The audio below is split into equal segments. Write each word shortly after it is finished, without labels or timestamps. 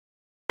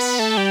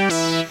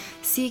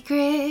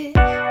Secret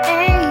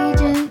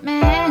agent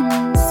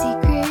man,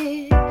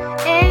 secret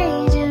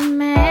agent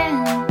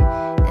man.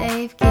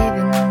 They've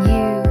given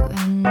you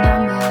a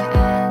number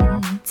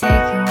and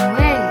taken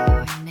away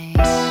your name.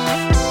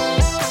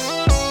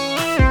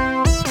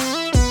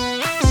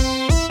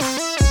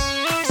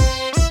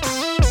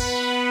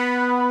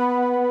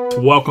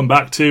 Welcome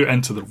back to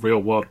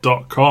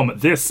EnterTheRealWorld.com.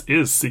 This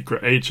is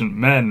Secret Agent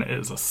Men. It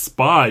is a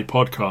spy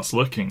podcast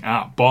looking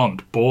at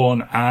Bond,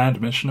 Bourne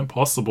and Mission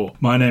Impossible.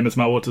 My name is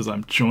Matt Waters.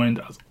 I'm joined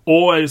as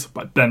always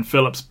by Ben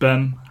Phillips.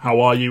 Ben, how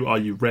are you? Are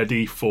you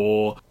ready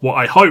for what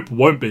I hope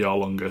won't be our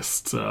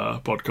longest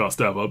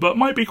podcast ever, but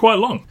might be quite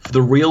long? For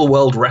the real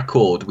world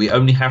record, we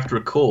only have to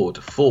record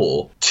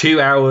for 2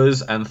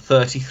 hours and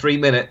 33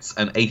 minutes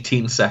and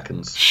 18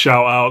 seconds.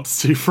 Shout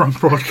outs to From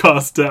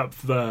Broadcast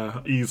Depth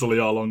there. Easily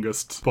our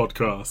longest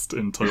podcast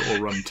in total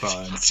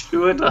runtime.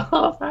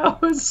 2.5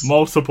 hours.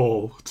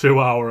 Multiple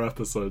 2-hour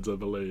episodes, I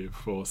believe,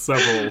 or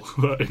several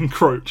that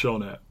encroach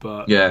on it.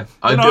 But yeah,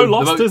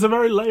 Lost is a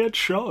very layered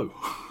show.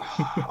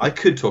 I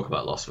could talk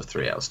about Lost for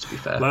 3 hours, to be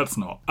fair. Let's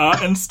not.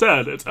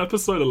 Instead, it's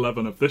episode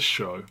 11 of this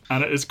show,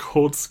 and it is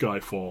called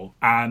Skyfall.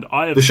 And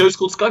The show's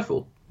called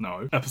Skyfall?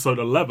 No, episode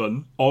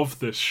 11 of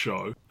this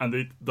show,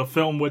 and the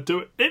film we're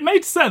doing... It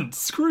made sense!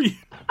 Screw you!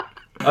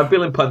 I'm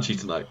feeling punchy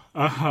tonight.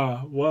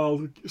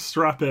 Well,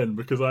 strap in,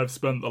 because I've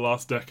spent the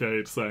last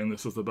decade saying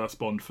this is the best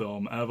Bond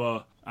film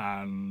ever,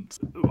 and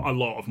a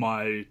lot of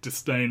my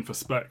disdain for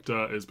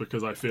Spectre is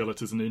because I feel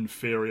it is an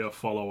inferior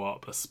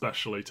follow-up,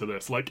 especially to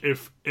this. Like,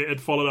 if it had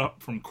followed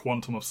up from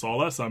Quantum of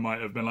Solace, I might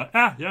have been like,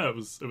 yeah, it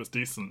was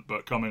decent,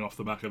 but coming off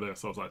the back of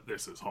this, I was like,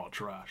 this is hot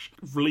trash.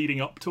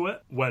 Leading up to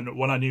it, when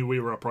I knew we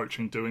were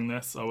approaching doing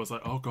this, I was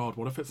like, oh god,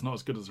 what if it's not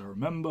as good as I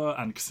remember?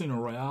 And Casino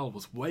Royale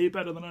was way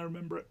better than I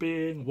remember it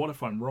being. What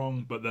if I'm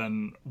wrong? But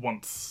then,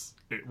 once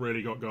it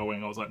really got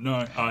going, I was like,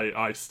 no,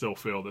 I still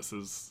feel this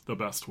is the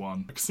best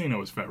one.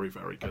 Casino is very,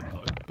 very good,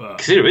 though. But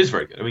Casino is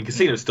very good. I mean,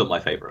 Casino is still my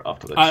favourite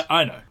after this.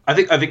 I know. I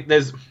think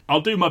there's...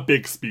 I'll do my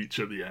big speech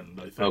at the end,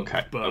 I think.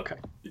 Okay, but okay.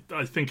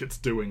 I think it's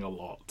doing a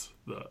lot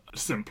that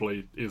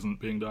simply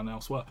isn't being done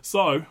elsewhere.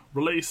 So,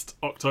 released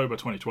October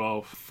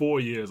 2012, 4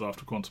 years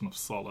after Quantum of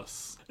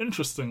Solace.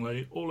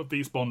 Interestingly, all of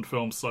these Bond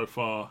films so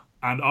far,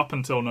 and up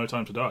until No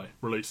Time to Die,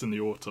 released in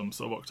the autumn,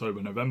 so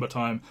October, November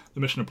time.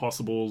 The Mission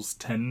Impossibles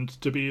tend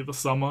to be the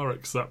summer,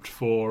 except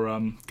for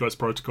Ghost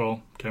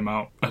Protocol, came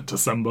out at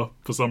December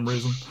for some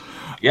reason.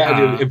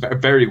 Yeah, a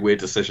very weird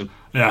decision.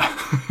 Yeah.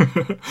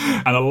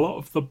 And a lot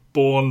of the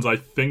Bournes, I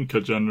think,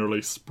 are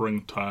generally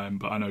springtime,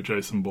 but I know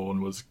Jason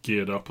Bourne was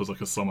geared up as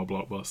like a summer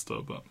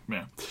blockbuster, but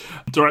yeah.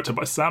 Directed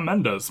by Sam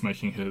Mendes,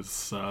 making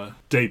his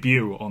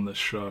debut on this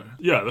show.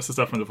 Yeah, this is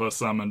definitely the first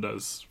Sam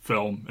Mendes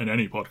film in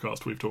any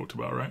podcast we've talked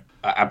about, right?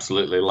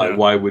 Absolutely. Like, yeah.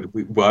 Why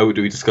would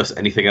we discuss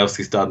anything else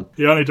he's done?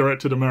 He only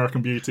directed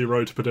American Beauty,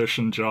 Road to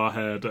Perdition,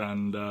 Jarhead,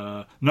 and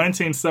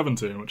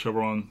 1917, which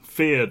everyone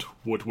feared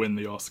would win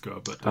the Oscar.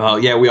 But oh,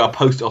 yeah, we are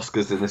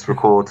post-Oscars in this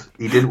record.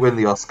 He didn't win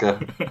the Oscar.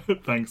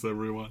 Thanks,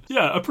 everyone.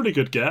 Yeah, a pretty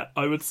good get,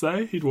 I would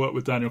say. He'd worked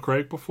with Daniel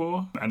Craig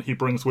before, and he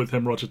brings with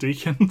him Roger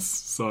Deakins,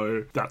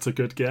 so that's a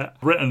good get.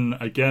 Written,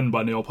 again,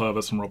 by Neil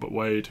Purvis and Robert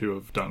Wade, who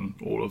have done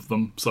all of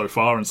them so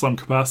far in some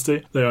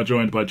capacity. They are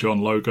joined by John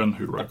Logan,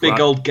 who wrote... Big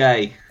old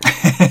gay.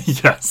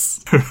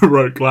 Yes. Who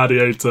wrote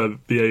Gladiator,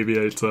 The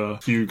Aviator,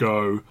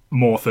 Hugo,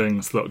 more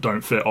things that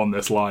don't fit on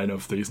this line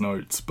of these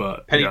notes,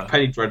 but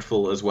Penny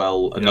Dreadful as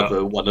well,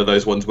 another one of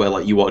those ones where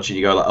like you watch and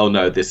you go like, oh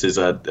no, this is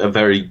a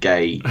very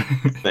gay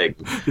thing.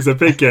 He's a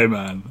big gay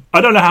man.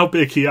 I don't know how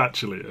big he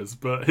actually is,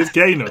 but his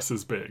gayness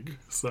is big.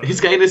 So.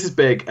 His gayness is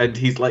big, and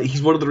he's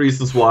one of the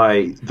reasons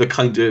why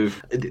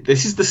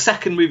this is the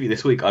second movie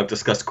this week I've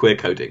discussed queer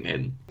coding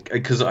in,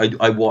 because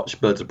I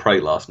watched Birds of Prey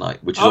last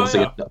night, which is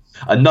obviously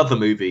another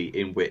movie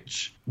in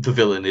which the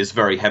villain is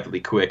very heavily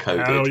queer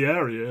coded. Hell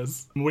yeah, he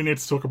is. We need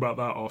to talk about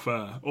that off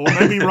air, or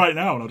maybe right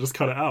now, and I'll just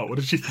cut it out. What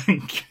did you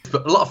think?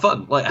 But a lot of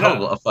fun, like hell of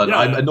a lot of fun. Yeah.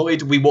 I'm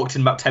annoyed we walked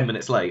in about 10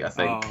 minutes late, I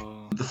think.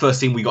 The first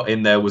scene we got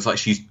in there was like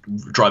she's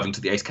driving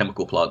to the Ace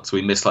Chemical plant, so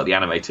we missed like the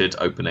animated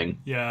opening.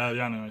 Yeah,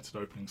 the animated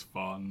opening's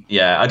fun.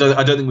 Yeah, I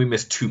don't think we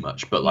missed too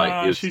much, but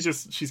like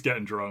she's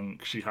getting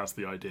drunk. She has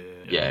the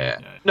idea. Yeah.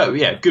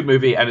 Good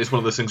movie, and it's one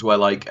of those things where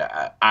like,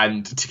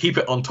 and to keep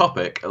it on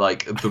topic,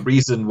 like the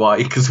reason why,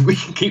 because we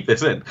can keep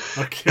this in.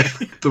 Okay.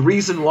 The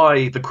reason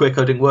why the queer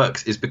coding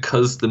works is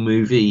because the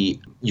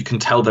movie, you can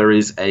tell there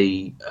is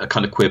a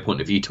kind of queer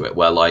point of view to it,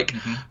 where like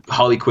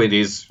Harley Quinn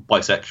is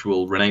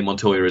bisexual, Renee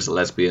Montoya is a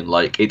lesbian.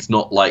 Like, it's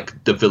not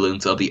like the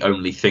villains are the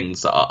only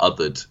things that are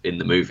othered in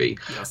the movie.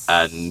 Yes.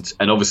 And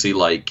obviously,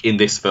 like, in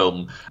this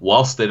film,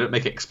 whilst they don't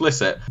make it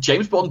explicit,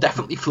 James Bond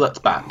definitely flirts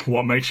back.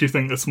 What makes you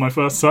think this is my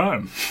first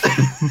time?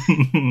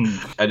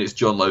 And it's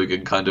John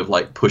Logan kind of,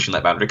 like, pushing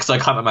that boundary, because I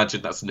can't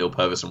imagine that's Neil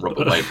Purvis and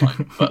Robert Wade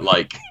line, but,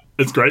 like...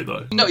 It's great,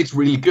 though. No, it's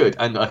really good.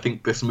 And I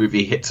think this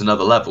movie hits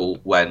another level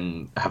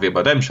when Javier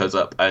Bardem shows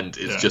up, and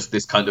it's just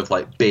this kind of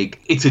like big...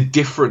 It's a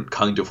different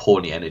kind of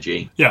horny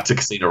energy to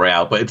Casino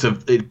Royale, but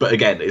but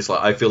again, it's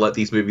like I feel like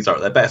these movies are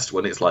at their best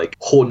when it's like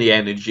horny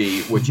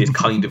energy, which is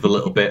kind of a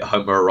little bit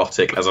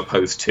homoerotic as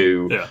opposed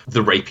to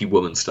the rapey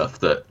woman stuff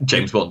that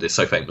James Bond is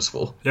so famous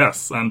for.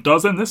 Yes, and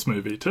does in this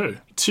movie too.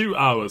 2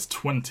 hours,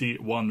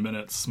 21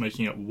 minutes,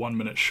 making it 1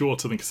 minute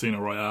shorter than Casino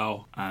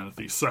Royale, and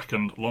the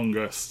second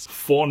longest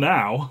for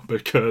now,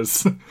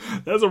 because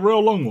there's a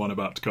real long one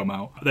about to come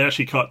out. They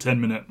actually cut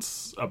 10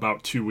 minutes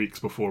about 2 weeks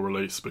before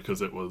release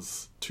because it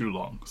was too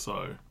long,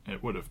 so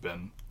it would have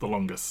been the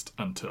longest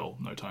until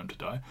No Time to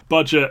Die.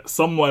 Budget,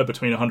 somewhere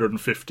between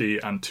 $150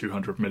 and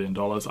 $200 million.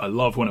 I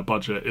love when a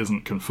budget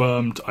isn't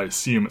confirmed. I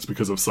assume it's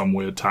because of some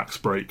weird tax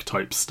break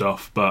type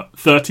stuff, but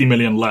 30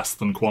 million less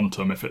than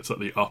Quantum if it's at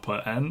the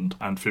upper end,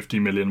 and 50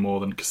 million more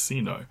than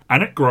Casino.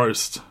 And it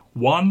grossed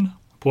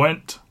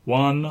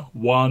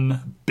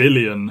 $1.11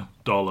 billion.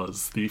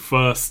 The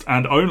first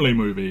and only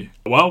movie.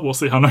 Well, we'll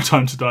see how No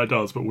Time to Die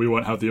does, but we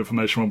won't have the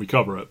information when we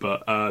cover it.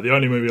 But the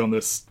only movie on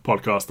this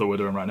podcast that we're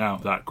doing right now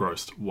that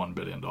grossed $1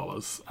 billion.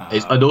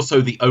 And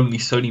also the only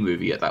Sony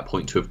movie at that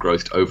point to have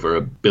grossed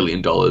over $1 billion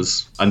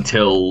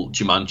until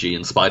Jumanji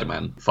and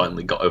Spider-Man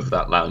finally got over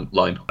that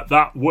line.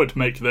 That would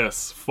make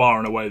this far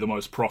and away the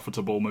most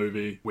profitable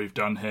movie we've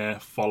done here,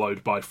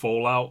 followed by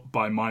Fallout,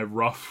 by my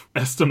rough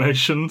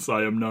estimations.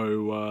 I am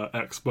no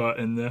expert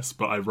in this,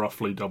 but I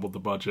roughly doubled the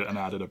budget and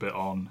added a bit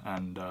on.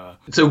 And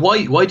so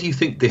why do you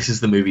think this is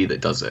the movie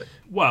that does it?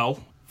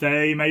 Well,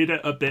 they made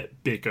it a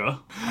bit bigger.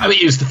 I mean,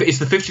 it's the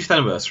 50th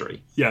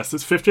anniversary. Yes,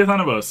 it's 50th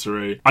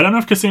anniversary. I don't know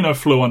if Casino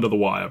flew under the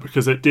wire,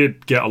 because it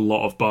did get a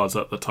lot of buzz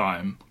at the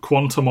time.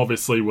 Quantum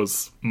obviously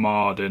was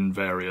marred in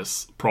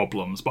various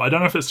problems, but I don't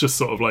know if it's just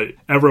sort of like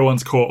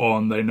everyone's caught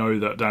on. They know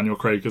that Daniel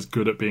Craig is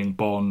good at being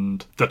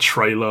Bond. The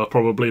trailer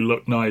probably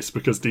looked nice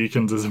because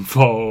Deakins is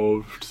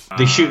involved.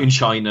 They shoot in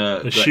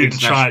China. They shoot in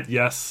China,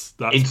 yes.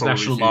 That's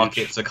international probably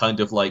markets are kind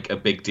of like a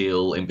big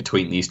deal in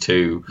between these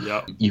two.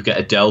 Yep. You get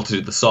Adele to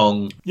do the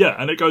song. Yeah,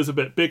 and it goes a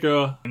bit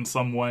bigger in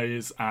some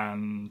ways,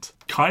 and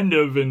kind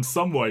of in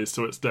some ways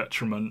to its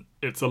detriment.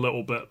 It's a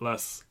little bit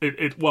less...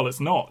 Well, it's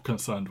not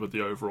concerned with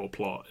the overall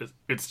plot.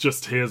 It's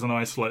just, here's an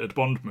isolated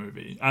Bond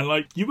movie. And,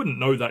 like, you wouldn't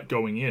know that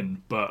going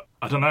in, but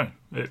I don't know.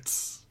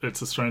 It's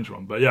a strange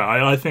one. But yeah,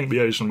 I think the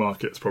Asian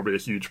market's probably a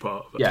huge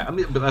part of it. Yeah, I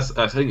mean, but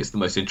I think it's the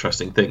most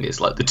interesting thing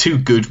is, like, the two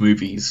good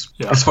movies,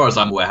 as far as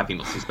I'm aware, having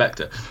not seen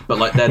Spectre, but,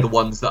 like, they're the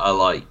ones that are,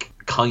 like,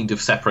 kind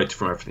of separated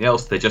from everything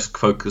else. They're just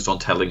focused on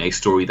telling a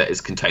story that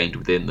is contained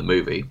within the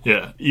movie.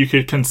 Yeah, you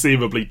could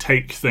conceivably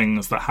take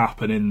things that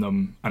happen in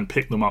them and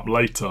pick them up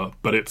later,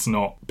 but it's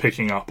not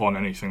picking up on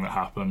anything that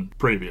happened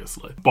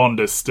previously. Bond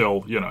is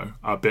still,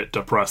 a bit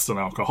depressed and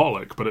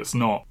alcoholic, but it's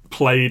not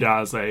played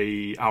as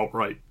a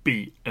outright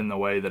beat in the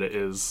way that it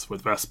is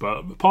with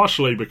Vesper,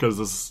 partially because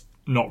there's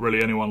not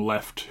really anyone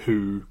left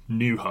who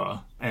knew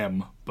her,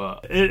 M,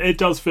 but it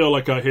does feel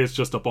like here's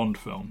just a Bond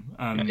film.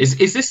 And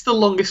Is this the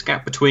longest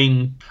gap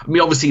between... I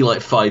mean, obviously,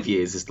 like, 5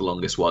 years is the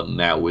longest one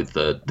now with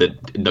the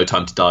No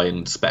Time to Die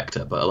and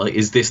Spectre, but, like,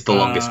 is this the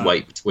longest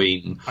wait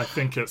between... I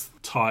think it's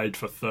tied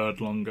for third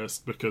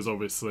longest, because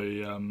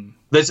obviously...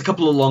 There's a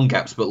couple of long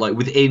gaps, but, like,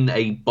 within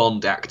a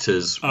Bond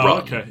actor's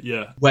run... okay,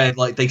 yeah. Where,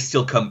 like, they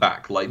still come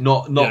back. Like,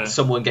 not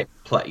someone get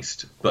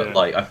replaced, but,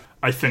 like...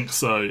 I think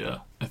so, yeah.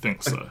 I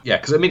think so.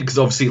 Yeah, because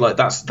obviously, like,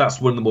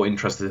 that's one of the more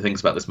interesting things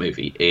about this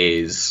movie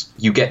is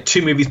you get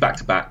two movies back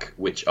to back,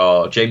 which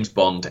are James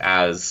Bond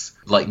as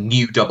like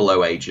new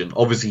 00 agent.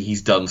 Obviously,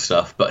 he's done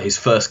stuff, but his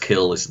first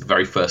kill is the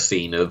very first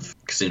scene of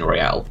Casino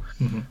Royale,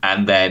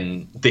 and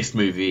then this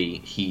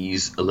movie,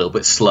 he's a little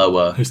bit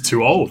slower. He's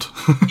too old.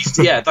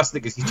 Yeah, that's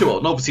the thing. He's too old,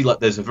 and obviously, like,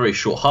 there's a very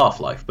short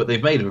half-life, but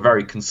they've made a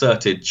very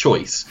concerted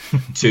choice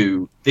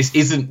to. This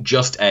isn't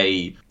just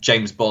a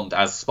James Bond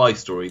as spy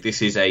story.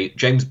 This is a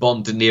James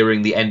Bond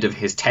nearing the end of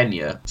his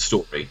tenure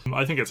story.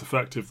 I think it's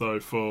effective, though,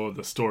 for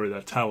the story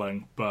they're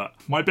telling. But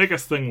my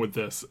biggest thing with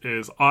this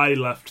is I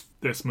left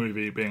this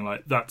movie being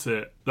like, that's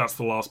it. That's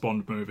the last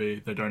Bond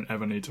movie. They don't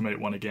ever need to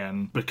make one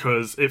again.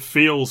 Because it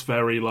feels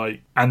very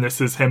like... And this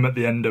is him at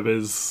the end of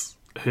his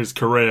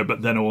career,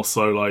 but then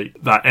also like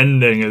that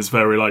ending is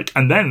very like,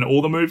 and then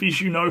all the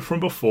movies from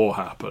before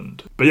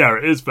happened. But yeah,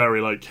 it is very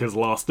like his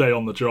last day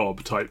on the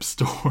job type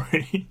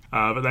story.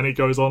 But then he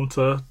goes on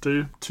to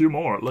do 2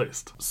 more at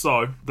least.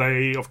 So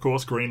they of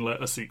course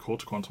greenlit a sequel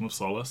to Quantum of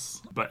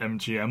Solace, but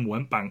MGM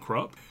went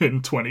bankrupt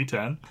in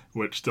 2010,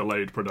 which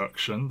delayed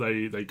production.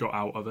 They got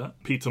out of it.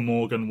 Peter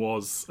Morgan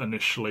was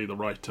initially the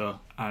writer,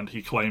 and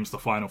he claims the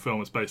final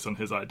film is based on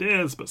his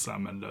ideas, but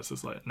Sam Mendes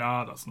is like,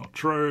 nah, that's not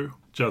true.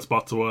 Jez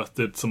Butterworth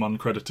did some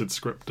uncredited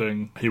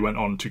scripting. He went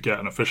on to get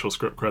an official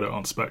script credit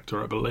on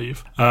Spectre, I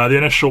believe. The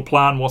initial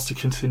plan was to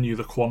continue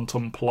the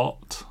Quantum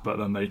plot, but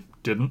then they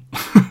didn't.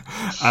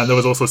 And there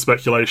was also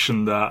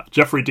speculation that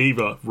Jeffrey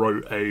Deaver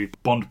wrote a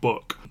Bond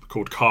book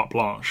called Carte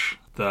Blanche,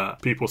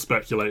 that people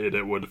speculated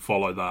it would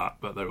follow that,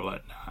 but they were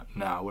like,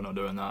 nah, we're not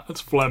doing that.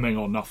 It's Fleming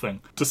or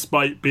nothing.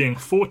 Despite being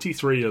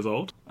 43 years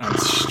old and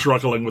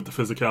struggling with the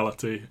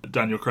physicality,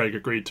 Daniel Craig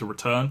agreed to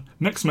return.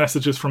 Mixed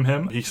messages from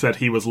him. He said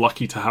he was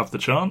lucky to have the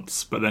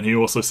chance, but then he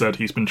also said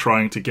he's been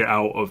trying to get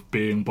out of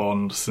being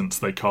Bond since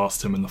they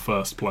cast him in the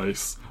first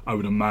place. I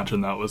would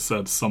imagine that was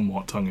said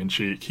somewhat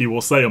tongue-in-cheek. He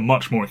will say a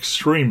much more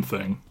extreme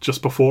thing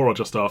just before or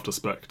just after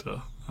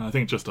Spectre. I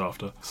think just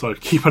after. So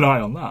keep an eye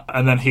on that.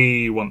 And then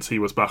he, once he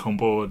was back on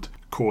board,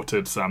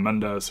 courted Sam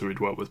Mendes, who he'd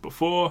worked with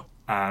before,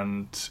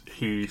 and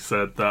he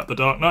said that The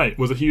Dark Knight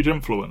was a huge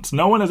influence.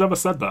 No one has ever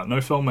said that. No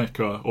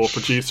filmmaker or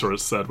producer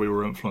has said we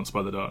were influenced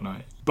by The Dark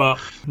Knight. But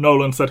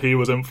Nolan said he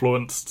was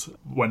influenced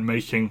when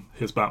making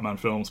his Batman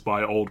films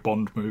by old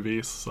Bond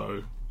movies,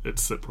 so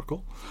it's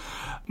reciprocal.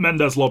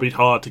 Mendes lobbied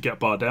hard to get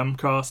Bardem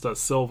cast as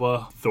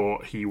Silver,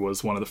 thought he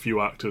was one of the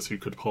few actors who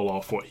could pull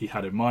off what he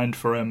had in mind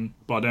for him.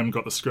 Bardem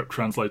got the script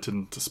translated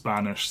into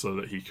Spanish so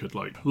that he could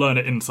learn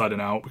it inside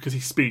and out, because he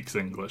speaks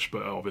English,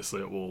 but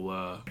obviously it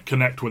will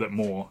connect with it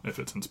more if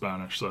it's in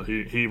Spanish. So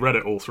he read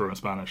it all through in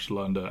Spanish,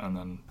 learned it,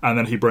 and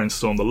then he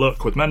brainstormed the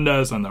look with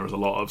Mendes, and there was a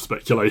lot of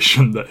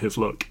speculation that his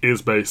look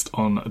is based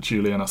on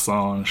Julian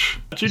Assange.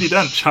 Judi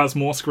Dench has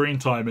more screen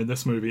time in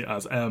this movie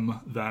as M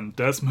than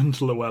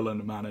Desmond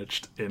Llewellyn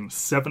managed in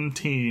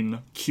 17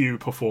 Q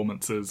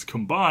performances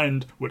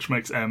combined, which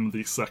makes M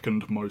the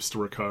second most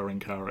recurring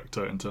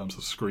character in terms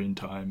of screen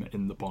time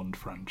in the Bond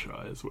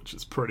franchise, which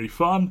is pretty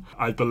fun.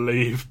 I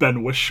believe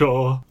Ben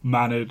Whishaw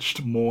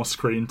managed more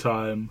screen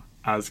time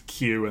as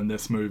Q in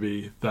this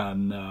movie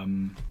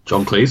than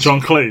John Cleese. John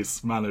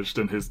Cleese managed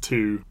in his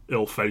 2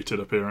 ill-fated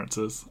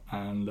appearances.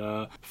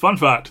 And fun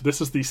fact,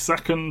 this is the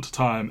second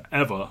time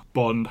ever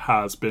Bond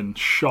has been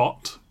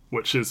shot,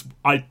 which is,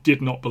 I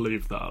did not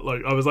believe that.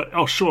 I was like,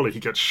 oh, surely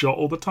he gets shot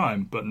all the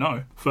time. But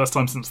no. First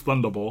time since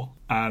Thunderball.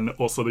 And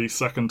also the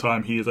second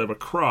time he has ever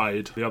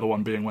cried. The other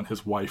one being when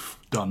his wife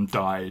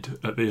died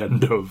at the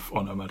end of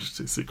On Her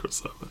Majesty's Secret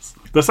Service.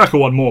 The second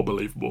one more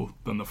believable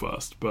than the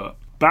first, but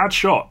bad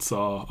shots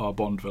are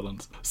Bond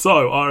villains.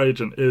 So, our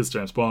agent is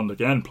James Bond,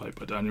 again, played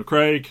by Daniel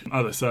Craig.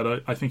 As I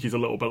said, I think he's a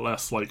little bit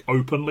less,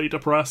 openly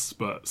depressed,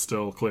 but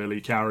still clearly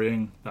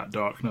carrying that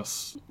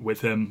darkness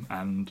with him.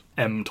 And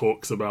M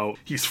talks about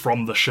he's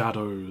from the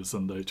shadows,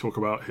 and they talk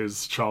about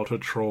his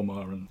childhood trauma,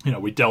 and,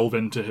 we delve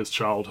into his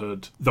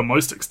childhood the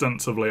most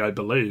extensively, I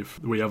believe,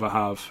 we ever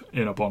have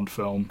in a Bond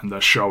film, and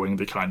they're showing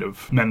the kind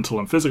of mental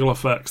and physical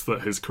effects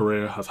that his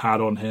career has had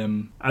on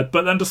him.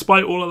 But then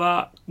despite all of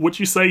that, would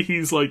you say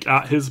he's,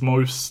 at his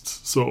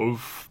most sort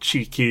of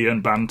cheeky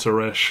and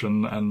banterish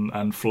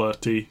and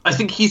flirty? I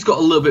think he's got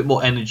a little bit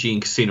more energy in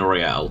Casino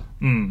Royale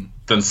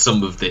than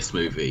some of this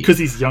movie, because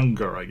he's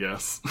younger, I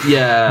guess.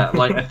 Yeah,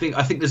 I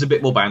think there's a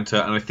bit more banter,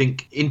 and I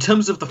think in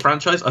terms of the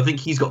franchise, I think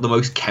he's got the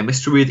most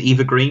chemistry with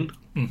Eva Green.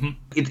 Mm-hmm.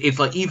 It's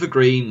like Eva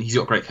Green, he's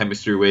got great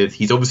chemistry with.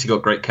 He's obviously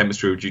got great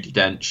chemistry with Judi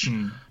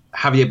Dench.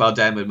 Javier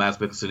Bardem and Mads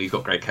Mikkelsen, he's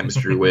got great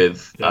chemistry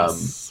with.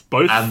 Yes.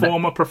 Both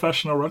former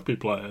professional rugby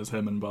players,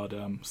 him and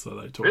Bardem, so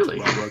they talk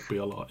about rugby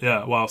a lot.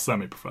 Yeah, well,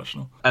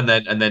 semi-professional. And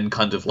then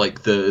kind of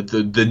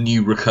the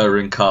new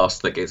recurring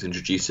cast that gets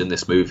introduced in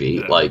this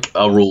movie,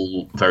 are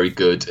all very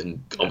good,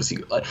 and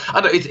obviously,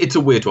 I know it's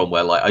a weird one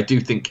where I do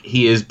think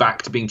he is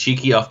back to being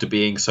cheeky after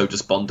being so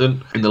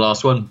despondent in the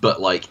last one, but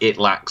it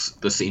lacks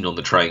the scene on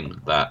the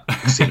train that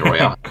Casino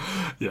Royale.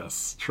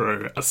 Yes,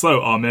 true.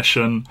 So our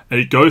mission: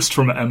 a ghost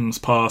from M's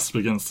past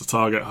begins to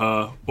target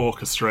her,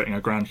 orchestrating a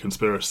grand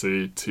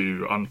conspiracy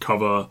to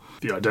uncover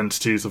the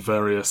identities of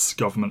various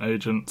government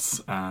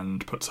agents,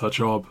 and puts her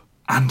job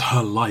and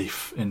her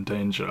life in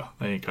danger.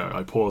 There you go,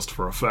 I paused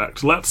for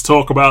effect. Let's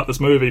talk about this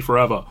movie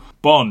forever.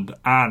 Bond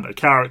and a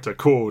character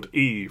called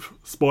Eve,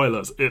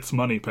 spoilers, it's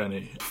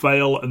Moneypenny,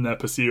 fail in their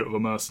pursuit of a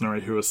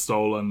mercenary who has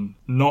stolen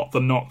not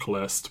the knock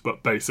list,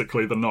 but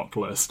basically the knock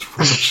list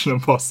from Mission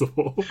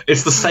Impossible.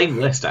 It's the same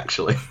list,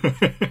 actually.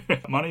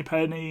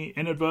 Moneypenny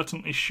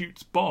inadvertently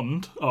shoots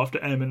Bond after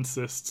M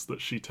insists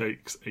that she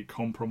takes a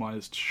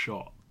compromised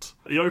shot.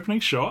 The opening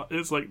shot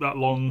is that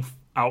long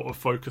out of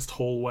focused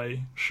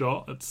hallway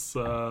shot. It's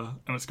and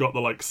it's got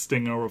the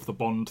stinger of the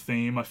Bond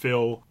theme. I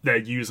feel they're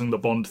using the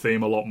Bond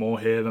theme a lot more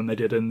here than they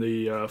did in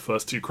the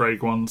first 2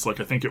 Craig ones. I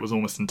think it was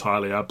almost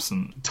entirely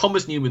absent.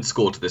 Thomas Newman's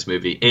score to this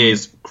movie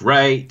is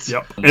great.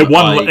 Yep.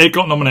 It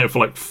got nominated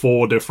for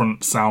 4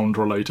 different sound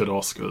related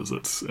Oscars.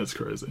 It's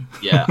crazy.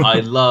 Yeah,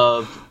 I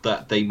love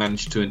that they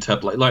managed to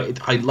interpolate.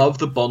 I love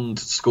the Bond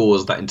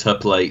scores that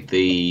interpolate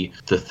the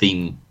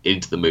theme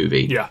into the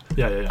movie. Yeah.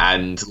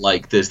 And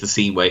there's the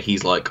scene where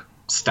he's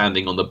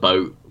standing on the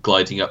boat,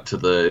 gliding up to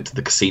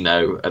the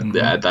casino, and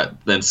that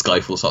then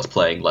Skyfall starts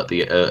playing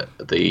the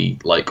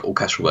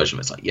orchestral version.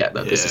 It's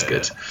this is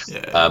good.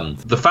 Yeah.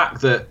 The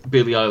fact that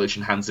Billie Eilish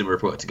and Hans Zimmer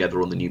have worked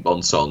together on the new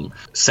Bond song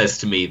says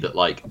to me that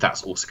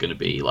that's also going to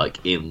be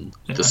in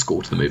the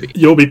score to the movie.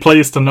 You'll be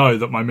pleased to know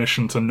that my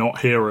mission to not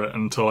hear it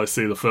until I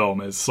see the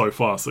film is so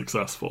far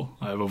successful.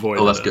 I have avoided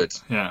it. Oh, that's good.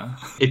 Yeah,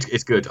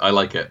 it's good. I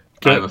like it.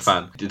 Good. I'm a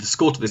fan. The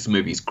score to this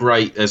movie is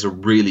great. There's a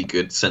really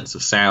good sense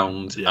of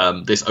sound. Yeah.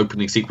 This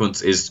opening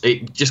sequence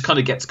it just kind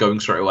of gets going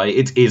straight away.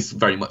 It is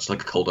very much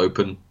like a cold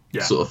open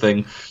sort of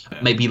thing.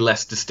 Maybe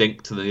less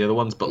distinct than the other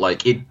ones, but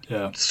like it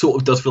sort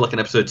of does feel like an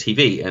episode of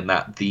TV in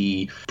that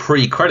the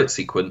pre-credit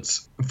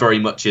sequence very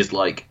much is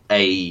like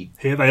a...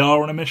 Here they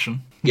are on a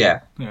mission.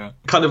 Yeah. Yeah.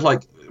 Kind of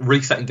like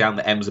resetting down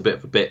that M's a bit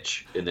of a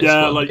bitch in this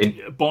Yeah, one.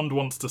 Bond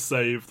wants to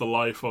save the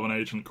life of an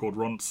agent called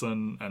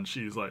Ronson, and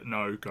she's like,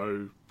 no,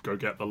 go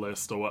get the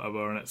list or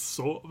whatever, and it's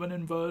sort of an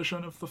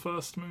inversion of the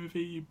first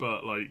movie,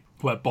 but like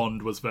where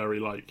Bond was very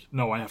like,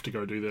 no, I have to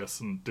go do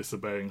this, and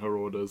disobeying her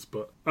orders.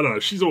 But I don't know,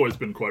 she's always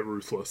been quite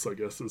ruthless, I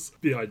guess, is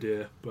the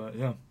idea. But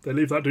yeah, they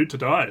leave that dude to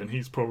die, and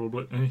he's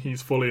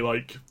fully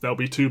like, they'll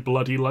be too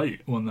bloody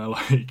late when they're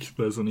like,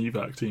 there's an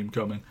evac team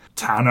coming.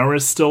 Tanner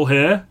is still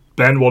here.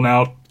 Ben will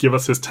now give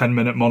us his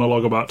 10-minute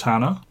monologue about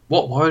Tanner.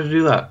 What? Why would you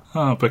do that?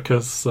 Oh,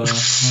 because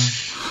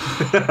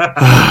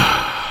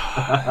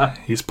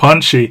he's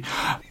punchy.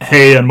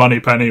 He and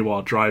Moneypenny,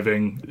 while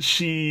driving,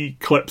 she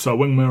clips her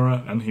wing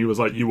mirror, and he was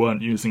like, you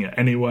weren't using it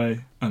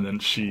anyway. And then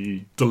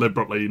she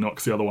deliberately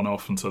knocks the other one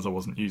off and says, I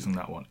wasn't using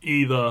that one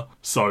either.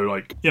 So,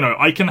 like, you know,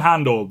 I can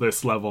handle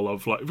this level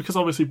of, like, because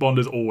obviously Bond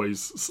is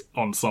always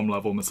on some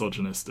level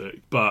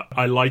misogynistic, but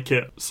I like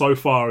it so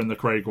far in the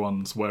Craig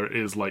ones where it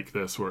is like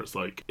this, where it's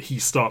like, he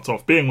starts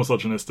off being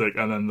misogynistic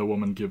and then the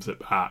woman gives it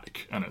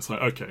back. And it's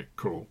like, okay,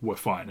 cool, we're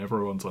fine.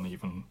 Everyone's on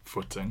even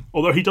footing.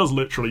 Although he does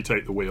literally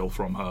take the wheel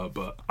from her,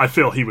 but I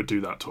feel he would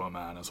do that to a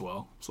man as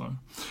well. So,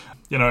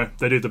 you know,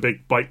 they do the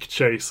big bike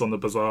chase on the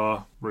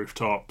bazaar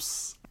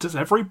rooftops. Does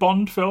every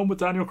Bond film with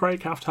Daniel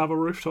Craig have to have a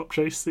rooftop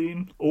chase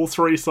scene? All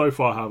three so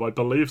far have. I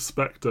believe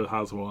Spectre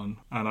has one,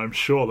 and I'm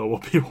sure there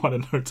will be one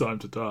in No Time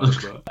to Die.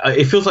 But...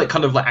 it feels like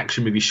kind of like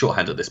action movie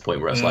shorthand at this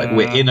point, where it's like,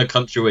 we're in a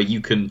country where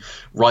you can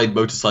ride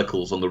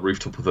motorcycles on the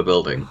rooftop of a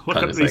building. Look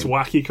at these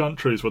wacky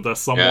countries with their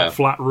somewhat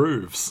flat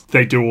roofs.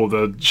 They do all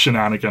the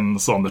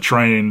shenanigans on the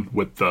train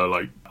with the,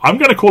 like, I'm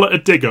going to call it a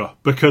digger,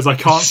 because I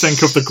can't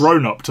think of the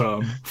grown-up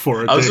term for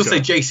a digger. I was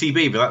going to say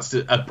JCB, but that's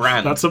a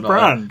brand. That's a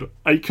brand.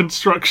 A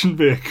construction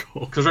vehicle.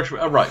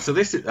 Oh, right, so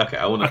this is... Okay,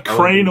 I want to... A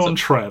crane on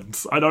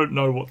treads. I don't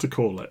know what to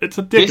call it. It's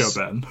a digger,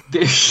 Ben.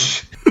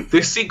 This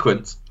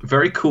sequence,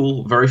 very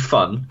cool, very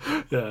fun.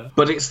 Yeah.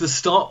 But it's the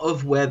start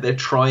of where they're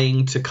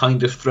trying to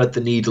kind of thread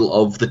the needle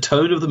of the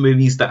tone of the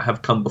movies that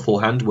have come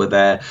beforehand, where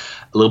they're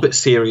a little bit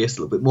serious,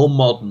 a little bit more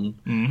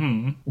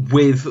modern,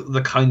 with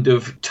the kind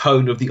of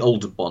tone of the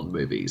older Bond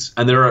movies.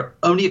 And there are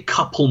only a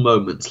couple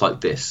moments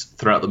like this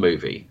throughout the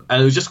movie.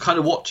 And I was just kind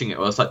of watching it,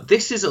 I was like,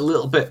 this is a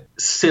little bit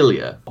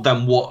sillier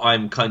than what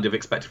I'm kind of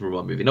expecting from a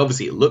Bond movie. And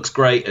obviously it looks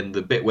great, and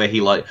the bit where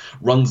he like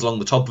runs along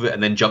the top of it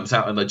and then jumps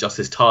out and adjusts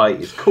his tie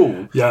is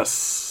cool.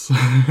 Yes.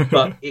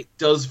 But it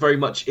does very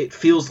much, it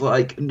feels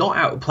like not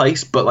out of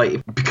place, but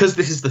like, because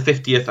this is the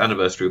 50th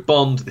anniversary of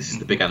Bond, this is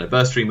the big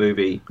anniversary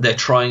movie, they're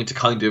trying to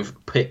kind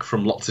of pick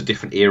from lots of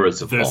different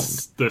eras of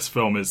Bond. This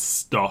film is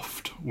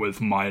stuffed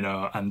with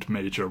minor and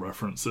major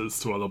references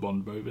to other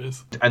Bond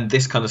movies. And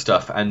this kind of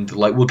stuff, and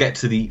like, we'll get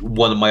to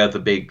one of my other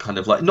big kind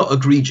of like, not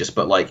egregious,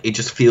 but like, it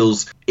just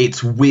feels,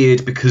 it's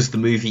weird because the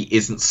movie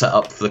isn't set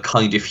up for the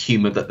kind of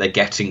humour that they're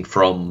getting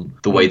from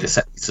the way the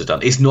set pieces are done.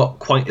 It's not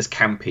quite as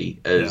campy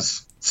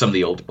as some of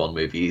the older Bond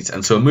movies,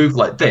 and so a move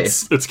like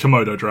this... It's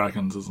Komodo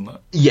dragons, isn't it?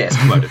 Yes,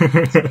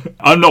 Komodo.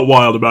 I'm not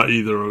wild about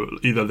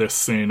either this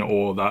scene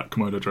or that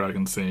Komodo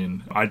dragon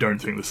scene. I don't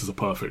think this is a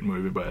perfect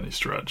movie by any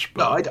stretch.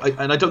 But... No,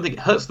 and I don't think it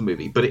hurts the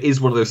movie, but it is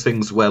one of those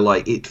things where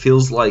like it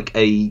feels like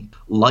a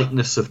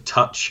lightness of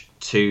touch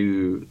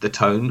to the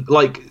tone.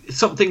 Like,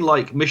 something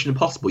like Mission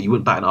Impossible, you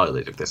wouldn't bat an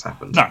eyelid if this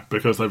happened. No,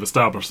 because they've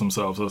established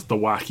themselves as the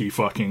wacky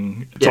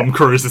fucking Tom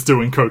Cruise is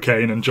doing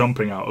cocaine and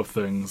jumping out of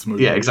things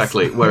movies. Yeah,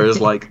 exactly.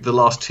 Whereas, like, the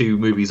last two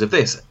movies of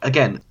this,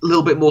 again, a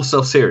little bit more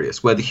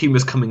self-serious, where the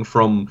humour's coming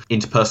from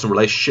interpersonal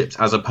relationships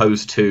as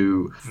opposed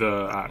to...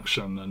 the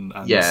action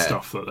and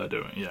stuff that they're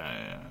doing.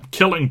 Yeah.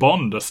 Killing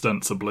Bond,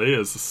 ostensibly,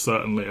 is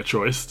certainly a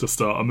choice to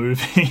start a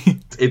movie.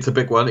 It's a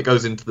big one. It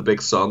goes into the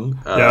big song.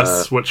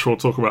 Yes, which we'll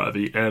talk about at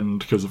the end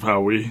because of how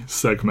we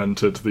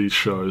segmented these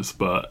shows.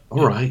 But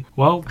all right.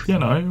 Well, you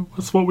know,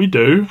 that's what we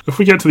do. If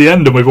we get to the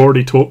end and we've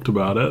already talked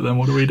about it, then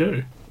what do we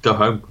do? Go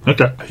home.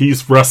 Okay.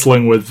 He's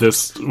wrestling with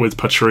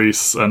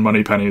Patrice, and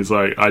Moneypenny's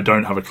like, I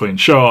don't have a clean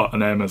shot,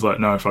 and Emma's like,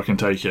 no, if I can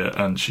take it,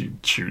 and she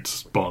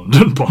shoots Bond,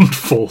 and Bond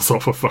falls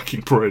off a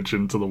fucking bridge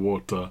into the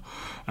water,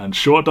 and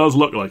sure does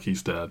look like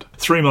he's dead.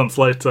 3 months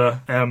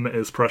later, M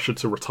is pressured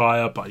to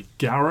retire by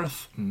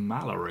Gareth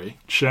Mallory,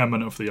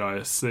 chairman of the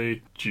ISC,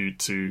 due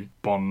to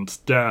Bond's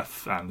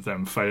death and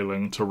them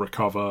failing to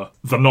recover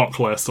the knock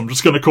list. I'm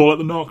just going to call it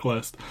the knock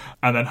list.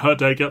 And then her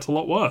day gets a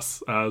lot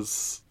worse,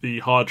 as the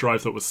hard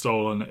drive that was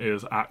stolen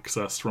is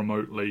accessed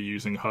remotely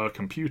using her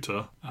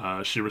computer.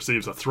 She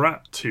receives a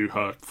threat to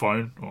her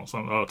phone,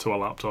 or to a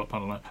laptop, I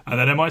don't know. And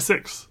then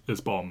MI6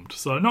 is bombed.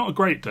 So not a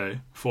great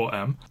day for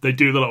M. They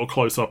do the little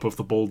close-up of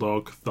the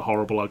bulldog, the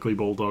horrible, ugly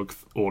bulldog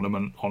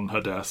ornament on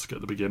her desk at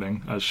the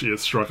beginning, as she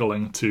is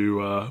struggling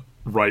to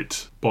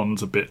write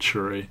Bond's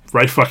obituary.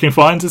 Ray fucking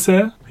Fiennes is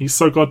here. He's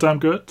so goddamn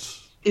good.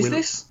 Is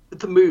this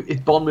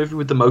Bond movie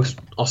with the most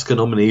Oscar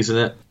nominees in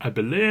it? I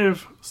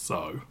believe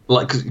so.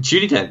 Like, 'cause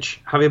Judi Dench,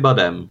 Javier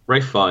Bardem,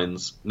 Ralph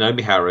Fiennes,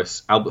 Naomi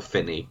Harris, Albert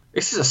Finney.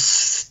 This is a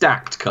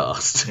stacked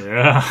cast.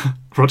 Yeah.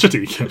 Roger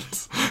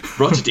Deakins.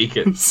 Roger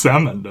Deakins.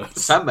 Sam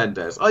Mendes. Sam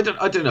Mendes. I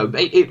don't know.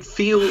 It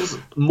feels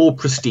more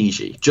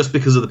prestige-y just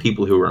because of the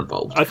people who are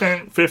involved. I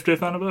think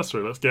 50th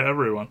anniversary. Let's get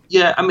everyone.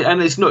 Yeah, I mean,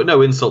 and it's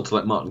no insult to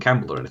like Martin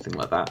Campbell or anything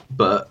like that,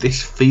 but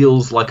this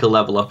feels like a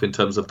level up in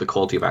terms of the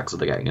quality of acts that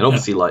they're getting. And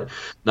obviously, like,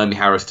 Naomi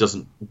Harris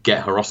doesn't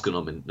get her Oscar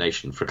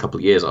nomination for a couple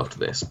of years after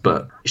this,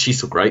 but she's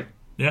still great.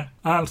 Yeah,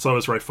 and so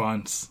is Ralph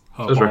Fiennes.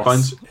 Ralph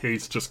Fiennes.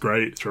 He's just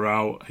great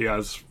throughout. He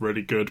has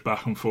really good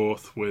back and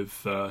forth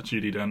with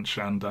Judi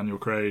Dench and Daniel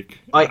Craig.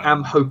 I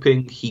am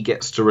hoping he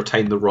gets to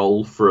retain the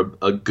role for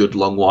a good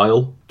long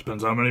while.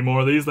 Depends how many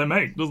more of these they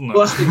make, doesn't it?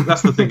 Well,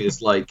 that's the thing.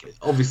 Is like,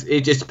 obviously,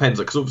 it just depends.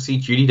 Because obviously,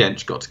 Judi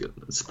Dench got to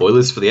get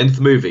spoilers for the end of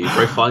the movie.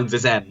 Ralph Fiennes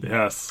is M.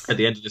 Yes. At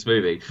the end of this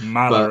movie,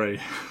 Mallory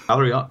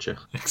Archer.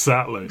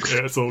 Exactly.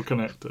 It's all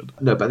connected.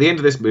 No, but at the end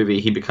of this movie,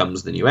 he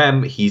becomes the new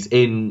M. He's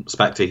in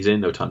Spectre. He's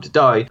in No Time to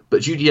Die.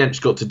 But Judi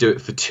Dench got to do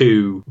it for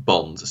 2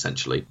 Bonds,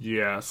 essentially.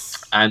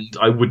 Yes. And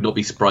I would not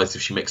be surprised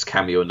if she makes a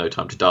cameo in No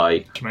Time to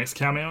Die. She makes a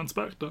cameo in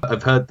Spectre.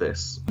 I've heard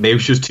this. Maybe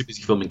she was too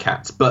busy filming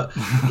Cats, but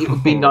it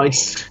would be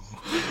nice.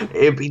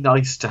 It'd be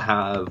nice to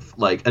have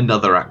like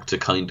another actor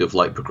kind of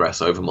like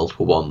progress over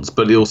multiple ones,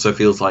 but it also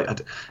feels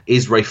like,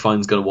 is Ralph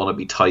Fiennes going to want to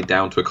be tied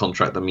down to a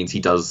contract that means he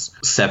does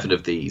 7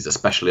 of these,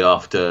 especially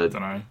after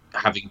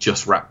having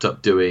just wrapped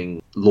up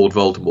doing Lord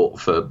Voldemort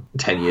for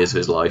 10 years of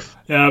his life?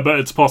 Yeah, but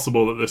it's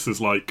possible that this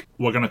is like,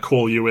 we're going to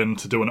call you in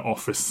to do an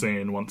office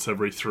scene once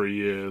every 3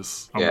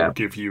 years, and we'll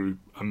give you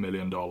 $1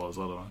 million. I don't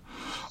know.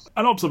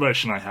 An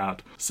observation I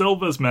had.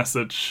 Silver's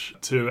message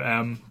to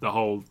M, the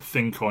whole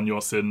think on your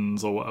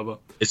sins or whatever.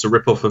 It's a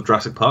rip-off of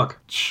Jurassic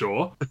Park.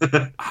 Sure.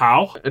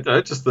 How? I don't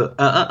know, just the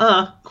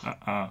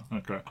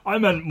okay. I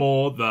meant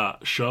more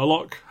that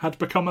Sherlock had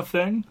become a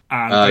thing,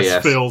 and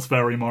this feels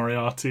very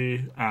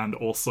Moriarty, and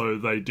also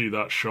they do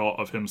that shot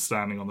of him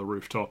standing on the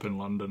rooftop in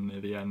London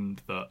near the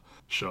end that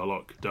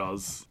Sherlock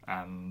does,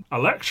 and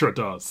Elektra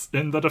does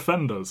in The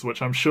Defenders,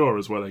 which I'm sure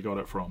is where they got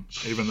it from,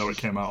 even though it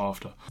came out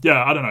after.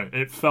 Yeah, I don't know.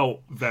 It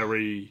felt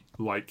very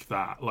like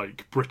that,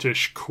 like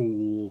British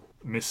cool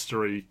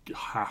mystery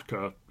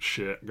hacker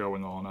shit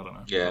going on. I don't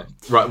know. Yeah,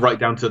 right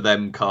down to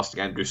them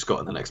casting Andrew Scott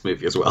in the next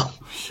movie as well.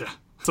 Yeah.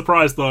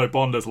 Surprised though,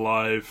 Bond is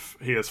alive.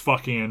 He is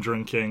fucking and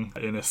drinking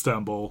in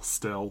Istanbul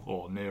still,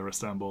 or near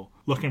Istanbul.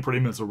 Looking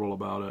pretty miserable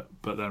about it,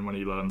 but then when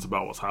he learns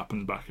about what's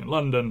happened back in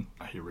London,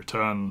 he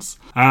returns.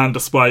 And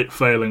despite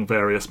failing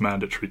various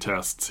mandatory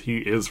tests, he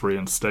is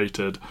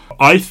reinstated.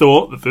 I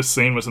thought that this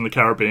scene was in the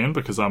Caribbean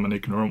because I'm an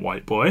ignorant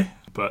white boy.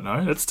 But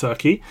no, it's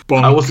Turkey.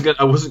 Bond. I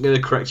wasn't going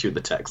to correct you in the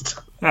text.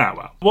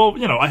 Ah, well,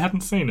 you know, I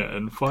hadn't seen it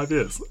in 5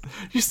 years.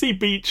 You see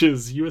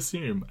beaches, you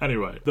assume.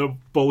 Anyway, the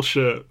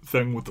bullshit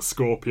thing with the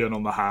scorpion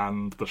on the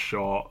hand, the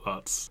shot,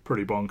 that's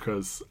pretty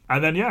bonkers.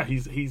 And then, yeah,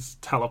 he's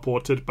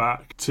teleported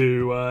back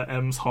to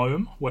M's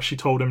home, where she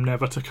told him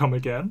never to come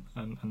again.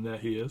 And there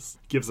he is.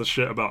 Gives a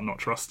shit about not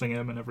trusting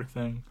him and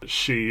everything.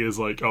 She is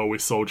like, oh, we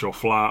sold your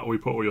flat, we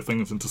put all your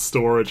things into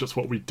storage, that's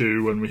what we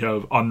do when we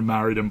have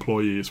unmarried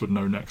employees with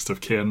no next of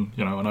kin.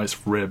 You know, a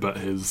nice rib at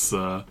his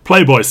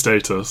Playboy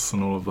status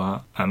and all of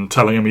that, and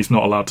telling him he's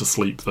not allowed to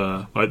sleep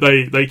there. Like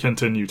they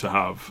continue to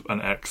have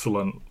an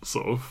excellent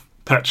sort of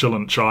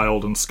petulant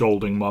child and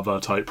scolding mother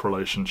type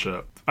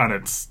relationship, and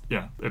it's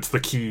the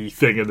key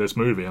thing in this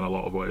movie in a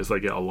lot of ways.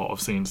 They get a lot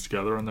of scenes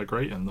together and they're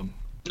great in them.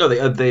 No,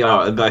 they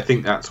are, and I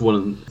think that's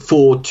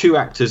for 2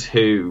 actors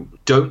who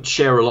don't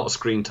share a lot of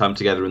screen time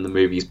together in the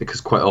movies,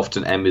 because quite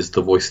often M is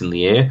the voice in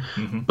the ear,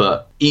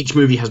 but each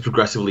movie has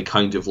progressively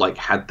kind of like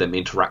had them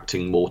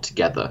interacting more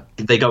together.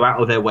 They go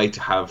out of their way to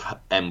have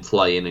M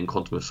fly in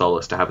Quantum of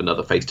Solace to have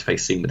another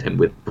face-to-face scene with him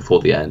before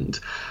the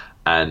end,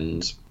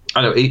 and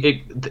I don't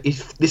know,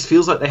 this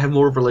feels like they have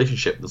more of a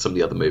relationship than some of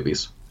the other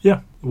movies.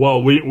 Yeah.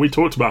 Well, we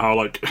talked about how,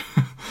 like,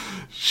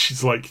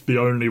 she's, like, the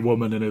only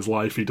woman in his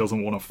life he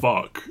doesn't want to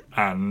fuck,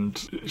 and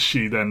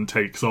she then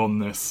takes on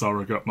this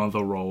surrogate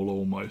mother role,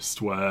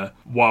 almost, where,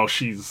 while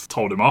she's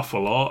told him off a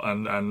lot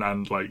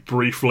and like,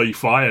 briefly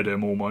fired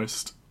him,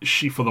 almost,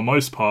 she, for the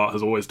most part,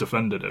 has always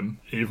defended him,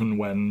 even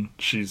when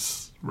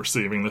she's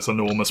receiving this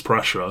enormous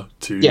pressure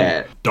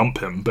to dump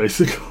him,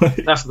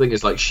 basically. That's the thing,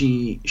 is like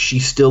she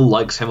still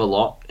likes him a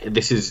lot.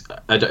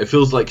 It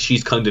feels like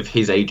she's kind of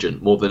his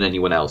agent more than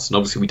anyone else, and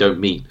obviously we don't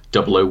meet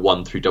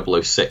 001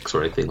 through 006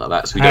 or anything like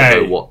that, so we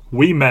don't know what.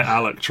 We met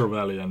Alec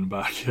Trevelyan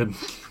back in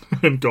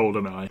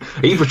GoldenEye.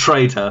 He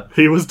betrayed her.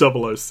 He was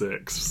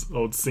 006,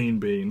 old Scene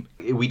Bean.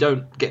 We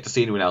don't get to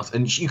see anyone else,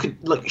 and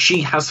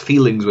she has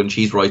feelings when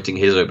she's writing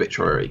his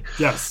obituary.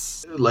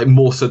 Yes. like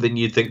more so than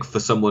you'd think for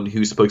someone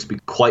who's supposed to be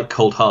quite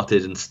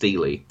cold-hearted and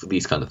steely for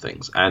these kind of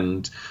things.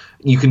 And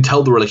you can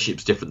tell the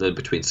relationship's different than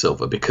between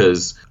Silva,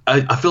 because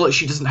I feel like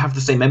she doesn't have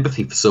the same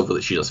empathy for Silva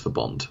that she does for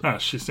Bond. Yeah,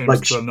 she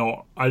seems to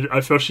not.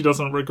 I feel she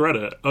doesn't regret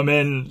it. I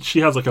mean,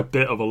 she has like a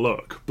bit of a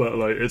look, but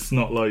like it's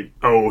not like,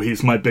 oh,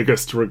 he's my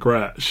biggest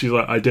regret. She's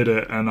like, I did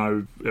it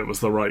and it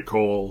was the right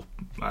call.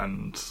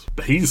 And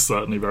he's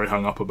certainly very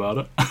hung up about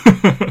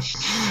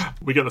it.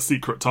 We get the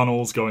secret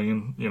tunnels going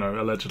in, you know,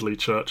 allegedly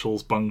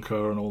Churchill's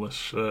bunker and all this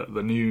shit.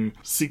 The new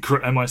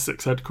secret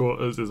MI6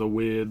 headquarters is a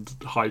weird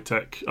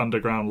high-tech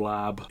underground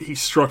lab.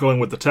 He's struggling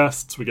with the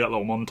tests. We get a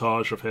little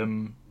montage of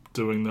him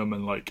doing them,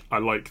 and like I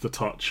like the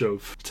touch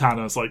of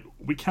Tanner's like,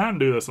 we can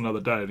do this another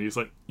day, and he's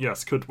like,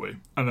 yes, could we?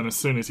 And then as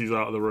soon as he's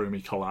out of the room,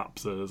 he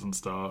collapses and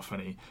stuff,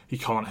 and he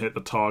can't hit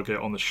the target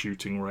on the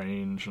shooting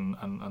range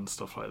and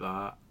stuff like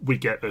that. We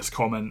get this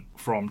comment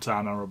from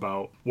Tanner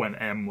about when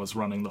M was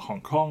running the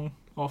Hong Kong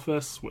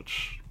office,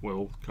 which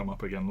will come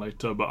up again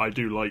later, but I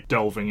do like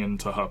delving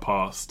into her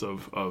past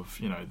of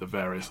you know, the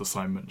various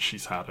assignments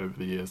she's had over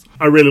the years.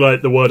 I really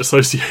like the word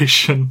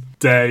association.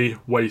 Day,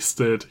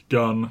 wasted,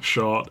 gun,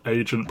 shot,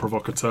 agent,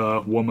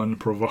 provocateur, woman,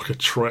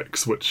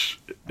 provocatrix, which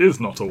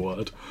is not a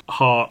word.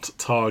 Heart,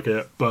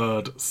 target,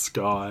 bird,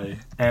 sky,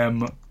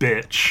 M,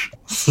 bitch,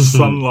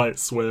 sunlight,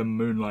 swim,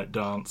 moonlight,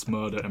 dance,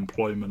 murder,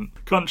 employment,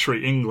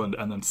 country, England,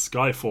 and then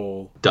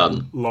Skyfall.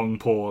 Done. Long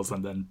pause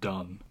and then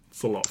done.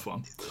 It's a lot of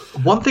fun.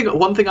 One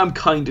thing I'm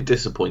kind of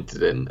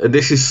disappointed in, and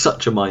this is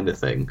such a minor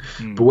thing,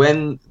 but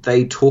when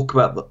they talk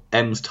about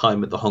M's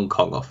time at the Hong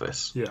Kong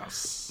office,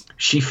 yes,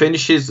 she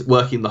finishes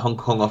working in the Hong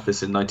Kong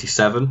office in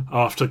 1997.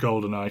 After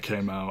GoldenEye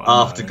came out.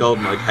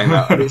 GoldenEye came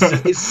out. And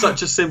it's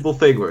such a simple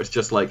thing where it's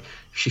just like,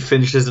 she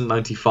finishes in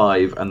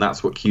 95 and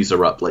that's what cues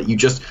her up. Like,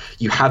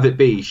 you have it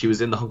be, she was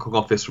in the Hong Kong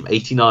office from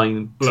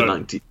 89 to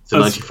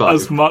 95.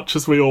 As much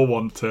as we all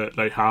want it,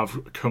 they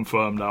have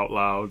confirmed out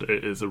loud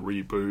it is a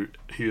reboot.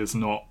 He is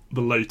not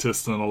the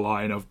latest in a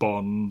line of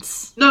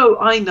Bonds. No,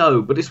 I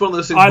know, but it's one of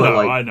those things I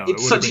where know.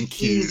 It's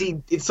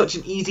such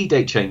an easy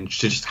date change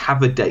to just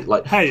have a date.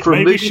 Like, hey, for a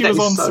maybe movie she was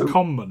on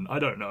secondment. I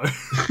don't know.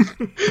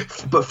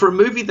 But for a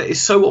movie that is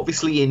so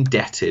obviously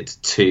indebted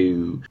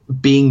to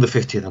being the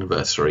 50th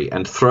anniversary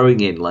and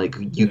throwing in, like,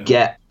 you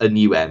get a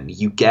new M,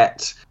 you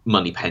get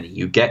Moneypenny,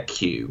 you get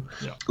Q,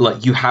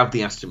 like, you have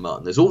the Aston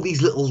Martin. There's all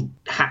these little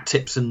hat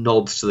tips and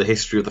nods to the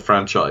history of the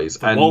franchise.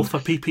 The Walther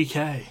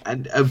PPK.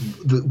 And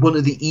one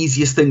of the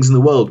easiest things in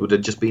the world would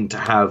have just been to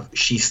have,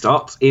 she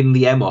starts in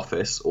the M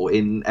office or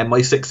in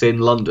MI6 in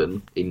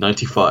London in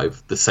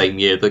 95, the same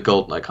year that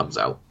GoldenEye comes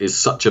out, is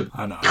such a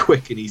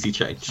quick and easy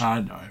change.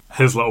 I know.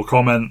 His little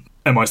comment,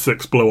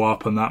 MI6 blew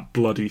up and that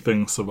bloody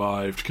thing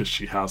survived because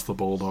she has the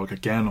Bulldog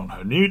again on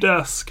her new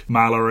desk.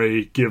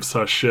 Mallory gives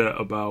her shit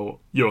about,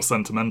 you're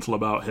sentimental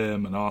about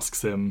him, and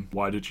asks him,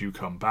 why did you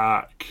come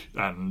back?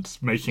 And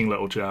making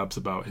little jabs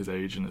about his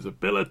age and his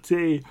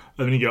ability.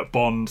 And then you get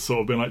Bond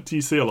sort of being like, do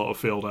you see a lot of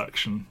field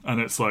action?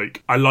 And it's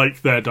like, I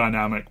like their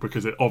dynamic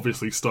because it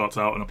obviously starts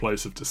out in a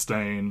place of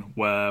disdain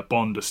where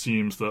Bond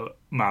assumes that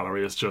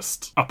Mallory is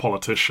just a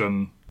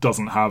politician,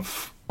 doesn't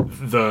have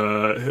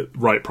the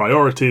right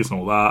priorities and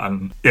all that,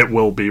 and it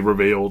will be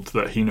revealed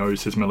that he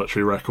knows his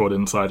military record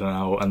inside and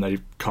out, and they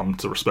come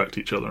to respect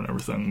each other and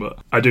everything. But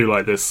I do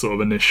like this sort of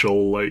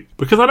initial, like,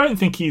 because I don't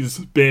think he's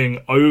being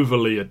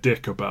overly a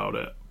dick about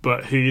it,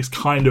 but he's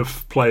kind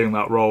of playing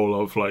that role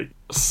of, like,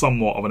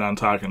 somewhat of an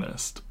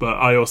antagonist, but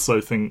I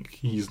also think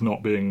he's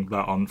not being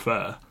that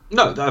unfair.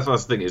 No, that's the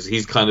thing, is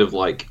he's kind of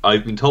like,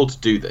 I've been told to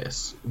do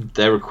this.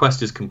 Their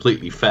request is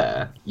completely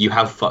fair. You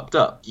have fucked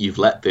up. You've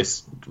let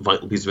this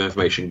vital piece of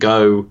information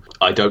go.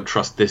 I don't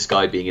trust this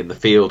guy being in the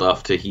field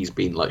after he's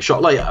been, like,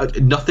 shot. Like,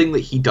 nothing that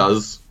he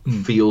does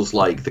feels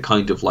like the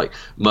kind of, like,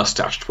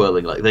 mustache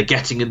twirling, like they're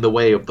getting in the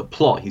way of the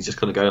plot. He's just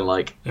kind of going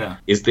like,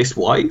 is this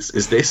wise?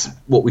 Is this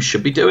what we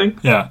should be doing?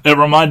 Yeah, it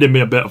reminded me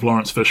a bit of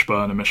Lawrence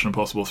Fishburne in Mission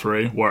Impossible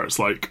 3, where it's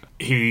like,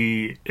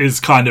 he is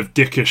kind of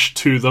dickish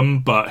to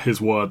them, but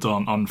his words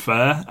aren't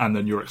unfair, and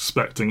then you're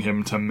expecting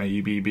him to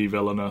maybe be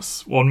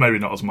villainous. Well, maybe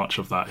not as much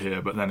of that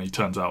here, but then he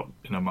turns out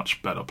in a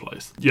much better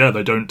place. Yeah,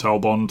 they don't tell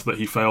Bond that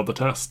he failed the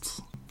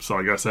tests, so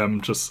I guess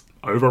M just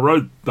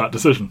overrode that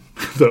decision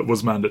that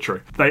was mandatory.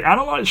 They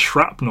analyse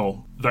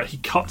shrapnel that he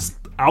cuts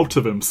out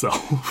of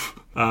himself,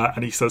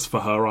 and he says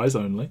for her eyes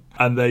only,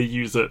 and they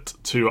use it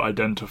to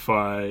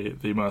identify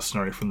the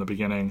mercenary from the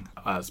beginning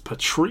as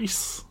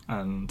Patrice,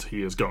 and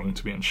he is going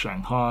to be in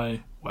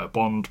Shanghai, where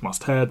Bond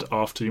must head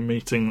after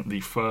meeting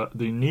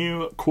the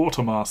new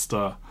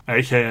quartermaster,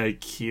 aka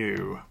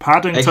Q.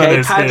 Paddington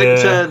is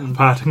here.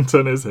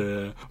 Paddington is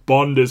here.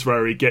 Bond is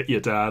very get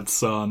your dad,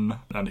 son,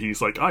 and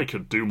he's like, I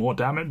could do more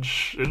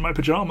damage in my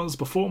pajamas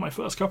before my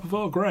first cup of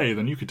Earl Grey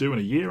than you could do in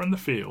a year in the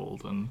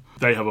field. And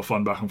they have a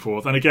fun back and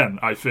forth. And again,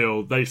 I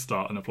feel they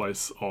start in a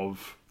place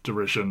of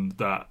derision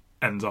that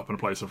ends up in a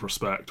place of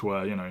respect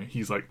where, you know,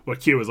 he's like, well,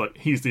 Q is like,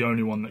 he's the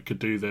only one that could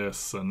do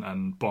this,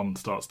 and Bond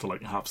starts to,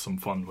 like, have some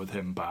fun with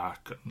him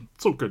back, and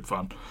it's all good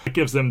fun. It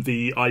gives them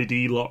the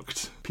ID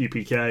locked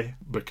PPK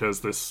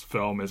because this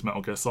film is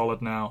Metal Gear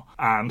Solid now,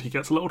 and he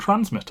gets a little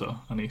transmitter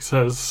and he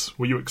says,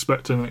 were you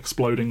expecting an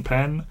exploding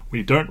pen?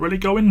 We don't really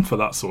go in for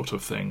that sort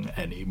of thing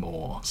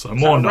anymore. So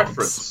more nods.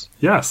 Reference?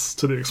 Yes,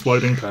 to the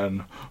exploding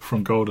pen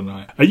from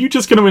GoldenEye. Are you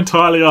just going to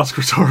entirely ask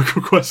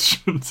rhetorical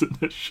questions in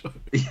this show?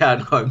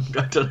 Yeah, no,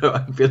 I don't know.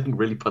 I'm feeling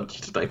really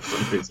punchy today for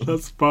some reason.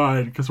 That's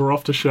fine, because we're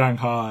off to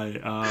Shanghai.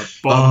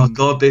 Oh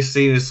god, this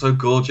scene is so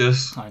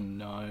gorgeous. I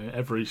know.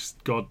 Every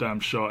goddamn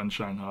shot in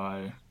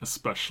Shanghai,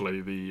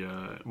 especially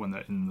the when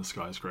they're in the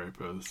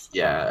skyscrapers.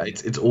 Yeah,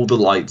 it's all the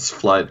lights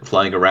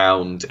flying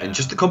around, and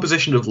just the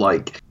composition of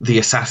like the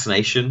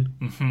assassination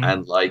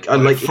and like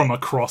from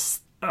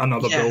across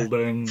another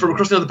building. From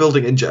across another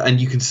building,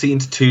 and you can see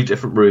into two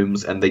different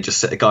rooms, and they just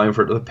set a guy in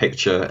front of a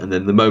picture, and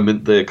then the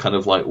moment the kind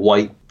of like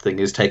white thing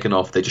is taken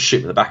off, they just shoot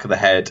him in the back of the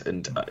head,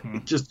 and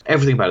just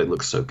everything about it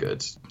looks so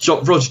good.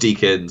 Roger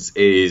Deakins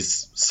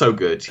is so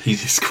good.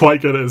 He's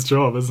quite good at his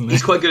job, isn't he?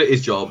 He's quite good at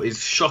his job.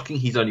 It's shocking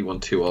he's only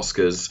won 2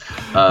 Oscars.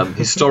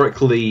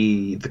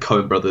 Historically, the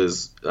Coen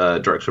brothers,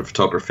 director of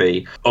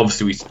photography,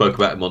 obviously we spoke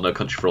about him on No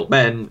Country for Old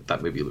Men.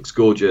 That movie looks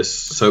gorgeous.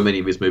 So many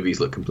of his movies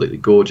look completely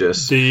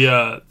gorgeous.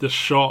 The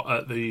shot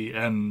at the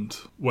end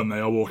when they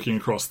are walking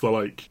across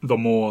the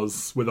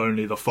moors with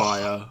only the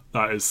fire,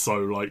 that is so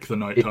like the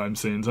nighttime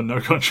scenes and No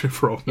Country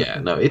for Old Men.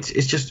 Yeah, no, it's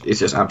just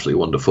absolutely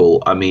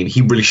wonderful. I mean,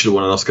 he really should have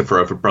won an Oscar for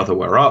Over Brother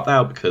Where Art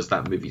Thou, because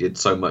that movie did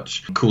so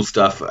much cool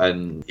stuff,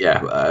 and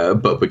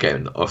but we're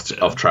getting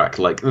off track.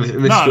 Like this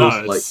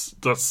feels like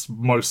that's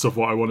most of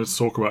what I wanted to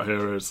talk about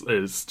here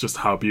is just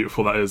how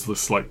beautiful that is.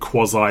 This like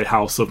quasi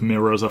House of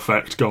Mirrors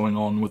effect going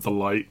on with the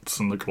lights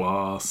and the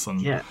glass,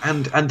 and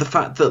and the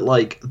fact that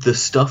like the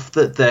stuff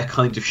that they're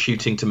kind of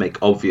shooting to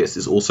make obvious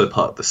is also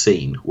part of the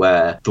scene,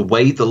 where the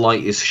way the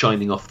light is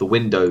shining off the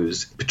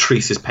windows,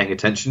 Patrice is paying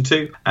attention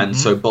to, and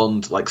so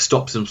Bond like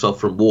stops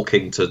himself from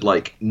walking to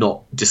like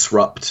not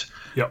disrupt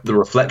the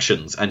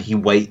reflections, and he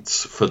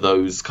waits for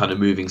those kind of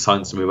moving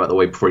signs to move out of the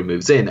way before he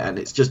moves in, and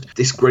it's just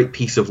this great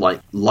piece of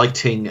like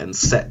lighting and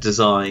set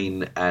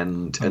design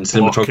and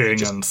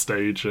cinematography and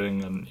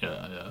staging, and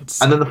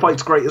and then the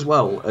fight's great as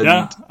well.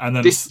 And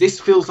then this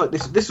feels like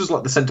this was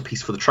like the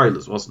centerpiece for the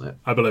trailers, wasn't it?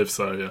 I believe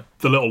so. Yeah,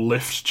 the little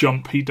lift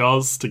jump he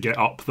does to get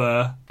up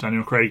there,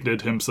 Daniel Craig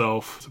did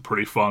himself. It's a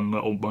pretty fun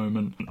little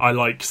moment. I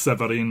like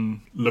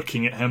Severin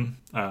looking at him.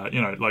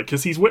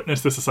 Because he's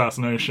witnessed this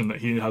assassination that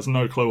he has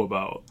no clue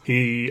about.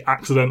 He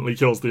accidentally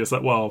kills the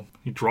assassin. Well,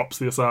 he drops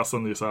the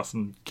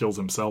assassin kills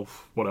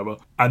himself, whatever.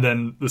 And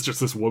then there's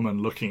just this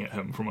woman looking at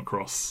him from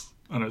across.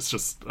 And it's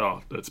just,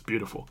 it's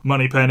beautiful.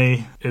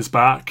 Moneypenny is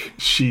back.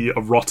 She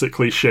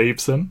erotically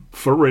shaves him.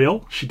 For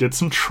real. She did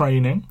some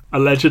training.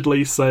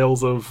 Allegedly,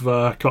 sales of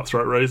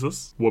cutthroat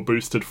razors were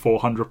boosted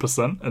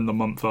 400% in the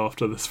month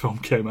after this film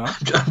came out.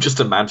 I'm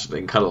just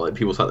imagining kind of like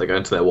people sat there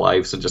going to their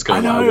wives and just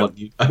going,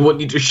 I want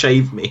you to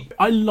shave me.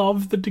 I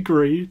love the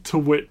degree to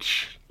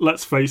which,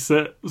 let's face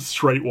it,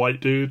 straight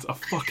white dudes are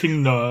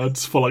fucking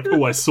nerds for like,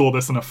 I saw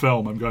this in a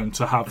film, I'm going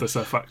to have this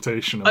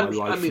affectation in my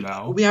life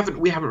now. We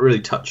haven't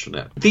really touched on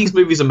it. These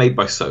movies are made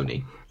by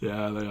Sony.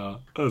 Yeah, they are.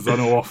 There's an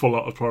awful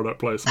lot of product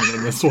placement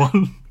in this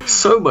one.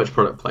 So much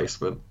product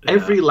placement. Yeah.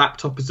 Every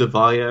laptop is a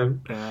Vio.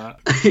 Yeah.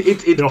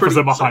 He offers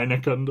him a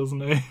Heineken,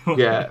 doesn't he?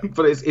 Yeah,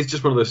 but it's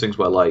just one of those things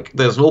where, like,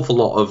 there's an awful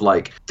lot of,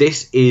 like,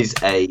 this is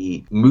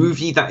a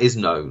movie that is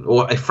known,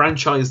 or a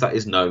franchise that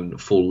is known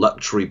for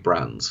luxury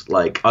brands.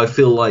 Like, I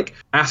feel like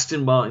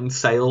Aston Martin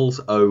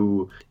sales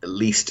owe at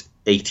least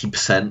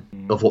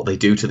 80% of what they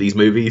do to these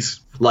movies.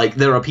 Like,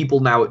 there are people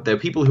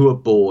who are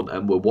born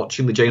and were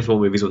watching the James Bond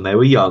movies when they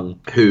were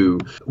young, who,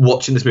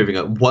 watching this movie,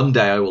 go, one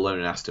day I will own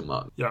an Aston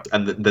Martin. Yeah.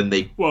 And then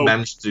they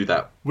managed to do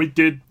that. We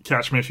did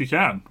Catch Me If You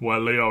Can, where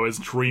Leo is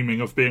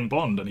dreaming of being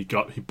Bond, and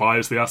he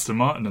buys the Aston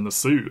Martin and the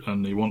suit,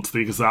 and he wants the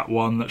exact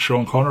one that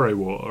Sean Connery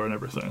wore and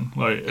everything.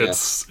 Like,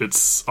 it's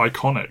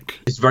iconic.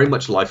 It's very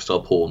much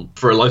lifestyle porn,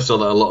 for a lifestyle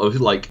that a lot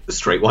of, like,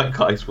 straight white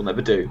guys will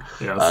never do.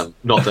 Yes.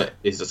 Not that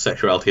his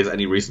sexuality has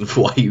any reason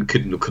for why you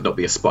could not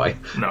be a spy.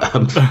 No.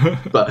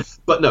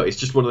 But no, it's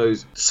just one of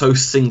those so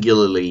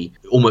singularly,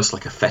 almost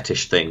like a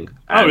fetish thing.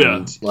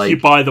 And, like, you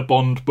buy the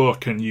Bond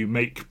book and you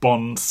make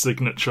Bond's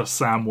signature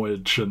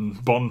sandwich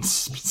and Bond's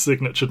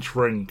signature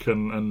drink,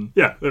 and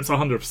it's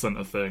 100%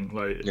 a thing.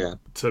 Like,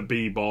 to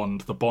be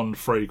Bond, the Bond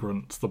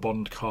fragrance, the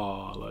Bond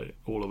car, like,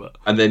 all of it.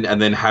 And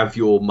then have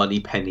your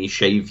Moneypenny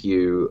shave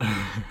you,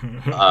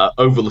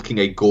 overlooking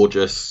a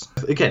gorgeous.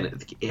 Again,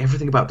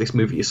 everything about this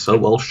movie is so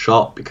well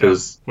shot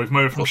because we've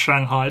moved from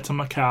Shanghai to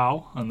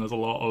Macau, and there's a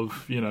lot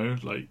of,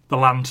 like the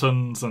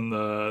lanterns and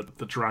the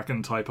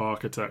dragon type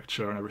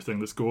architecture and everything.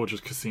 This gorgeous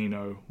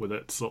casino with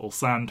its little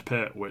sand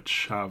pit,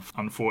 which have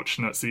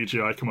unfortunate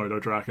CGI Komodo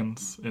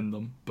dragons in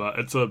them, but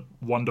it's a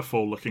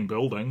wonderful looking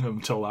building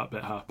until that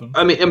bit happened.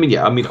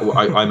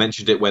 I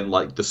mentioned it when,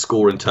 like, the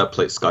score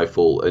interpolates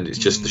Skyfall, and it's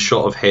just the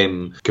shot of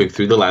him going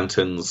through the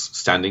lanterns,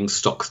 standing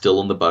stock still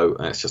on the boat,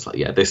 and it's just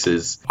like, this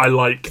is. I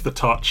like the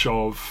touch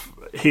of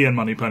he and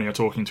Moneypenny are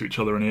talking to each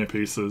other in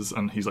earpieces,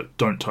 and he's like,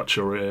 "Don't touch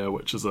your ear,"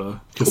 which is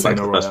a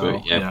Casino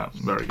Royale. Yeah,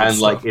 very good and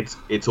stuff. like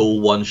it's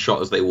all one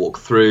shot as they walk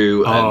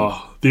through. And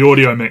the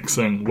audio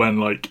mixing when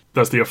like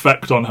there's the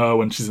effect on her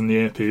when she's in the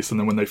earpiece, and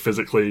then when they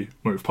physically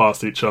move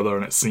past each other,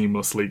 and it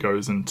seamlessly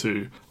goes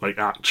into like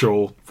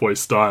actual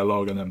voice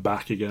dialogue and then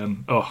back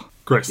again. Oh,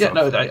 great stuff.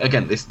 Yeah, no,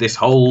 again, this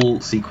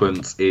whole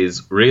sequence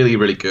is really,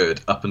 really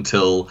good up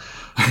until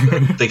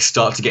they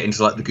start to get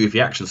into like the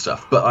goofy action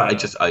stuff. But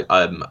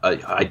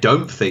I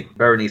don't think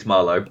Berenice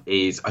Marlowe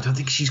I don't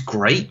think she's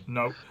great.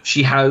 No,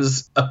 she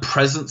has a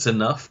presence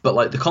enough, but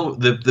like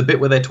the bit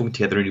where they're talking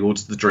together and he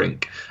orders the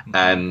drink,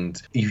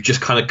 and you just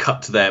kind of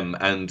cut to them,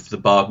 and the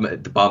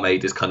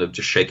barmaid is kind of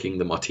just shaking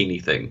the martini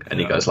thing, and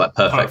he goes like,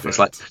 perfect. It's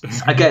like,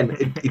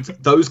 again, it's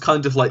those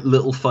kind of like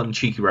little fun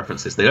cheeky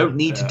references. They don't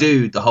need to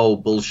do the whole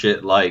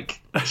bullshit like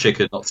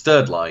shaker not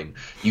stirred line.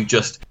 You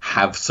just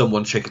have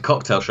someone shake a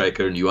cocktail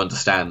shaker, and you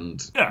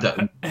understand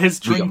that his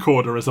drink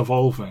order is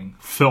evolving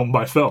film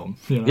by film.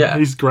 You know?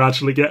 He's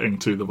gradually getting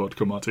to the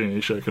vodka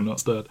martini shaker not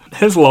stirred.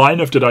 His line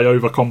of "Did I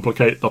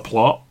overcomplicate the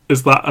plot?"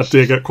 is that a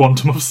dig at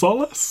Quantum of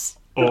Solace?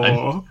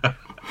 Or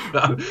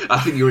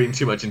I think you're reading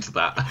too much into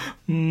that.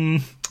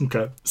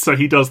 Okay, so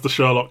he does the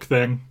Sherlock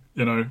thing.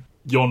 You know,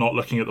 you're not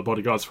looking at the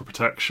bodyguards for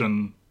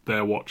protection.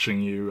 They're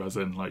watching you, as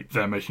in, like,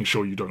 they're making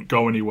sure you don't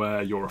go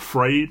anywhere. You're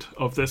afraid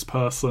of this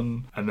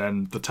person. And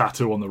then the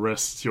tattoo on the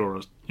wrist,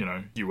 you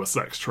were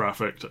sex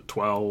trafficked at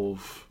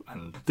 12,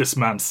 and this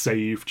man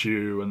saved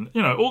you, and,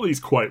 you know, all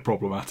these quite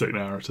problematic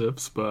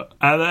narratives. And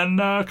then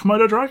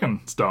Komodo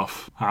Dragon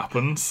stuff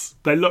happens.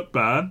 They look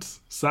bad.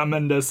 Sam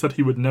Mendes said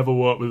he would never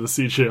work with a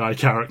CGI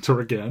character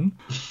again.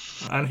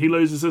 And he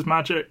loses his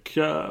magic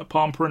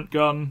palm print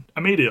gun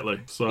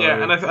immediately. So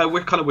yeah, and I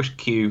kind of wish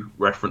Q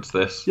referenced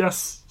this.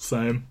 Yes,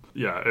 same.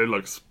 Yeah, it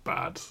looks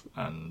bad,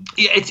 and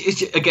yeah, it's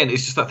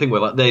just that thing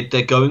where like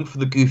they're going for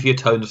the goofier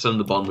tone of some of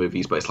the Bond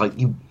movies, but it's like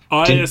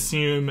I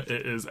assume it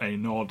is a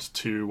nod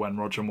to when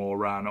Roger Moore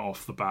ran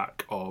off the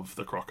back of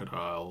the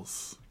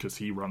crocodiles, because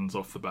he runs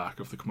off the back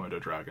of the Komodo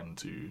Dragon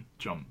to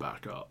jump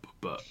back up.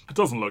 But it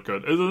doesn't look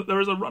good. There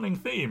is a running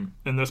theme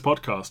in this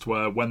podcast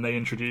where when they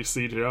introduce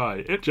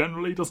CGI, it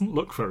generally doesn't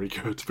look very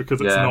good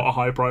because it's not a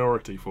high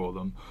priority for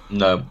them.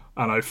 No.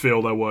 And I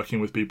feel they're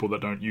working with people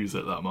that don't use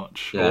it that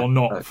much, or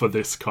not for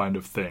this kind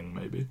of thing,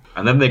 maybe.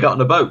 And then they got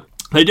on a boat.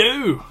 They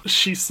do.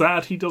 She's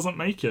sad he doesn't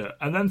make it,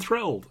 and then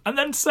thrilled, and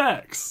then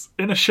sex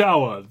in a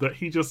shower that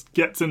he just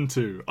gets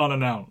into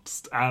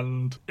unannounced,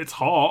 and it's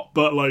hot,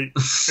 but like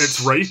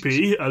it's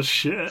rapey as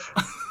shit.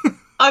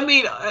 I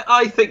mean,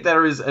 I think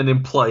there is an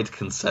implied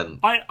consent.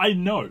 I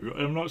know.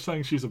 I'm not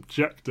saying she's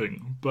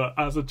objecting, but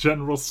as a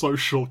general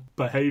social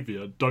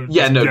behaviour, don't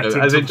get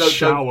into the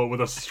shower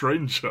with a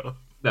stranger.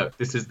 No,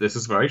 this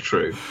is very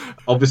true.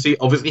 Obviously,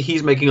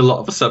 he's making a lot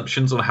of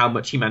assumptions on how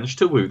much he managed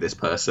to woo this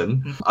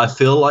person. I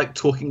feel like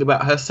talking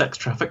about her sex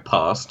traffic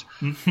past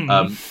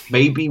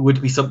maybe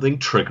would be something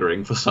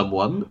triggering for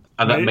someone,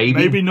 and that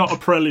maybe not a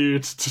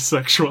prelude to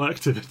sexual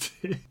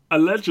activity.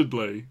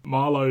 Allegedly,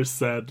 Marlowe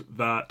said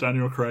that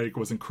Daniel Craig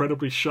was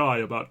incredibly shy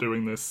about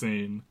doing this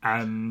scene,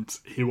 and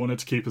he wanted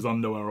to keep his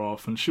underwear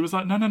off, and she was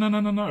like,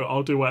 no,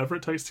 I'll do whatever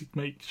it takes to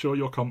make sure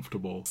you're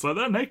comfortable. So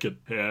they're naked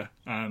here,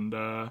 and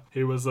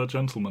he was a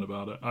gentleman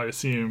about it. I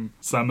assume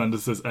Sam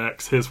Mendes'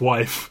 ex, his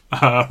wife,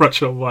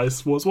 Rachel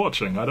Weisz, was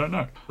watching. I don't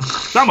know.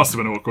 That must have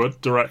been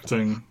awkward,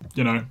 directing,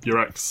 your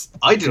ex.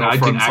 I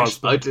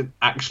didn't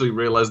actually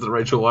realise that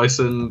Rachel Weisz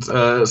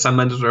and Sam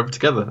Mendes were ever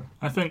together.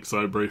 I think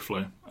so,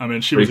 briefly. I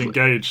mean, she was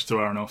engaged to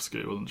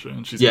Aronofsky, wasn't she?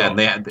 And she's and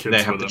they have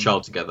the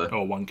child together.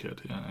 Oh, one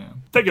kid, yeah.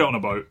 They get on a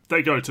boat.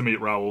 They go to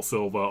meet Raoul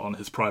Silva on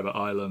his private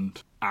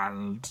island,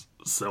 and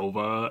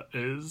Silva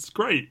is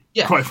great,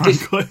 quite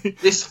frankly.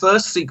 This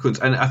first sequence,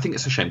 and I think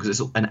it's a shame,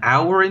 because it's an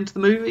hour into the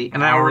movie,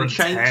 an hour and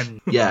change.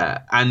 10.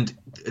 Yeah, and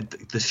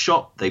the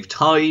shot, they've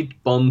tied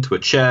Bond to a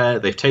chair,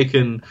 they've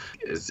taken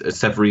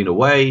Severine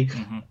away,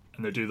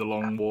 and they do the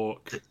long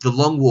walk. The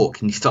long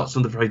walk, and he starts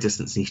from the very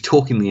distance, and he's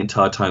talking the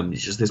entire time.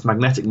 It's just this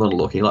magnetic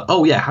monologue. And you're like,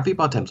 oh yeah, Javier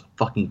Bardem's a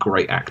fucking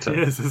great actor.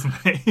 He is, isn't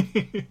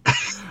he?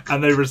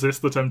 And they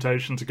resist the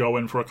temptation to go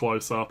in for a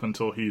close-up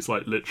until he's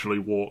like literally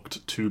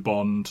walked to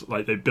Bond.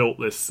 Like, they built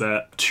this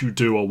set to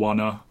do a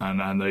one-er,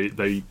 and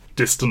they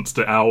distanced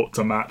it out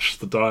to match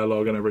the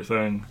dialogue and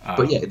everything.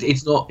 But yeah,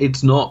 it's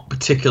not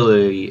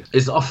particularly,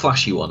 it's not a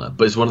flashy one-er,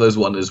 but it's one of those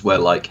one-ers where,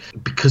 like,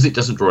 because it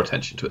doesn't draw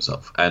attention to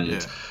itself,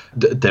 and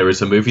there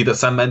is a movie that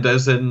Sam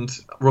Mendes and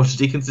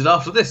Roger Deakins did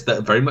after this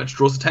that very much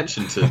draws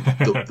attention to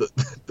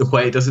the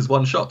way it does its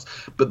one shots.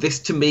 But this,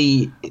 to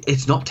me,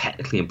 it's not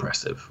technically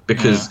impressive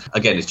because,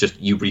 again, it's just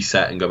you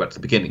reset and go back to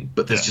the beginning.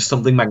 But there's just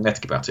something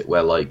magnetic about it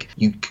where, like,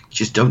 you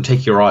just don't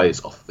take your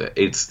eyes off of it.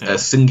 It's a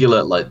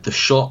singular, like, the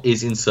shot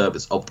is in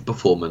service of the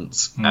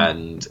performance,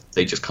 and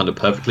they just kind of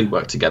perfectly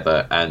work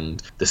together.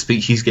 And the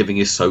speech he's giving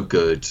is so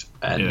good.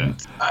 And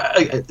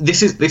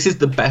this is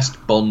the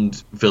best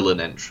Bond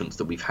villain entrance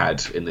that we've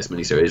had in this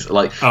miniseries.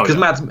 Like, because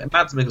Mads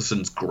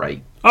Mikkelsen's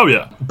great. Oh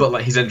yeah, but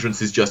like his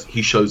entrance is just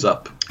he shows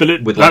up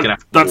with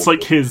that's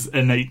like his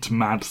innate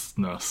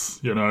madness,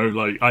 you know.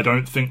 Like, I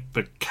don't think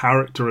the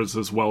character is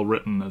as well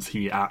written as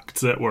he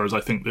acts it, whereas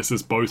I think this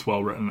is both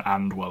well written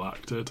and well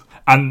acted.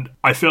 And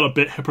I feel a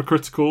bit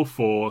hypocritical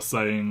for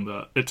saying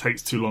that it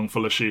takes too long for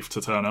Le Chiffre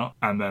to turn up,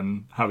 and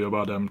then Javier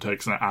Bardem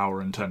takes an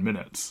hour and 10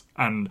 minutes.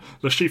 And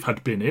Le Chiffre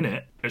had been in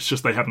it. It's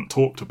just they hadn't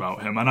talked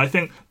about him. And I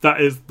think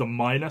that is the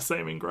minor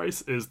saving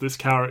grace, is this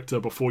character,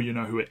 before you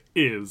know who it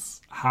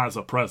is, has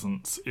a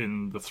presence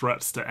in the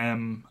threats to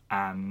M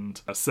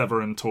and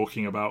Severin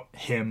talking about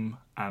him.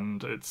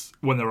 And it's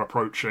when they're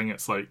approaching,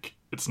 it's like,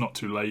 it's not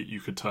too late, you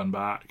could turn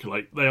back.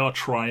 Like, they are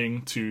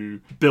trying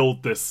to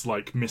build this,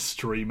 like,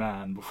 mystery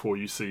man before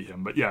you see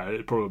him. But yeah,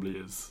 it probably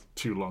is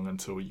too long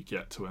until you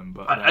get to him.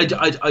 But I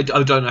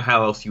don't know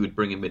how else you would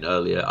bring him in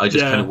earlier. I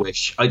just kind of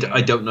wish. I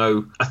don't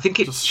know. I think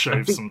it just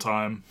shave some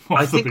time.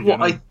 I think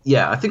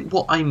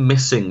what I'm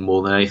missing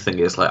more than anything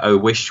is, like, I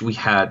wish we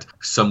had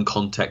some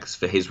context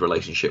for his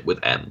relationship with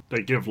M.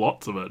 They give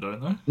lots of it,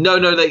 don't they?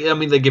 No.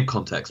 They give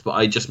context, but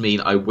I just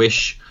mean I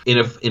wish in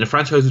a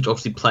franchise which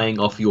obviously playing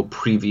off your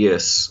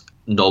previous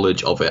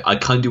knowledge of it, I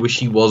kind of wish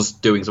he was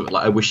doing something.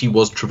 Like, I wish he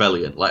was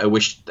Trevelyan. Like, I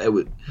wish there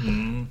would.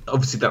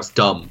 Obviously, that's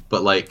dumb,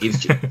 but like, it's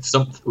just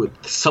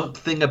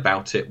something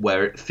about it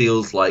where it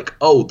feels like,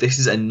 oh, this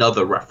is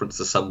another reference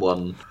to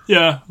someone.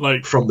 Yeah,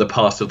 like from the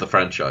past of the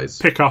franchise.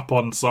 Pick up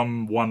on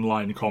some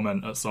one-line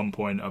comment at some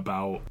point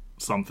about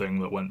something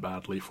that went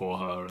badly for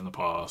her in the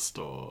past,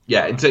 or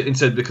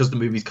instead because the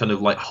movie's kind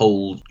of like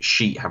whole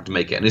sheet have to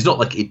make it, and it's not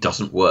like it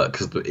doesn't work,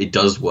 because it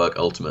does work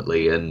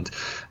ultimately, and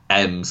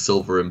M,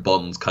 Silver and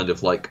Bond's kind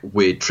of like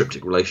weird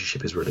triptych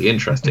relationship is really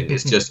interesting.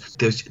 It's just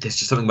there's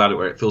just something about it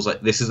where it feels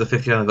like this is the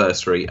 50th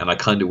anniversary, and I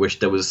kind of wish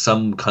there was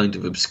some kind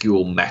of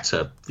obscure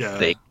meta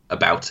thing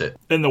about it.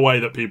 In the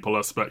way that people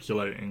are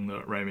speculating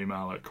that Rami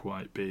Malek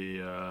might be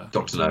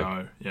Dr.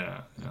 No.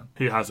 Yeah.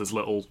 He has his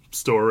little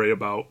story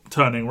about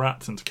turning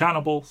rats into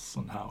cannibals,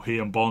 and how he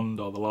and Bond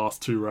are the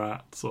last two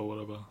rats or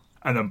whatever.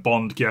 And then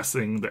Bond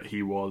guessing that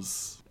he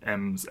was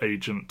M's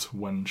agent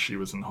when she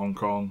was in Hong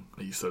Kong.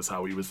 He says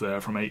how he was there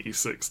from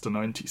 86 to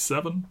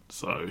 97.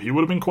 So he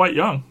would have been quite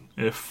young.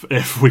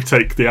 If we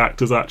take the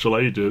actor's actual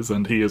ages,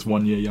 and he is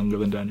 1 year younger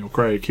than Daniel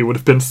Craig, he would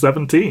have been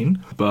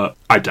 17, but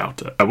I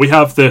doubt it. We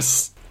have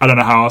this, I don't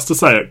know how else to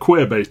say it,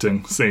 queer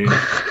baiting scene.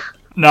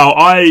 Now,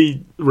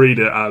 I read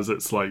it as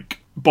it's like,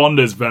 Bond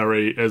is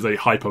a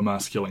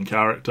hyper-masculine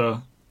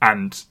character,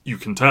 and you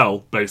can tell,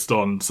 based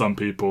on some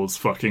people's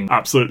fucking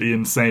absolutely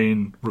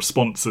insane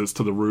responses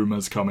to the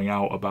rumours coming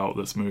out about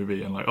this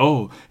movie, and like,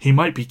 oh, he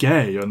might be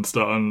gay, and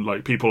stuff, and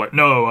like, people like,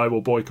 no, I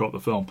will boycott the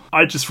film.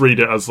 I just read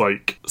it as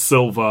like,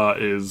 Silva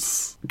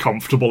is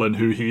comfortable in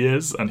who he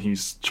is, and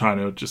he's trying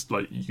to just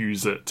like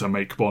use it to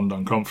make Bond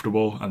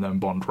uncomfortable, and then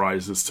Bond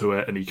rises to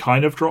it, and he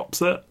kind of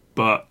drops it.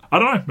 But I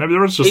don't know, maybe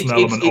there is just an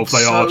element of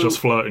they are just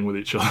flirting with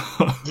each other.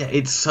 Yeah,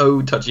 it's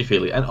so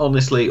touchy-feely. And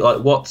honestly, like,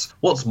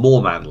 what's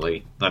more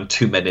manly than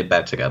two men in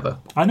bed together?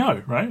 I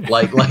know, right?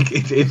 Like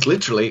it's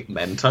literally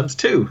men times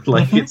two.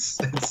 Like, it's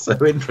so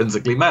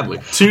intrinsically manly.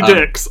 Two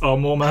dicks are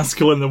more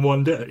masculine than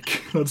one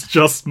dick. That's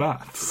just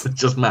maths. It's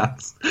just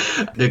maths.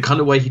 The kind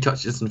of way he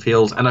touches and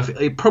feels, and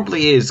it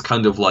probably is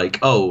kind of like,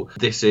 oh,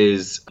 this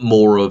is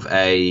more of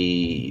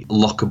a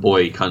locker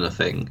boy kind of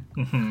thing.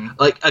 Mm-hmm.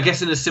 Like, I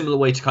guess in a similar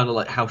way to kind of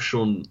like how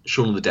Shaun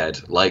of the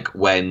Dead, like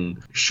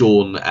when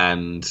Shaun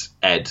and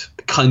Ed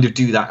kind of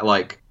do that,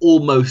 like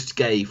almost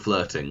gay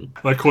flirting.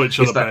 They call each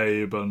other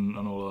babe and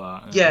all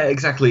of that. Yeah,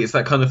 exactly. It's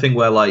that kind of thing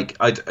where, like,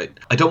 I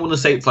don't want to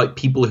say it's like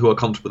people who are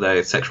comfortable with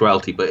their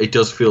sexuality, but it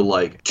does feel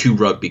like two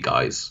rugby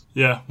guys.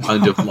 Yeah.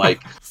 Kind of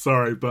like...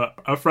 Sorry, but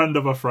a friend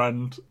of a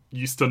friend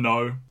used to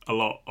know a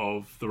lot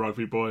of the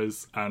rugby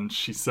boys, and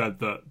she said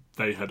that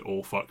they had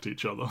all fucked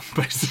each other,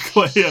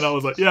 basically. And I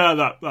was like,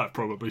 yeah, that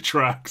probably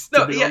tracks,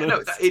 to be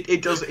honest.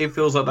 It does. It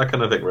feels like that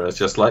kind of thing where it's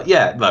just like,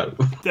 yeah, no.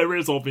 There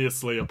is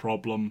obviously a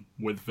problem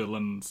with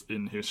villains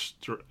in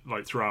history,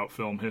 like throughout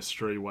film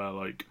history, where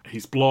like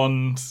he's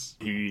blonde,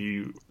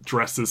 he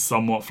dresses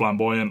somewhat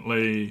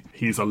flamboyantly,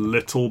 he's a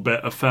little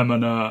bit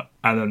effeminate,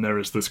 and then there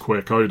is this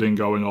queer coding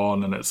going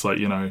on, and it's like,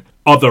 you know,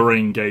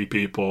 othering gay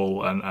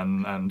people and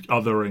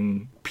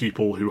othering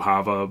people who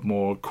have a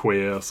more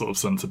queer sort of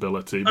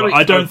sensibility. But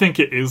I don't think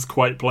it is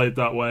quite played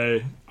that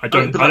way. I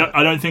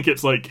don't think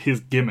it's like his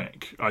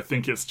gimmick. I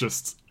think it's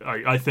just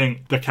I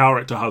think the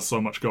character has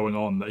so much going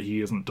on that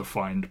he isn't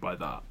defined by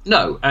that.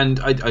 No, and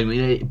I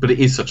mean, but it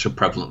is such a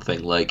prevalent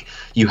thing. Like,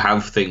 you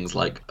have things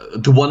like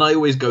the one I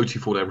always go to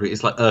for whatever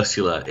is like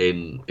Ursula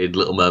in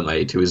Little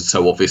Mermaid, who is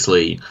so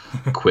obviously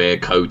queer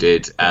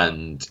coded,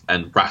 and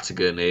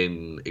Ratigan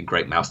in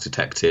Great Mouse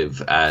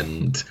Detective,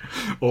 and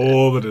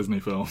all the Disney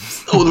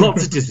films.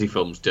 lots of Disney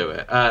films do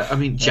it. I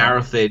mean,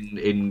 Jareth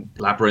in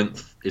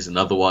Labyrinth is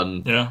another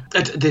one. Yeah.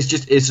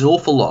 It's an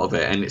awful lot of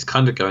it, and it's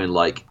kind of going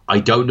like, I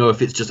don't know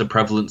if it's just a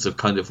prevalence of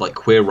kind of like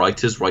queer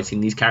writers writing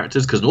these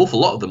characters, because an awful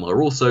lot of them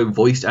are also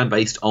voiced and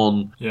based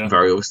on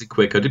very obviously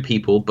queer-coded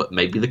people, but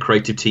maybe the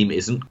creative team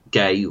isn't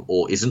gay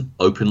or isn't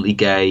openly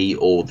gay,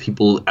 or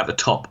people at the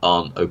top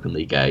aren't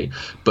openly gay.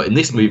 But in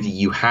this movie,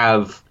 you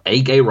have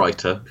a gay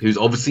writer who's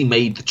obviously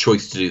made the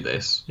choice to do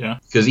this. Yeah.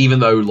 Because even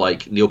though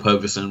like Neil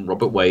Purvis and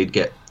Robert Wade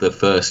get the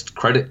first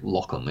credit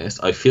lock on this,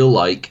 I feel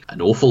like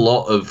an awful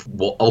lot of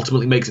what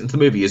ultimately makes it into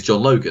the movie is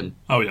John Logan.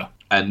 Oh, yeah.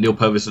 And Neil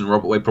Purvis and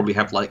Robert Wade probably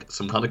have like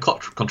some kind of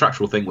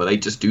contractual thing where they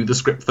just do the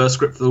first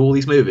script for all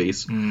these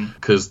movies,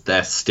 because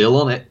they're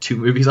still on it 2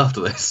 movies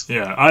after this.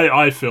 Yeah,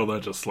 I feel they're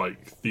just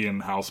like the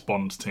in-house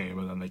Bond team,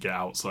 and then they get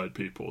outside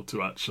people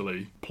to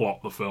actually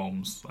plot the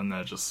films, and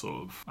they're just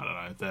sort of, I don't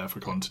know, there for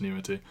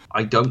continuity.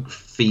 I don't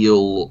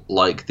feel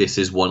like this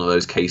is one of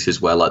those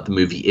cases where like the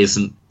movie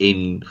isn't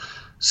in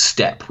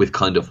step with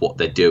kind of what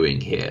they're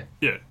doing here.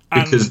 Yeah.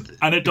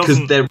 And it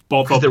doesn't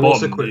bother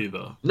Bond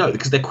either. No,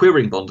 because they're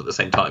queering Bond at the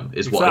same time,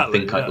 is what I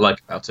think I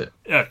like about it.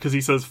 Yeah, because he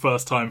says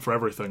first time for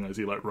everything as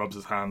he like rubs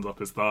his hands up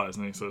his thighs,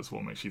 and he says,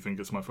 what makes you think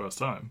it's my first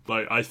time?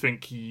 Like, I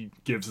think he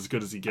gives as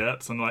good as he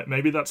gets, and like,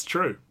 maybe that's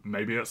true,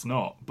 maybe it's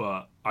not,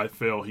 but I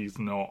feel he's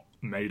not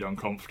made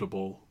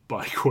uncomfortable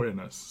by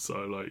queerness,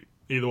 so like,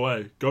 either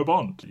way, go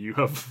Bond. You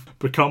have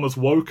become as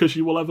woke as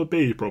you will ever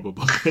be,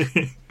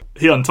 probably.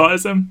 He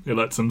unties him, he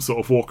lets him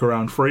sort of walk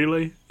around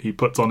freely, he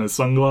puts on his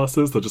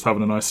sunglasses, they're just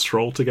having a nice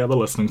stroll together,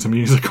 listening to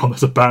music on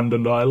this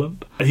abandoned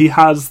island.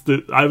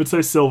 I would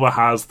say Silva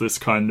has this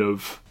kind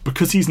of,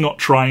 because he's not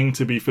trying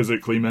to be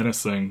physically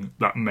menacing,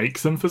 that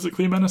makes him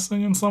physically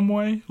menacing in some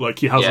way. Like,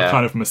 he has a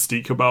kind of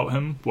mystique about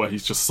him, where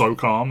he's just so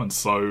calm and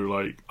so,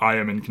 like, I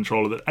am in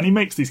control of it. And he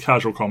makes these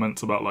casual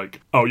comments about, like,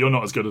 oh, you're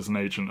not as good as an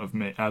agent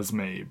as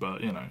me,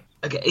 but, you know.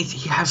 Okay,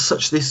 he has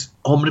such this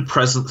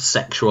omnipresent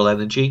sexual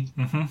energy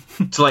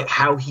to like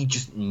how he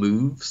just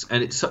moves,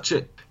 and it's such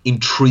a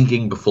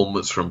intriguing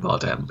performance from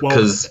Bardem,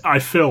 because I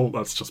feel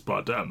that's just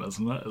Bardem,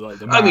 isn't it? Like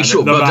the man,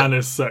 man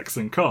is sex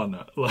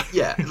incarnate. Like.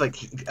 Yeah, like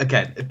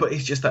again, but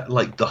it's just that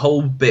like the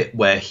whole bit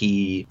where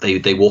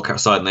they walk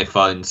outside and they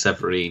find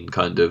Severine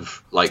kind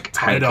of like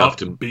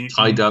handcuffed and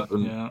tied up,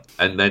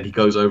 and then he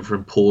goes over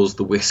and pours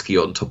the whiskey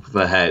on top of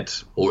her head,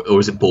 or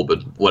is it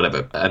bourbon,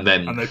 whatever, and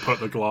they put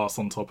the glass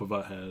on top of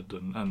her head,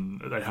 and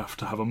they have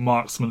to have a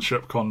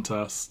marksmanship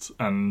contest,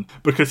 and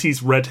because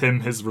he's read him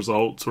his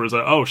results, where he's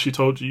like, oh, she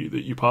told you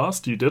that you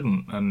passed, you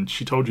didn't, and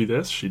she told you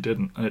this, she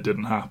didn't, and it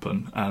didn't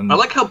happen. And I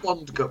like how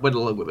Bond went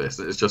along with this.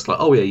 It's just like,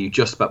 oh yeah, you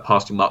just about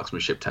passed your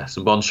marksmanship test,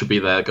 and Bond should be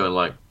there going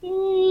like,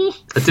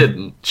 I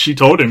didn't. She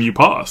told him you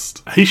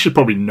passed. He should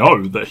probably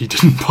know that he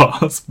didn't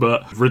pass,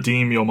 but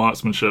redeem your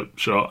marksmanship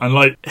shot. And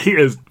like, he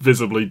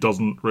visibly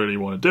doesn't really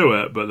want to do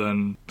it, but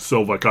then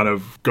Silva kind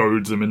of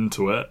goads him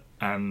into it,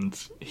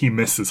 and he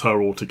misses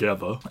her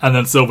altogether. And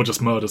then Silva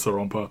just murders her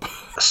on purpose.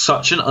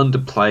 Such an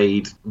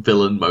underplayed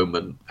villain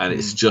moment, and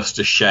it's just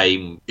a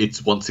shame.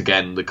 It's once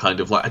again the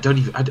kind of like, I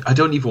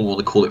don't even want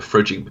to call it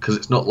fridging, because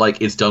it's not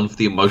like it's done for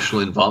the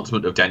emotional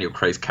advancement of Daniel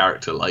Craig's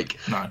character. Like,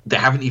 they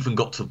haven't even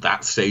got to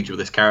that stage of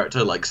this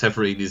character. Like,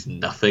 Severine is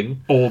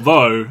nothing.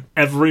 Although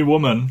every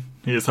woman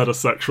he has had a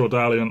sexual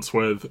dalliance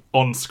with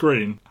on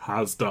screen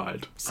has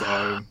died.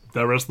 So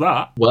there is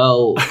that.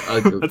 Well,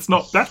 it's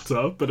not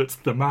better, but it's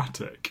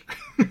thematic.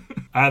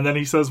 And then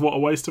he says, what a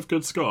waste of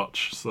good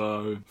scotch.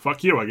 So,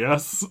 fuck you, I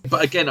guess.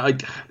 But again,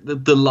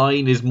 the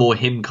line is more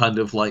him kind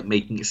of like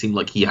making it seem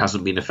like he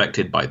hasn't been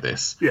affected by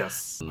this.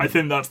 Yes. I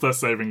think that's their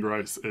saving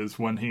grace, is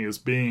when he is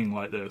being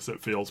like this,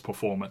 it feels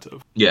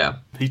performative. Yeah.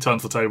 He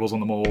turns the tables on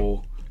them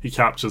all. He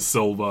captures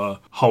Silva,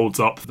 holds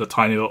up the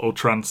tiny little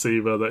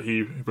transceiver that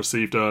he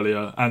received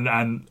earlier,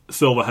 and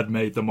Silva had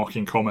made the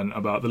mocking comment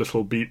about the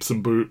little beeps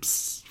and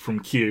boops from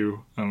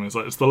Q, and he's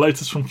like, it's the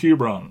latest from Q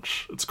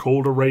Branch. It's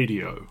called a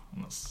radio.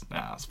 And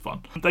that's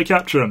fun. They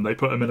capture him. They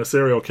put him in a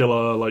serial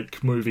killer,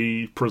 like,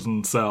 movie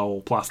prison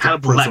cell,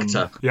 plastic prison.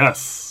 Lecter.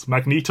 Yes,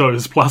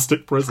 Magneto's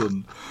plastic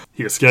prison.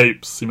 He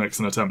escapes. He makes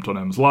an attempt on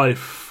M's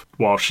life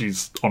while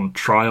she's on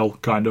trial,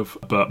 kind of.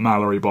 But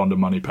Mallory, Bond,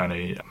 and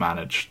Moneypenny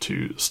manage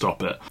to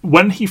stop it.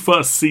 When he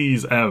first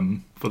sees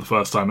M for the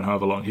first time in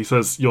however long, he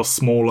says, you're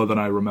smaller than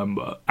I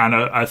remember. And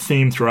a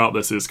theme throughout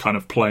this is kind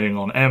of playing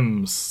on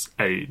M's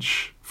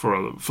age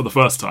for the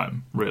first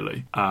time,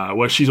 really,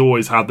 where she's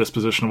always had this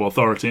position of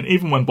authority, and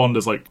even when Bond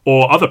is like,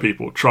 or other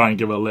people try and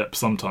give her lip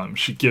sometimes,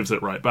 she gives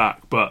it right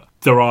back, but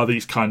there are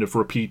these kind of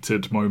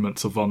repeated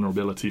moments of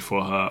vulnerability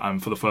for her,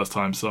 and for the first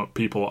time some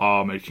people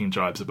are making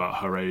jibes about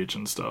her age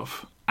and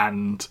stuff.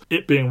 And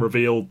it being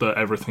revealed that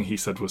everything he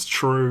said was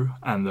true,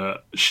 and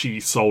that she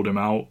sold him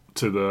out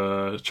to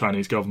the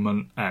Chinese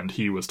government, and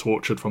he was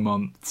tortured for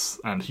months,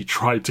 and he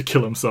tried to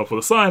kill himself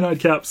with a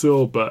cyanide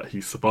capsule, but he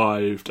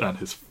survived, and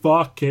his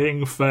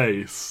fucking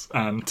face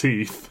and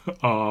teeth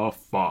are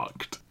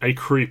fucked. A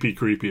creepy,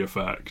 creepy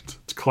effect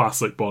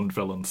classic Bond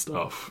villain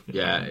stuff.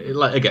 Yeah,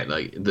 like again,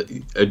 like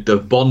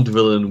the Bond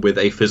villain with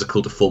a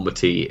physical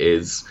deformity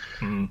is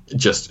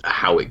just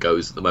how it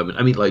goes at the moment.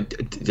 I mean, like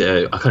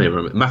I can't even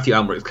remember. Matthew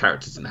Almerich's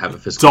character didn't have a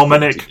physical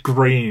Dominic deformity.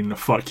 Green,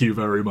 fuck you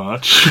very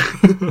much.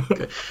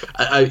 Okay.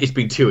 It's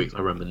been 2 weeks. I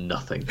remember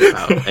nothing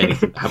about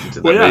anything that happened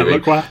to that Well, yeah, movie.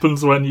 look what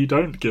happens when you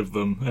don't give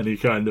them any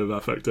kind of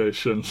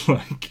affectation.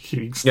 Like,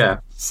 he's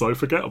so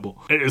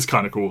forgettable. It is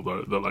kind of cool,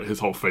 though, that like his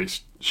whole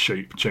face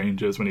shape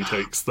changes when he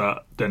takes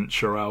that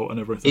denture out and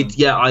everything.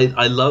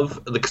 I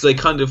love, because they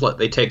kind of like,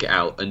 they take it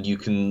out and you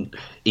can,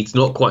 it's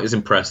not quite as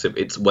impressive.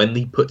 It's when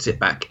he puts it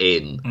back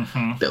in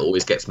that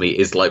always gets me,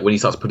 is like when he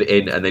starts to put it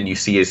in and then you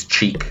see his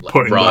cheek like,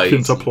 putting rise. back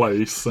into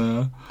place.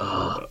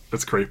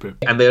 It's creepy.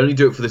 And they only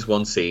do it for this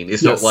one scene.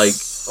 It's not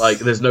like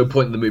there's no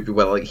point in the movie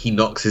where like he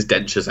knocks his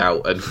dentures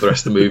out and for the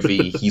rest of the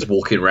movie he's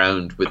walking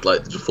around with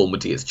like the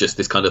deformity. It's just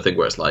this kind of thing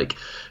where it's like,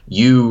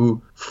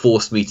 you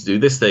forced me to do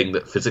this thing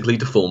that physically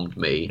deformed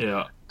me.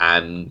 Yeah.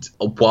 And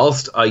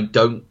whilst I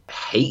don't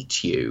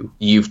hate you,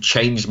 you've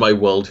changed my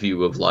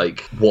worldview of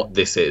like what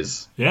this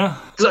is. Yeah.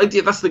 Because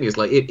that's the thing, is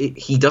like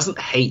he doesn't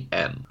hate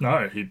M.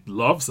 No, he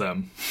loves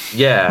them.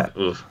 Yeah.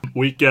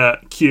 We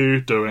get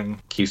Q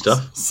doing Q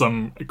stuff.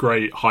 Some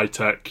great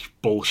high-tech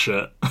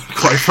bullshit,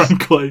 quite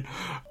frankly.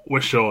 We're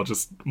sure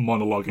just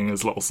monologuing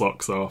his little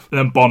socks off. And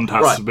then Bond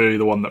has to be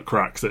the one that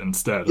cracks it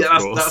instead, yeah,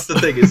 of course. That's the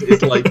thing.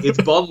 It's like, it's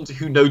Bond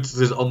who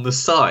notices on the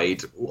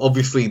side,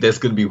 obviously there's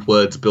going to be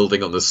words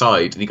building on the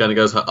side, and he kind of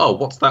goes, oh,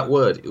 what's that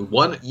word?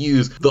 Why not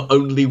use the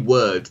only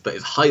word that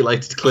is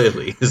highlighted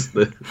clearly? Is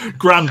the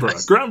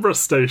Granborough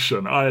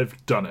Station.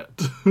 I've done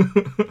it.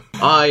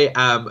 I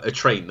am a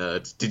train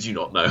nerd. Did you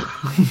not know?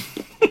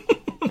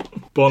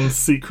 Bond's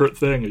secret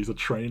thing, he's a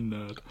train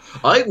nerd.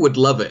 I would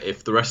love it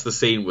if the rest of the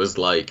scene was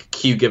like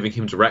Q giving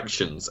him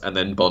directions and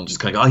then Bond just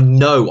going, I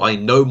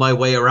know my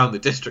way around the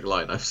district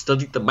line. I've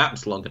studied the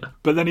maps long enough.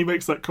 But then he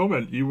makes that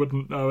comment, you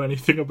wouldn't know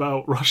anything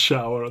about rush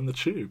hour and the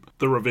tube.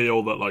 The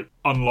reveal that like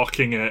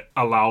unlocking it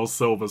allows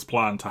Silver's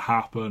plan to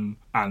happen,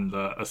 and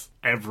that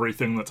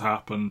everything that's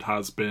happened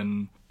has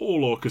been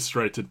all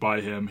orchestrated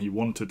by him. He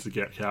wanted to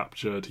get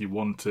captured. He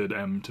wanted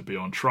M to be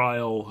on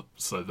trial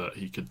so that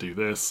he could do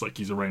this. Like,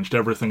 he's arranged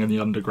everything in the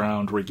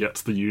underground where he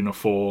gets the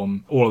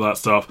uniform, all of that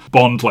stuff.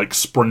 Bond, like,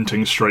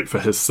 sprinting straight for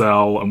his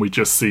cell, and we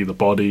just see the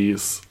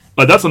bodies.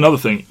 Like, that's another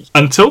thing.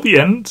 Until the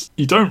end,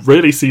 you don't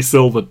really see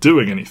Silver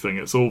doing anything.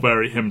 It's all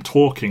very him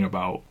talking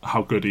about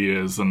how good he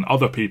is and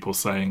other people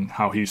saying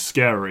how he's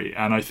scary.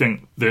 And I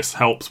think this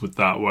helps with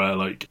that, where,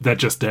 like, they're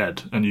just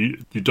dead and you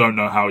don't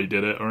know how he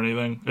did it or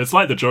anything. It's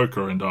like the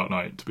Joker in Dark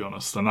Knight, to be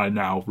honest. And I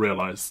now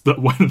realise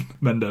that when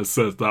Mendes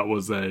says that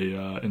was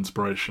a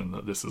inspiration,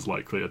 that this is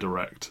likely a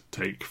direct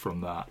take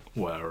from that,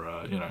 where,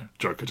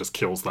 Joker just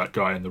kills that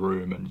guy in the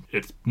room and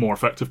it's more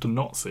effective to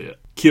not see it.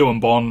 Q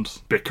and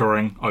Bond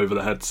bickering over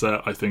the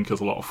headset, I think, is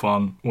a lot of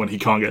fun. When he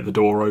can't get the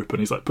door open,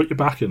 he's like, put your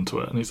back into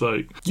it. And he's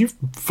like, you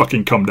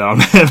fucking come down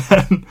there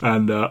then.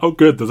 And, oh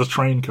good, there's a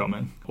train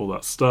coming. All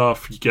that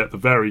stuff. You get the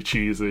very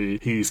cheesy,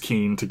 he's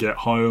keen to get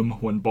home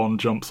when Bond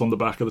jumps on the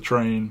back of the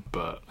train.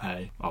 But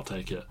hey, I'll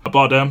take it.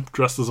 Bardem,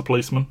 dressed as a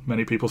policeman.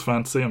 Many people's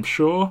fantasy, I'm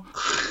sure.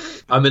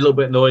 I'm a little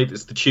bit annoyed.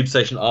 It's the tube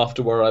station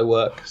after where I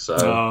work,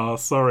 so...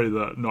 sorry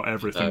that not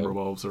everything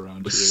revolves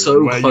around you.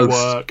 So where close. you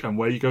work and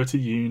where you go to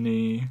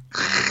uni.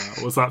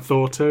 Was that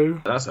Thor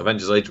 2? That's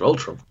Avengers Age of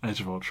Ultron. Age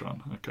of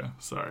Ultron, okay,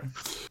 sorry.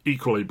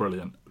 Equally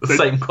brilliant. The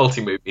same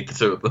quality movie, the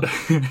two of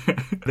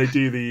them. They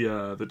do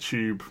the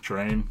tube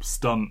train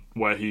stunt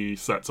where he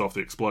sets off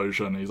the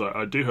explosion. He's like,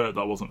 I do hope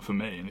that wasn't for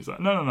me. And he's like,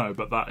 no,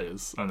 but that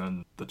is. And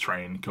then the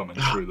train coming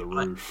through the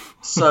roof.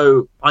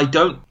 So, I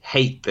don't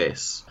hate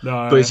this.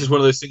 No. But it's just one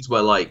of those things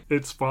where, like...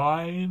 It's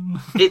fine.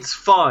 It's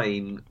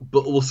fine,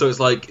 but also it's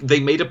like, they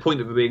made a point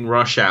of it being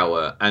rush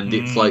hour, and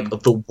it's like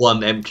the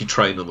one empty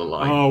train on the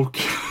line. Oh,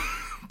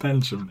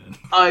 Benjamin.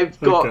 I've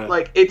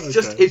got, it's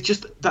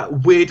just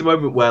that weird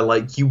moment where,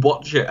 like, you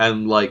watch it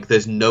and, like,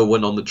 there's no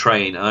one on the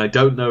train, and I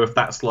don't know if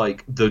that's,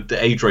 like, the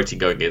age rating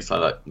going in. It's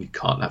like, you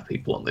can't have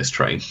people on this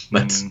train.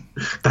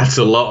 That's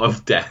a lot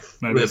of death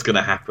that's going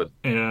to happen.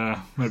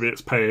 Yeah, maybe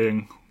it's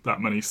paying that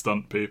many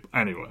stunt people.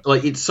 Anyway.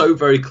 Like, it's so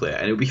very clear,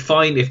 and it would be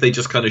fine if they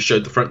just kind of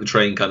showed the front of the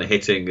train kind of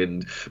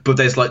hitting, but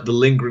there's, like, the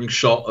lingering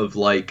shot of,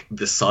 like,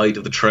 the side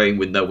of the train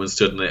with no one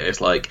stood in it. It's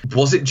like,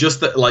 was it just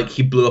that, like,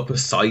 he blew up a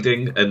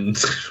siding and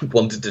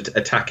wanted to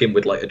attack him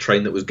with, like, a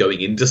train that was going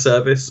into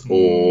service,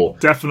 or...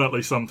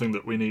 Definitely something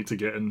that we need to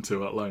get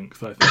into at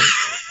length, I think.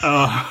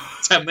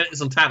 10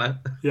 minutes on Tanner.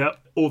 Yep.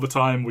 All the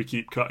time we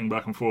keep cutting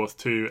back and forth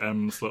to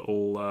M's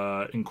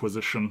little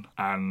inquisition,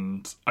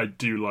 and I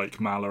do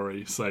like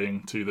Mallory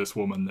saying to this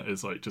woman that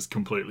is like just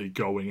completely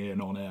going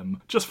in on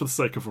M, just for the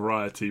sake of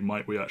variety,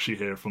 might we actually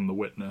hear from the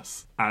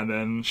witness? And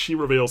then she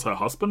reveals her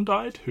husband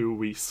died, who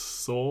we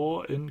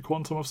saw in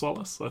Quantum of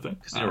Solace, I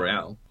think. Casino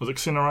Royale. Was it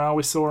Casino Royale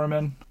we saw him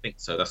in? I think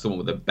so. That's the one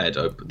with the bed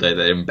open.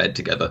 They're in bed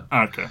together.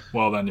 Okay.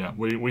 Well then, yeah,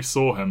 we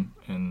saw him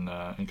in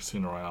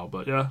Casino Royale,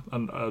 but yeah,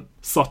 and a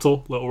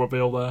subtle little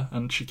reveal there,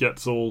 and she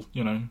gets all,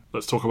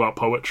 let's talk about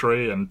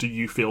poetry, and do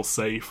you feel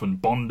safe,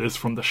 and Bond is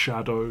from the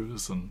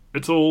shadows, and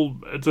it's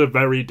a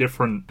very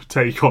different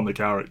take on the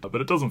character,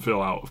 but it doesn't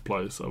feel out of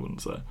place, I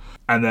wouldn't say.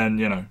 And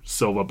then,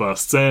 Silver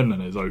bursts in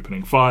and is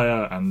opening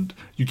fire, and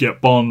you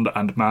get Bond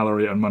and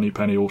Mallory and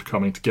Moneypenny all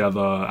coming together,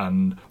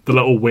 and the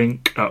little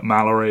wink at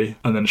Mallory,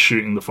 and then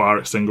shooting the fire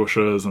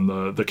extinguishers, and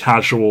the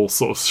casual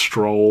sort of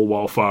stroll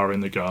while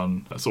firing the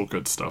gun. That's all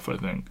good stuff, I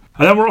think.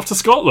 And then we're off to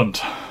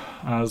Scotland,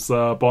 as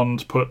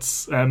Bond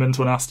puts M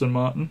into an Aston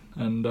Martin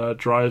and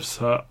drives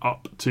her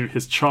up to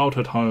his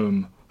childhood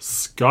home,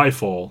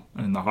 Skyfall,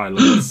 in the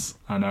Highlands.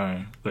 I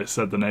know, they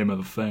said the name of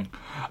the thing.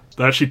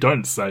 They actually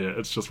don't say it,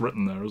 it's just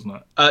written there, isn't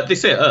it? They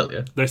say it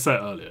earlier. They say it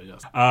earlier,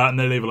 yes. And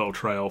they leave a little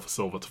trail for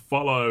Silver to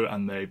follow,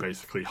 and they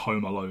basically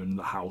home alone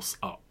the house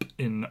up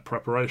in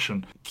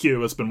preparation.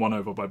 Q has been won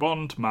over by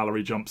Bond.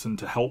 Mallory jumps in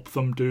to help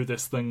them do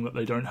this thing that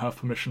they don't have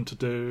permission to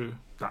do.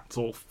 That's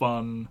all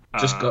fun.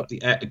 Just go up the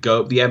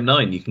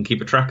M9. You can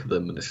keep a track of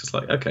them, and it's just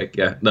like, okay,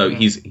 yeah, no,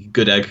 he's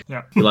good egg.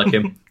 Yeah, you like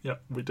him. Yeah,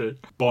 we do.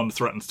 Bond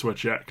threatens to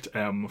eject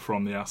M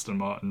from the Aston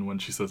Martin when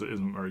she says it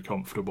isn't very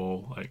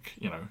comfortable.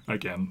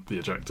 Again, the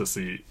ejector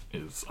seat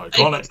is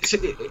iconic.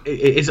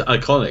 It is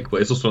iconic,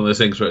 but it's also one of those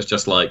things where it's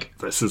just like,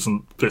 this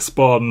isn't this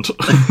Bond.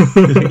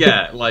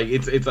 Yeah,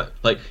 it's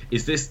like,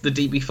 is this the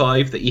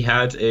DB5 that he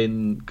had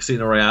in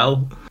Casino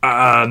Royale?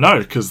 No,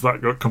 because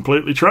that got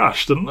completely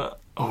trashed, didn't it?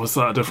 Or was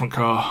that a different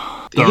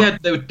car?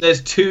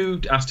 There's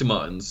two Aston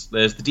Martins.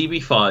 There's the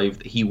DB5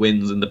 that he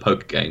wins in the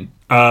poker game.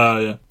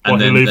 Yeah. Well,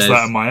 he leaves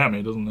that in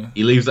Miami, doesn't he?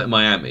 He leaves that in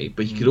Miami,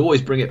 but he could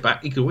always bring it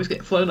back. He could always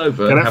get flown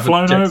over. Get and it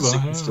flown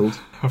over, installed.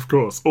 Of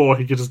course. Or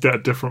he could just get a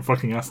different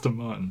fucking Aston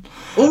Martin.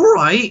 All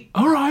right,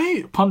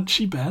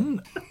 Punchy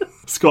Ben.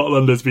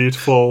 Scotland is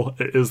beautiful.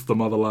 It is the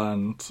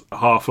motherland.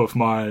 Half of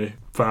my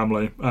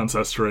family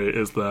ancestry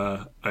is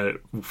there.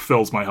 It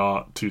fills my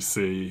heart to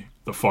see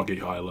the foggy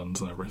Highlands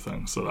and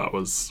everything. So that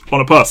was, on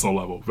a personal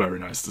level, very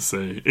nice to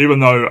see. Even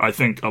though I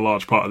think a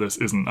large part of this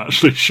isn't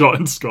actually shot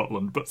in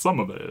Scotland, but some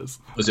of it is.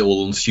 Was it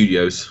all on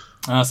studios?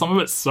 Some of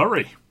it's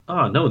Surrey.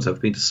 No one's ever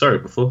been to Surrey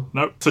before.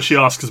 No. So she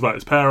asks about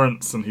his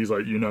parents, and he's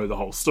like, the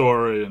whole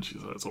story, and she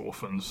says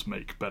orphans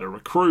make better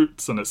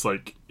recruits, and it's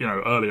like,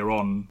 earlier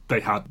on, they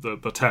had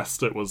the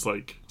test, it was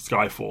like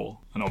Skyfall,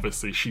 and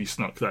obviously she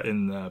snuck that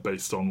in there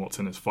based on what's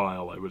in his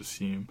file, I would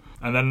assume.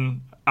 And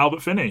then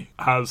Albert Finney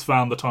has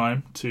found the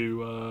time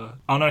to...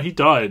 he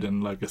died in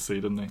Legacy,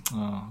 didn't he?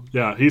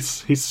 Yeah,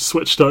 he's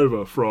switched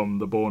over from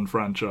the Bourne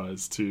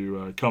franchise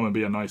to come and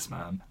be a nice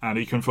man, and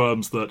he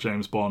confirms that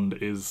James Bond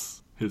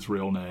is his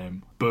real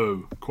name.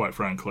 Boo, quite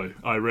frankly.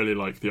 I really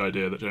like the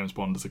idea that James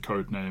Bond is a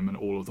code name and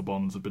all of the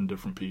Bonds have been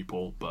different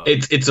people, but...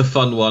 It's a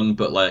fun one,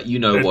 but why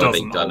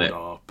they've done it.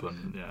 Up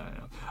and, yeah.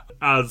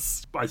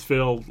 As I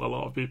feel a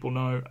lot of people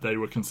know, they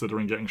were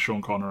considering getting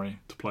Sean Connery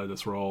to play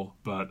this role,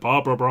 but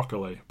Barbara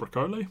Broccoli,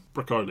 probably.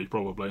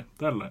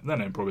 Their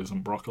name probably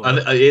isn't Broccoli.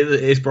 It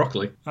is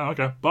Broccoli. Oh,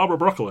 okay. Barbara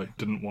Broccoli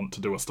didn't want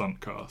to do a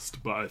stunt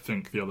cast, but I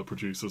think the other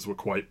producers were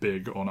quite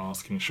big on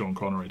asking Sean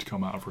Connery to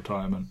come out of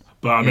retirement.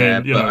 But I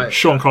mean,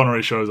 Sean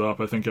Connery shows up,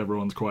 I think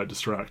everyone's quite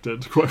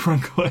distracted, quite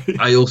frankly.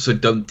 I also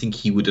don't think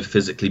he would have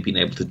physically been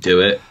able to do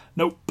it.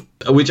 Nope.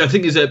 Which I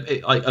think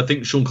I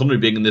think Sean Connery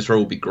being in this role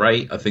would be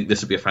great. I think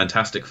this would be a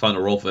fantastic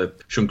final role for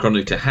Sean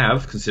Connery to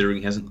have, considering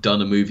he hasn't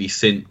done a movie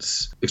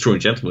since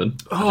Extraordinary Gentleman.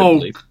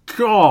 Oh,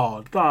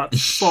 God,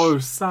 that's so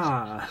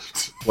sad.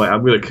 Wait,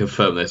 I'm going to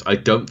confirm this. I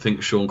don't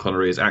think Sean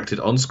Connery has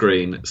acted on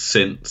screen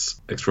since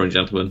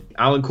Extraordinary Gentleman.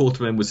 Alan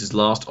Quartermain was his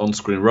last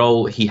on-screen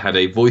role. He had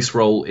a voice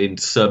role in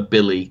Sir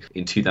Billy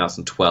in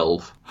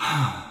 2012.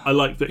 I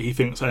like that he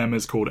thinks M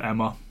is called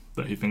Emma.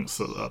 That he thinks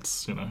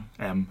that's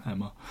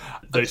Emma.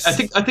 I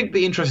think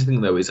the interesting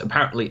thing though is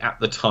apparently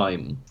at the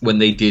time when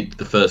they did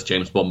the first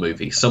James Bond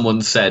movie, someone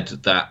said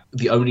that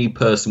the only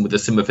person with a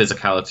similar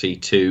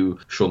physicality to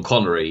Sean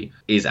Connery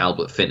is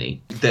Albert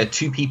Finney. They're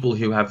two people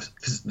who have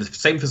the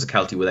same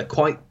physicality, where they're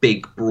quite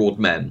big, broad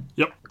men.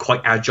 Yep.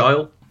 Quite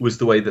agile was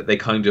the way that they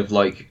kind of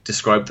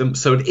described them.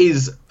 So it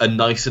is a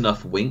nice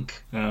enough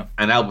wink. Yeah.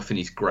 And Albert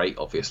Finney's great,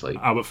 obviously.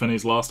 Albert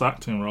Finney's last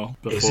acting role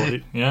before is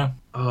it? Yeah.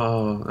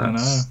 Oh, that's... I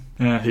know.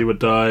 Yeah, he would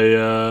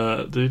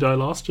die. Did he die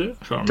last year?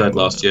 I can't remember. Died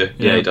last year.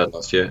 Yeah, he died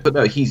last year. But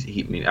no,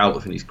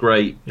 Albert Finney's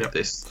great. Yep.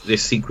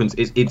 This sequence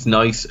it's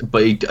nice,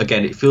 but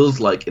again, it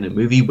feels like in a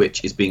movie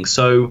which is being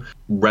so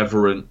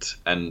reverent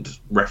and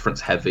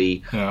reference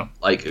heavy. Yeah.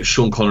 Like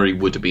Sean Connery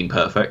would have been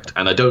perfect,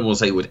 and I don't want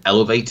to say it would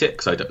elevate it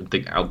because I don't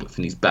think Albert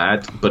Finney's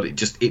bad, but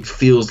it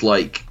feels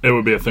like it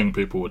would be a thing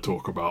people would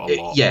talk about a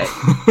lot. Yeah,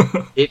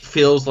 it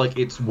feels like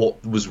it's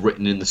what was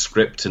written in the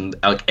script, and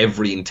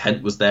every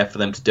intent was there for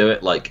them to do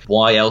it. Like,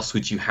 why else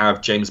would you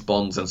have James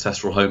Bond's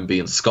ancestral home be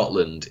in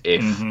Scotland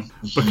if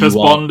because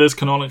Bond is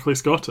canonically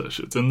Scottish?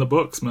 It's in the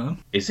books, man.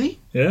 Is he?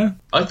 Yeah.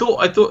 I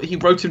thought he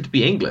wrote him to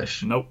be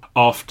English. Nope.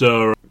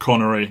 After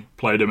Connery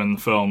played him in the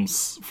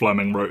films,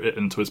 Fleming wrote it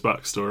into his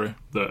backstory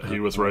that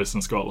he was raised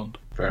in Scotland.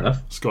 Fair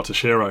enough.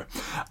 Scottish hero.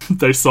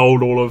 They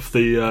sold all of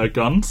the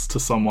guns to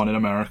someone in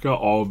America,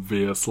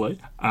 obviously.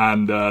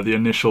 And the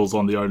initials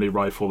on the only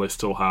rifle they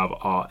still have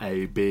are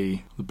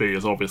AB. The B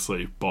is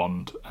obviously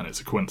Bond, and it's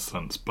a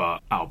coincidence,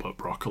 but Albert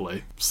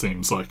Broccoli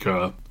seems like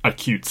a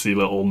cutesy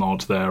little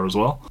nod there as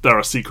well. There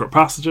are secret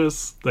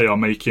passages. They are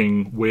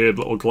making weird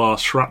little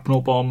glass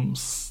shrapnel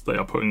bombs. They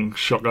are putting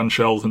shotgun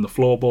shells in the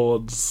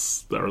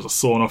floorboards. There is a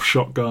sawn-off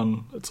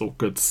shotgun. It's all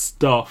good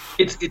stuff.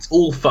 It's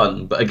all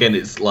fun, but again,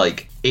 it's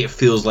like it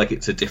feels like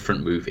it's a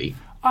different movie.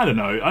 I don't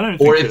know. I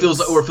don't. Or it feels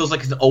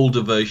like it's an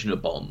older version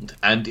of Bond,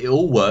 and it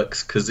all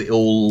works because it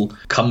all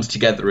comes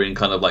together in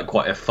kind of like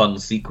quite a fun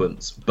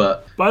sequence.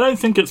 But I don't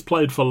think it's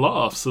played for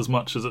laughs as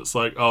much as it's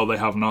like, oh, they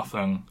have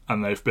nothing,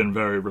 and they've been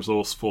very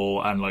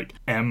resourceful, and like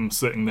M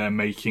sitting there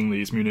making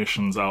these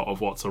munitions out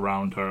of what's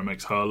around her, it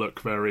makes her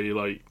look very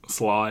like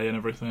sly and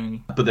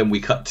everything. But then we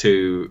cut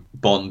to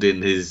Bond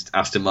in his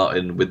Aston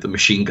Martin with the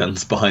machine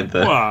guns behind the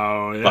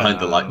behind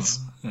the lights.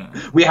 Yeah.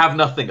 We have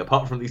nothing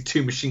apart from these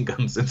 2 machine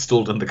guns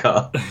installed in the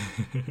car.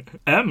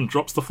 M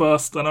drops the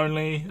first and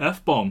only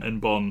F-bomb in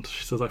Bond.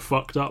 She says, I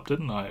fucked up,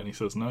 didn't I? And he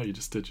says, no, you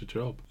just did your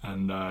job.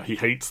 And he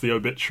hates the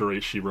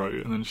obituary she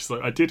wrote. And then she's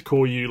like, I did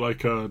call you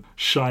like a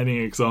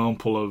shining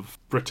example of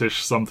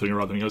British something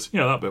or other. And he goes,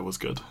 yeah, that bit was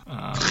good.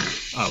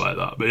 I like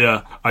that. But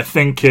yeah, I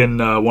think in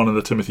one of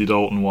the Timothy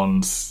Dalton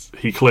ones,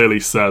 he clearly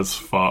says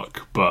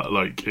fuck, but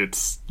like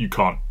you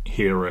can't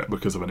hear it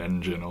because of an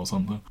engine or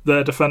something.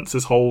 Their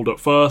defences hold at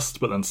first,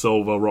 but then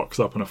Silver rocks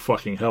up in a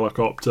fucking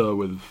helicopter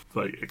with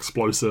like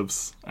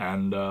explosives,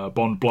 and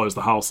Bond blows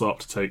the house up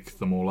to take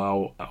them all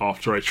out.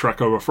 After a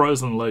trek over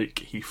Frozen Lake,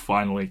 he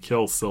finally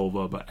kills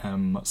Silver, but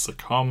M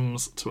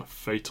succumbs to a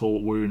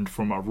fatal wound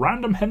from a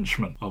random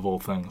henchman, of all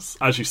things.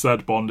 As you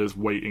said, Bond is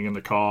waiting in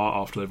the car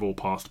after they've all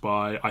passed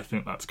by. I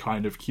think that's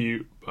kind of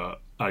cute,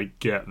 but I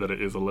get that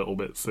it is a little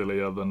bit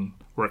sillier than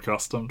we're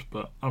accustomed,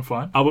 but I'm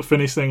fine. Albert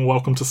Finney saying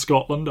welcome to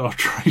Scotland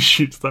after he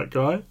shoots that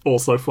guy.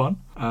 Also fun.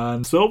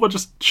 And Silver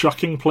just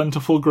chucking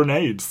plentiful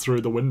grenades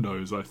through the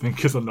windows, I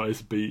think, is a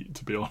nice beat,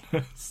 to be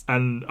honest.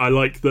 And I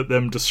like that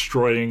them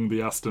destroying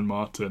the Aston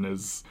Martin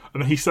is... I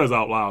mean, he says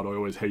out loud, I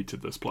always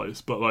hated this place,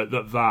 but like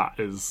that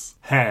is,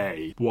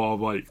 hey, while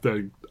like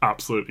they're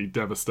absolutely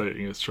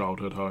devastating his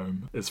childhood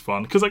home is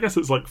fun. Because I guess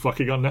it's like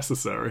fucking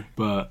unnecessary,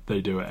 but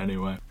they do it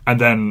anyway.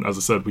 And then, as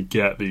I said, we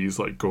get these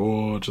like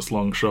gorgeous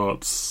long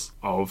shots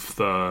of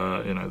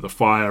the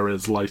fire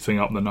is lighting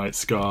up the night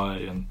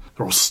sky, and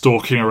they're all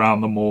stalking around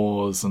the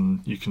moors,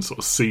 and you can sort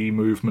of see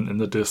movement in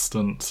the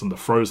distance and the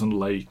frozen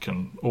lake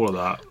and all of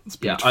that. It's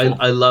beautiful. Yeah,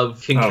 I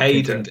love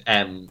Kincaid and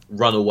M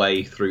run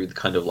away through the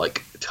kind of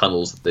like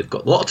tunnels that they've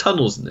got. A lot of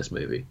tunnels in this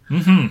movie.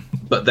 Mm-hmm.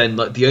 But then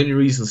like the only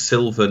reason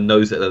Silver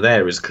knows that they're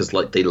there is because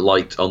like they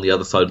light on the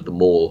other side of the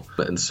moor,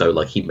 and so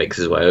like he makes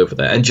his way over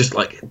there. And just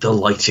like the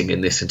lighting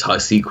in this entire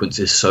sequence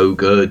is so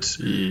good.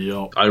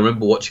 Yep. I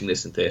remember watching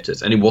this in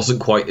theatres, and it wasn't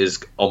quite as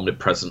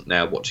omnipresent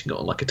now watching it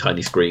on like a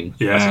tiny screen.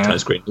 Yeah. As a tiny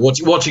screen.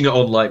 Watching it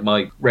on like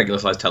my regular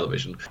sized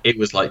television, it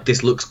was like,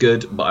 this looks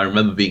good, but I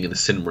remember being in the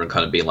cinema and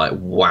kind of being like,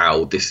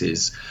 wow, this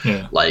is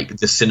like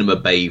the cinema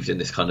bathed in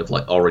this kind of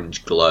like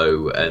orange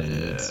glow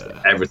and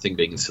everything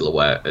being in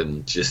silhouette,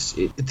 and just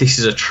this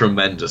is a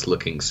tremendous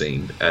looking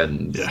scene.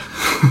 And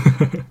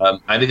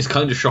and it's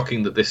kind of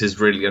shocking that this is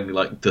really only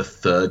like the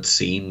third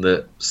scene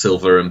that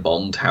Silver and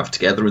Bond have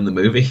together in the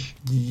movie.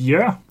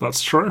 Yeah,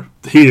 that's true.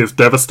 He is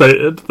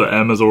devastated that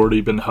M has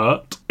already been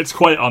hurt. It's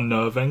quite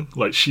unnerving.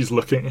 Like, she's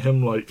looking at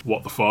him like,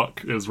 what the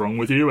fuck is wrong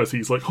with you? As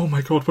he's like, oh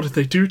my god, what did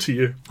they do to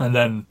you? And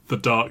then the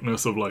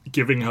darkness of like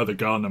giving her the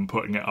gun and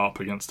putting it up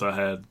against her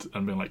head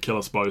and being like, kill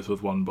us both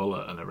with one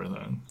bullet and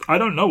everything. I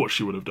don't know what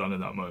she would have done in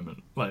that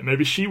moment. Like,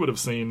 maybe she would have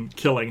seen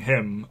killing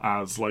him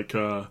as like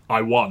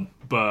I won,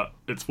 but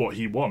it's what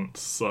he wants,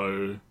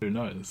 so who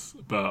knows?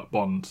 But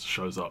Bond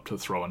shows up to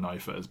throw a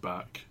knife at his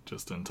back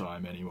just in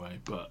time anyway.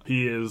 But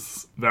he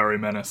is very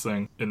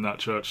menacing in that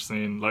church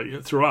scene.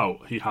 Like,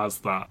 throughout, he has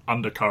that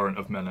undercurrent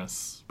of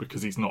menace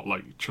because he's not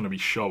like trying to be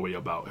showy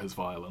about his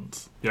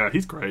violence. Yeah,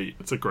 he's great.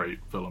 It's a great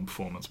villain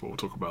performance, but we'll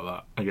talk about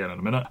that again in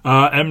a minute.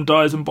 M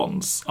dies in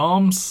Bond's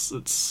arms.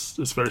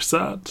 It's very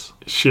sad.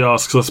 She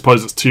asks, I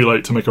suppose it's too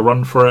late to make a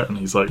run for it, and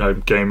he's like,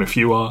 I'm game if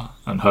you are.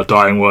 And her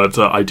dying words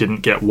are, I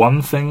didn't get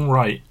one thing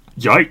right.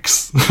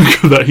 Yikes.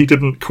 That he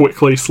didn't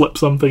quickly slip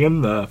something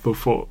in there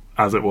before,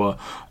 as it were,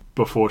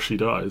 before she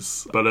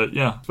dies. But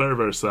yeah, very,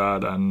 very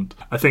sad. And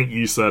I think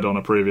you said on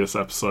a previous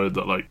episode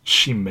that like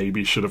she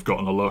maybe should have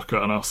gotten a look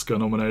at an Oscar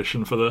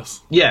nomination for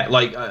this. Yeah,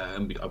 like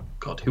oh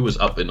god, who was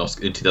up in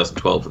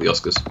 2012 for the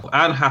Oscars?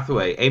 Anne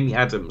Hathaway, Amy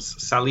Adams,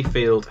 Sally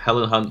Field,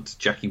 Helen Hunt,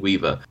 Jackie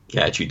Weaver.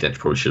 Yeah, Judi Dench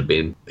probably should have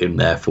been in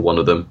there for one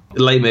of them.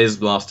 Les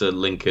Mis, Master,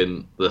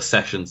 Lincoln, The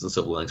Sessions, and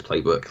Silver Linings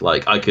Playbook.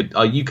 Like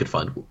you could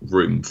find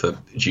room for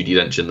Judi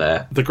Dench in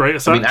there. The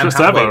greatest actress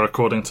ever,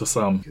 according to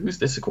some. Who's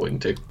this according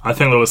to? I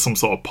think there was some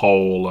sort of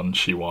poll and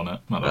she won it.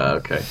 I don't know.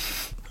 Okay.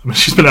 I mean,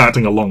 she's been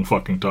acting a long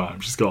fucking time.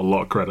 She's got a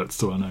lot of credits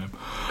to her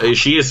name.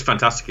 She is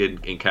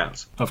fantastic in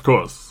Cats. Of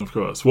course.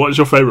 What is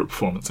your favourite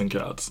performance in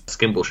Cats?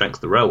 Skimble Shanks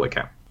the Railway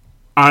Cat.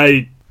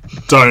 I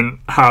don't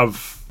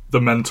have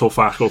the mental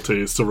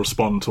faculties to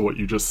respond to what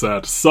you just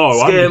said. So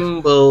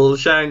Skimble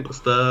Shanks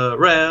the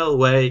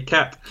railway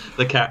cat,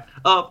 the cat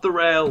of the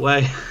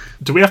railway.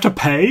 Do we have to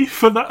pay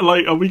for that?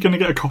 Like, are we going to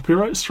get a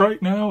copyright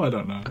strike now? I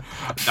don't know.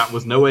 That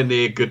was nowhere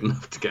near good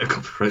enough to get a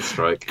copyright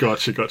strike.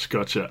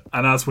 Gotcha.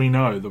 And as we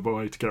know, the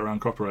way to get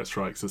around copyright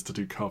strikes is to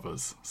do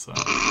covers. So,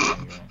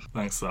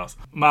 thanks, Sass.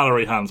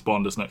 Mallory hands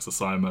Bond his next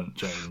assignment.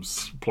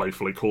 James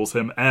playfully calls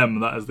him M.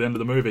 That is the end of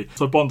the movie.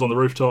 So Bond's on the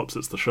rooftops.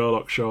 It's the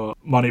Sherlock shot.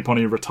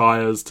 Moneypenny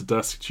retires to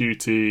desk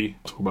duty.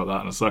 I'll talk about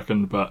that in a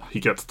second, but he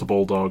gets the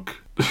bulldog.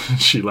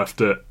 She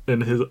left it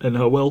in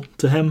her will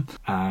to him,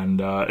 and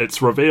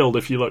it's revealed,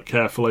 if you look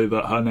carefully,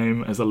 that her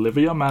name is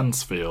Olivia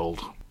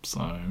Mansfield.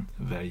 So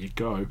there you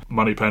go.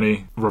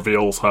 Moneypenny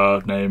reveals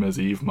her name as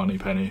Eve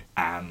Moneypenny,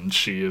 and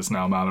she is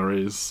now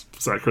Mallory's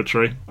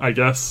secretary, I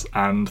guess.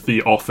 And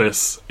the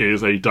office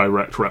is a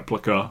direct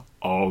replica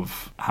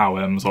of how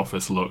M's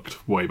office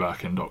looked way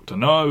back in Dr.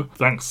 No.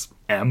 Thanks,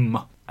 M.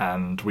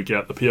 And we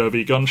get the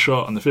POV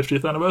gunshot and the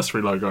 50th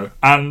anniversary logo.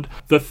 And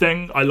the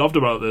thing I loved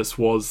about this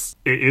was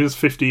it is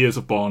 50 years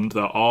of Bond.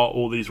 There are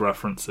all these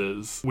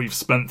references. We've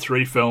spent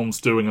 3 films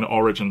doing an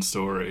origin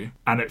story,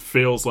 and it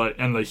feels like,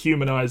 and they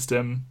humanized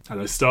him, and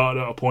they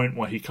started at a point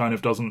where he kind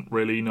of doesn't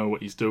really know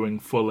what he's doing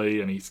fully,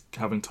 and he's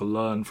having to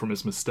learn from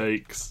his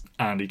mistakes,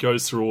 and he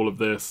goes through all of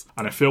this,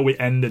 and I feel we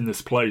end in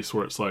this place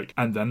where it's like,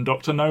 and then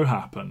Dr. No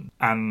happened.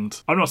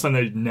 And I'm not saying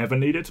they never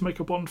needed to make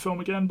a Bond film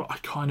again, but I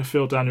kind of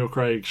feel Daniel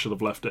Craig should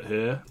have left it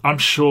here. I'm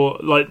sure,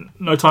 like,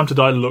 No Time to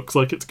Die looks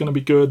like it's going to be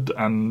good,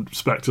 and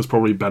Spectre's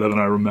probably better than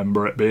I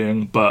remember it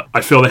being, but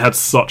I feel they had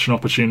such an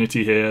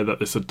opportunity here that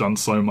this had done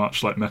so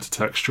much, like,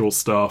 metatextual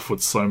stuff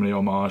with so many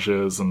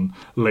homages and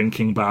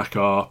linking back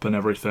up and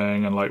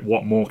everything, and, like,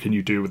 what more can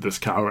you do with this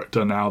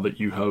character now that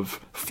you have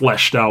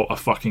fleshed out a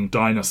fucking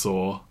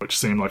dinosaur, which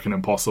seemed like an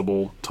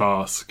impossible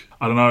task.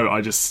 I don't know,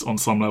 I just, on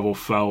some level,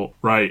 felt,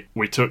 right,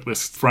 we took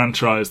this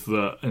franchise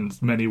that in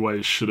many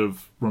ways should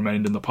have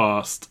remained in the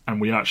past, and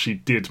we actually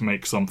did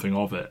make something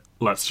of it.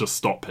 Let's just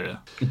stop here.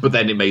 But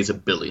then it made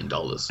 $1 billion.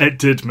 It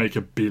did make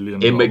 $1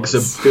 billion. It makes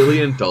 $1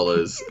 billion.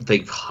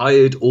 They've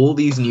hired all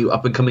these new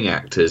up-and-coming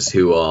actors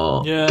who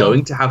are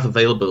going to have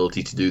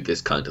availability to do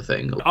this kind of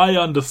thing. I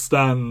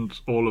understand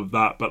all of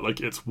that, but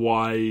like, it's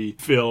why I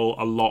feel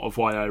a lot of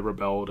why I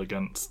rebelled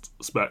against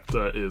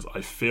Spectre is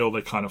I feel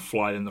they kind of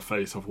fly in the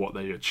face of what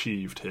they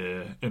achieved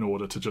here in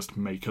order to just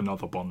make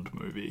another Bond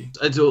movie.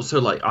 It's also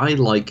like, I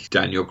like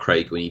Daniel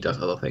Craig when he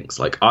does other things.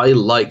 Like, I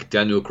like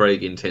Daniel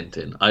Craig in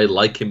Tintin. I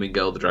like him in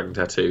Girl with the Dragon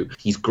Tattoo.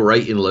 He's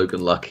great in Logan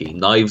Lucky.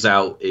 Knives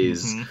Out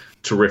is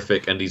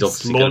terrific, and he's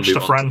obviously launched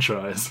a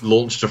franchise.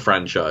 Launched a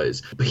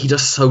franchise, but he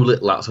does so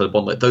little outside of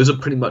Bond. Like, those are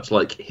pretty much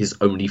like his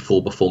only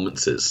 4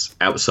 performances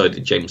outside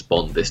of James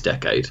Bond this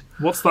decade.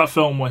 What's that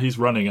film where he's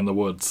running in the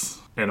woods?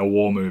 In a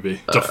war movie,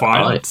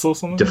 Defiance or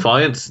something.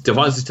 Defiance is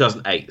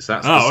 2008. So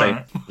that's the same.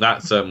 Right.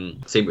 That's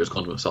same as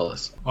Quantum of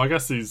Solace. I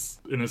guess he's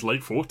in his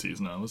late 40s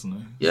now, isn't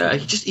he? Yeah,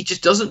 he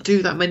just doesn't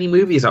do that many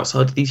movies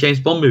outside of these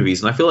James Bond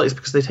movies, and I feel like it's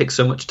because they take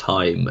so much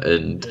time.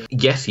 And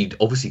yes, he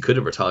obviously could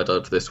have retired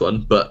after this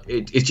one, but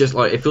it's just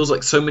like, it feels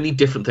like so many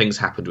different things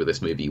happened with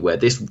this movie, where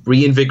this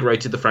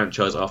reinvigorated the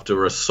franchise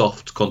after a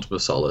soft Quantum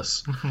of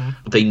Solace.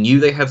 They knew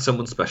they had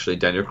someone special in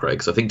Daniel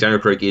Craig, so I think Daniel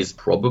Craig is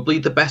probably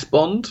the best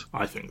Bond.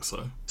 I think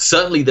so.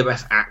 Certainly the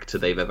best actor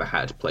they've ever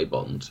had play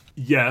Bond.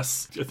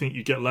 Yes, I think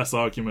you get less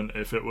argument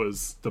if it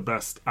was the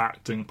best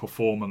acting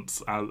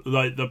performance,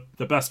 like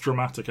the best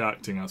dramatic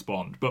acting as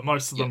Bond. But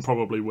most of them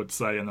probably would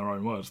say in their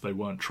own words they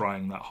weren't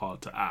trying that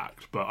hard to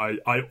act. But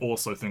I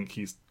also think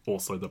he's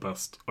also the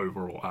best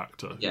overall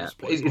actor. Yeah,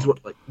 but it's one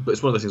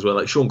of those things where,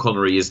 like, Sean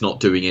Connery is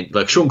not doing it.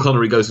 Like, Sean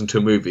Connery goes into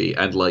a movie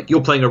and, like,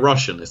 you're playing a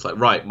Russian. It's like,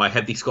 right, my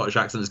heavy Scottish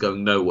accent is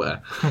going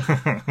nowhere.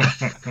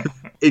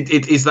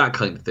 It is that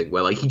kind of thing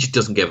where, like, he just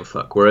doesn't give a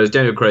fuck. Whereas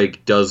Daniel Craig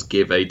does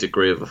give a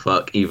degree of a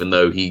fuck, even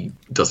though he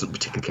doesn't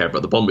particularly care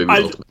about the Bond movies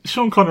ultimately.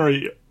 Sean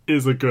Connery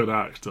is a good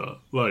actor.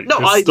 Like, no,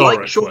 I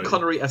like Sean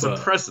Connery as a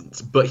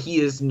presence, but he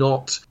is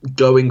not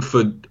going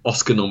for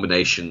Oscar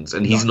nominations,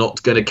 and he's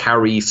not going to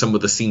carry some of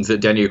the scenes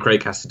that Daniel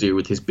Craig has to do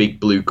with his big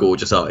blue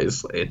gorgeous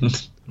eyes in.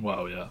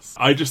 Well, yes.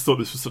 I just thought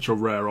this was such a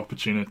rare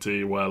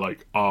opportunity where,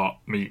 like, art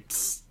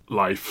meets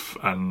life,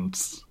 and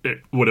it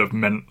would have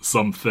meant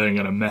something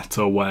in a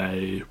meta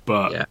way,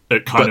 but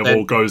it kind of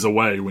all goes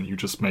away when you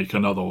just make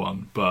another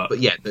one. But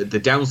yeah, the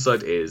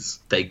downside is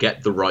they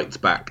get the rights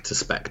back to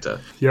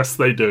Spectre. Yes,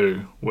 they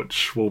do,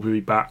 which we'll be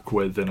back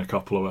with in a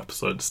couple of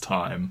episodes'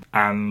 time.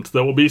 And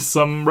there will be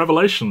some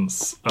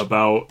revelations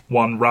about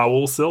one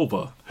Raoul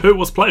Silva, who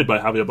was played by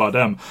Javier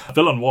Bardem.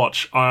 Villain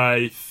Watch,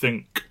 I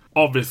think,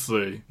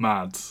 obviously,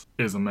 Mads,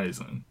 is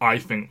amazing. I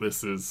think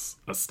this is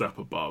a step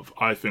above.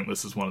 I think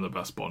this is one of the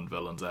best Bond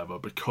villains ever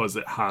because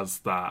it has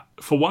that.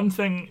 For one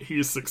thing, he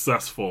is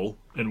successful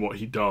in what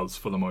he does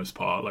for the most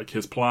part. Like,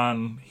 his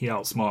plan, he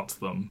outsmarts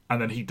them.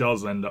 And then he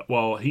does end up...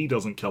 Well, he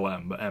doesn't kill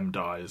M, but M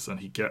dies, and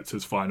he gets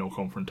his final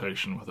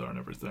confrontation with her and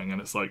everything. And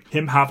it's like,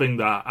 him having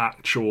that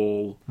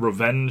actual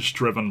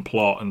revenge-driven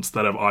plot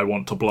instead of, I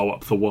want to blow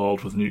up the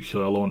world with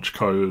nuclear launch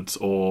codes,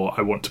 or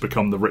I want to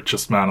become the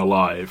richest man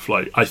alive.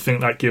 Like, I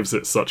think that gives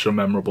it such a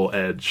memorable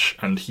edge,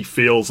 and he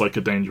feels like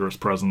a dangerous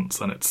presence,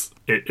 and it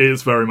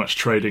is very much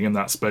trading in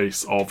that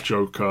space of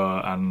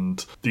Joker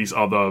and these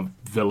other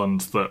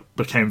villains that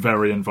became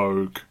very in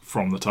vogue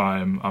from the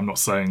time. I'm not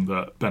saying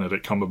that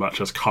Benedict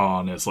Cumberbatch as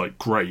Khan is, like,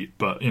 great,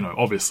 but, you know,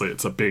 obviously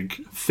it's a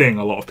big thing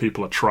a lot of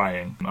people are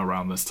trying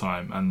around this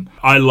time. And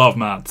I love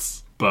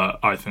Mads, but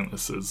I think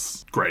this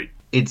is great.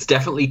 It's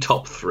definitely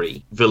top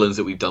 3 villains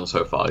that we've done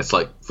so far. It's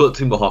like Phillips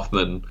Matt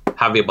Hoffman,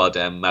 Javier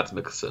Bardem, Mads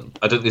Mikkelsen.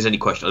 I don't think there's any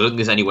question. I don't think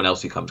there's anyone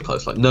else who comes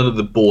close. Like, none of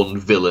the Bourne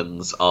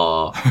villains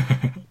are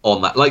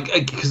on that. Like,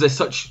 because there's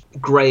such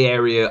grey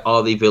area.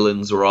 Are they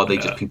villains or are they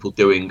just people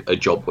doing a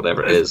job,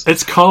 whatever it is?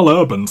 It's Carl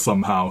Urban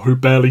somehow, who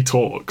barely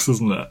talks,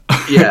 isn't it?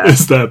 Yeah.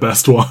 It's their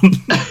best one.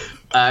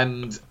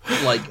 And,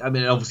 like, I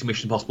mean, obviously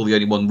Mission Impossible, the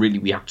only one really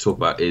we have to talk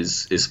about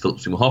is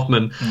Phillips Matt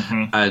Hoffman.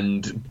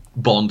 And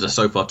Bond are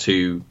so far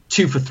two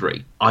for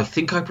 3. I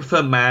think I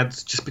prefer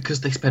Mads just because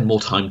they spend more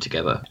time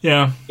together.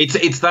 Yeah.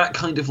 It's that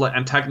kind of, like,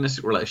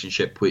 antagonistic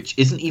relationship, which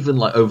isn't even,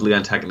 like, overly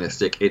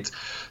antagonistic.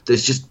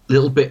 There's just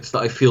little bits that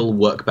I feel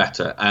work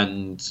better.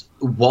 And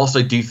whilst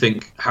I do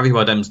think Javier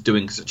Bardem's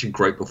doing such a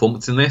great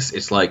performance in this,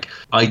 it's like,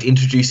 I'd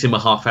introduce him a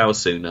half hour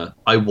sooner.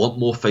 I want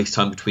more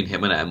FaceTime between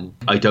him and M.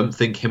 I don't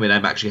think him and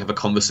M actually have a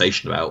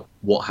conversation about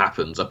what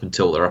happens up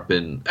until they're up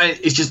in...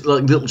 It's just,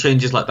 like, little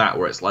changes like that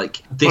where it's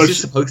like, this is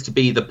supposed to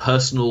be the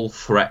personal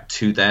threat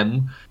to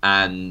them,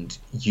 and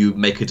you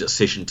make a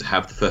decision to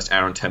have the first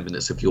hour and 10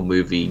 minutes of your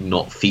movie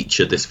not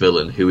feature this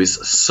villain who is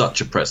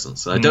such a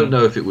presence. And I don't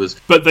know if it was...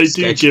 But they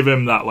do give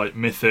him that, like,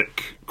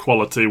 mythic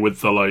quality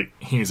with the, like,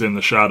 he's in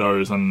the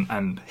shadows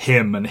and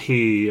him and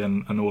he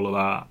and all of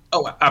that.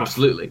 Oh,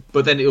 absolutely.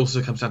 But then it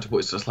also comes down to what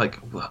it's just like,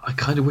 well, I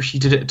kind of wish he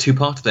did it a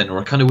 2-parter then, or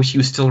I kind of wish he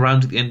was still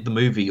around at the end of the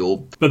movie,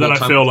 or... But then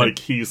I feel like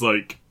he's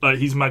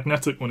he's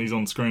magnetic when he's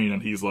on screen,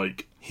 and he's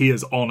like, he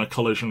is on a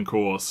collision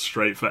course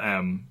straight for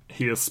M.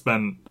 He has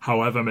spent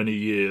however many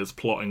years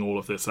plotting all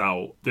of this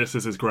out. This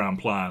is his grand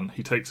plan.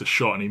 He takes a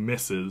shot and he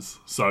misses,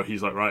 so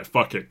he's like, right,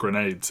 fuck it,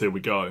 grenades, here we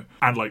go.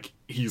 And, like,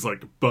 he's,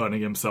 like,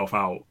 burning himself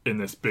out in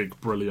this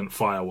big, brilliant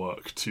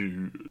firework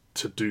to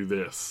do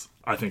this.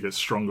 I think it's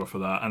stronger for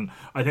that. And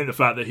I think the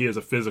fact that he is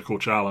a physical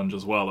challenge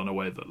as well in a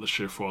way that the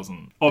Shift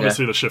wasn't.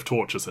 Obviously, the Shift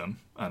tortures him,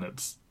 and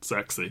it's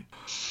sexy.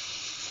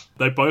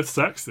 They're both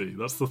sexy.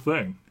 That's the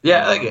thing.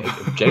 Yeah,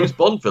 like, James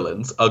Bond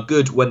villains are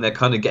good when they're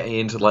kind of getting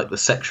into, like, the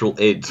sexual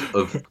id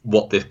of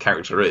what this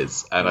character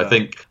is. And I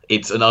think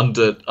it's an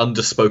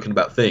underspoken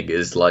about thing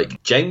is,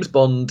 like, James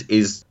Bond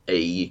is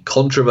a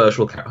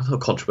controversial character.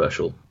 Not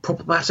controversial.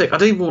 Problematic. I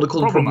don't even want to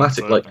call him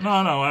problematic. Like, no,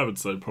 I would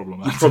say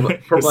problematic.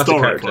 Problematic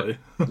character.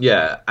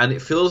 Yeah, and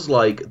it feels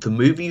like the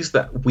movies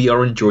that we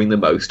are enjoying the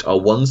most are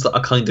ones that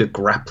are kind of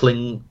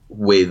grappling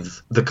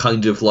with the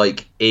kind of,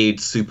 like, id,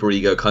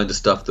 superego kind of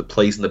stuff that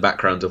plays in the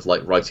background of,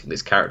 like, writing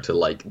this character,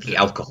 like the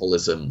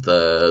alcoholism,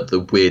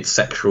 the weird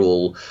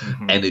sexual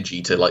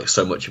energy to, like,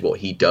 so much of what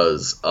he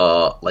does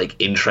are, like,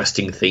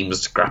 interesting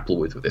themes to grapple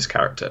with this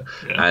character.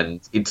 Yeah.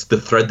 And it's the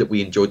thread that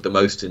we enjoyed the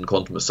most in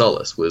Quantum of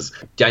Solace was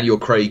Daniel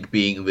Craig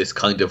being this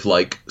kind of,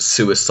 like,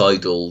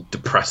 suicidal,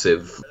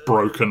 depressive...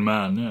 broken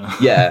man, yeah.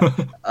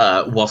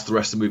 Yeah. Whilst the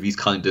rest of the movie's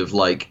kind of,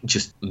 like,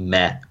 just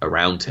meh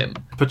around him.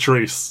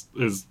 Patrice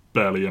is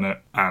barely in it,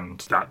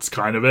 and that's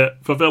kind of it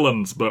for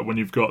villains, but when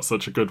you've got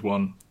such a good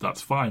one, that's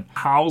fine.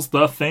 How's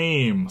the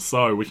theme?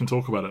 So we can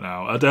talk about it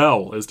now.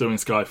 Adele is doing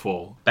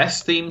Skyfall.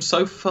 Best theme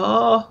so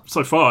far?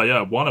 So far,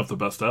 yeah, one of the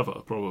best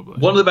ever,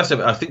 probably. One of the best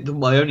ever. I think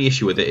my only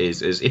issue with it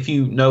is if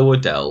you know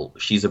Adele,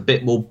 she's a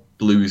bit more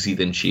bluesy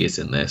than she is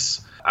in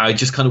this. I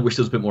just kind of wish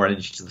there was a bit more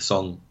energy to the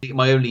song.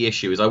 My only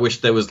issue is I wish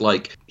there was,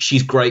 like,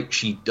 she's great,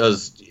 she's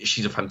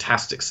a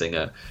fantastic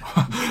singer.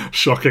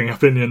 Shocking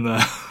opinion there.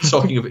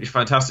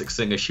 Fantastic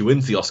singer. She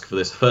wins the Oscar for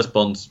this. First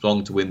Bond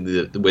song to win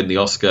the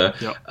Oscar.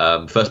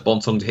 Yep. First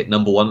Bond song to hit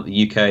 #1 at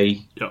the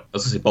UK. Yep. I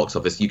was going to say box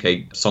office,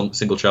 UK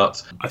single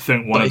charts. I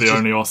think one of the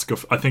only Oscar...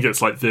 I think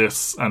it's like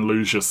this and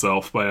Lose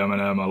Yourself by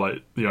Eminem are,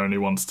 like, the only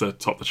ones to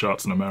top the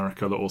charts in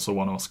America that also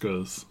won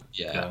Oscars.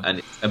 Yeah.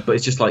 But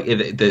it's just like,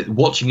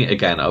 watching it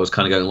again, I was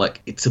kind of going,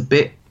 like, it's a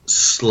bit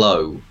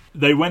slow.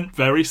 They went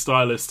very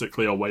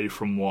stylistically away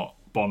from what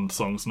Bond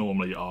songs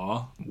normally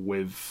are,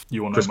 with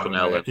you all know Chris my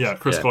Cornell. name. Yeah,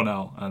 Chris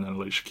Cornell, and then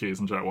Alicia Keys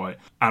and Jack White.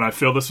 And I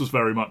feel this was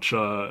very much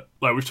like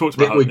we've talked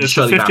about. It's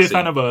the 50th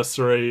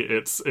anniversary.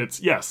 It's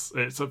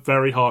a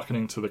very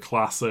hearkening to the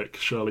classic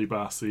Shirley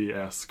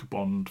Bassey-esque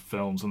Bond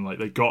films, and like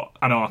they got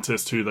an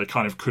artist who they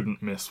kind of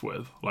couldn't miss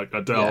with, like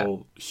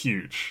Adele.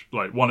 Huge,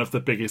 like one of the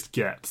biggest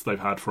gets they've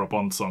had for a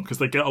Bond song, because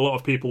they get a lot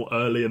of people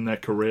early in their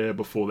career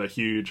before they're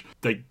huge.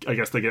 I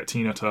guess they get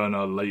Tina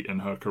Turner late in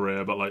her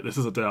career, but like this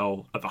is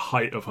Adele at the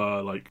height of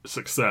her like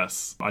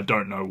success. I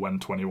don't know when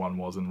 21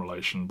 was in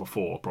relation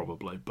before,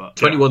 probably, but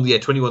 21. Yeah,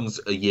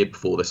 21's a year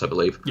before this, I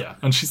believe. Yeah,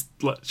 and she's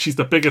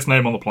the biggest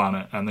name on the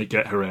planet, and they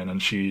get her in,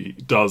 and she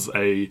does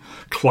a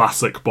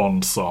classic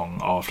Bond song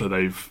after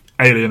they've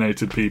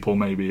alienated people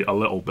maybe a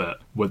little bit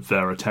with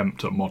their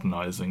attempt at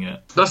modernising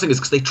it. The last thing is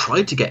because they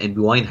tried to get Amy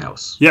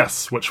Winehouse.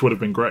 Yes, which would have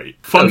been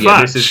great. Fun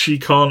fact, she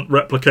can't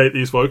replicate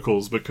these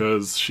vocals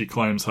because she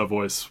claims her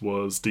voice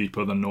was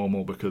deeper than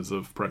normal because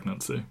of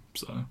pregnancy.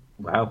 So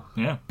wow.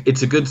 Yeah.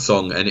 It's a good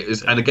song,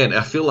 and again,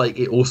 I feel like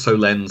it also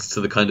lends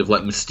to the kind of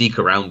like mystique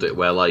around it,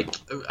 where like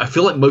I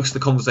feel like most of the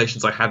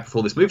conversations I had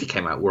before this movie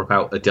came out were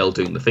about Adele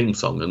doing the theme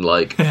song, and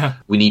like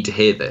we need to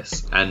hear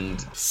this. And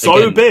so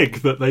again, big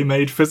that they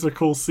made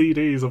physical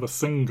CDs of a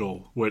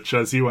single, which,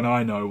 as you and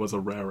I know, was a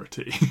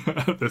rarity.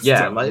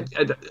 Like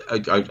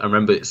I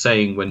remember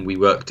saying when we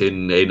worked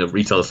in a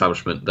retail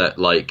establishment that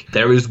like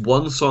there is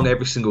one song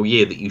every single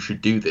year that you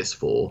should do this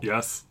for.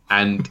 Yes.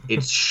 And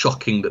it's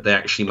shocking that they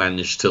actually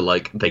managed to,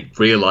 like, they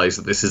realise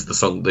that this is the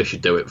song they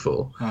should do it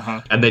for.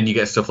 Uh-huh. And then you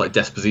get stuff like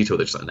Despacito, they're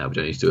just like, no, we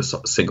don't need to do a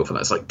single for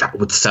that. It's like, that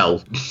would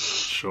sell.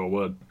 Sure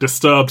would.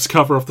 Disturbed's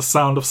cover of The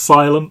Sound of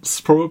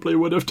Silence probably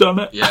would have done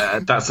it.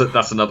 Yeah, that's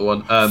another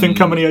one. Think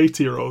how many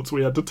 80-year-olds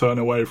we had to turn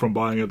away from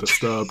buying a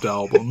Disturbed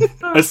album.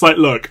 It's like,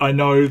 look, I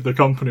know the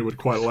company would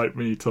quite like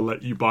me to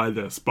let you buy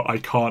this, but I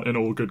can't in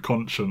all good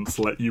conscience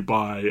let you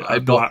buy a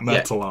black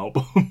metal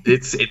album.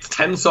 It's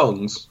 10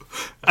 songs.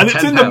 And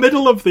it's in the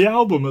middle of the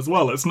album as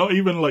well. It's not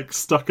even like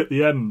stuck at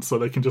the end so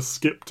they can just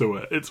skip to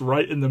it. It's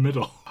right in the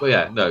middle. Well,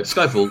 yeah, no,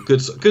 Skyfall,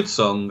 good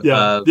song.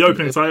 Yeah, the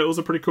opening titles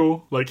are pretty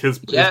cool. Like his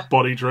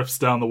body drifts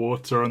down the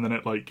water and then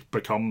it like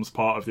becomes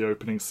part of the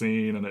opening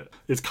scene, and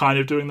it's kind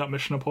of doing that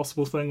Mission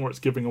Impossible thing where it's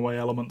giving away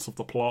elements of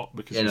the plot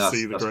because you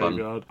see the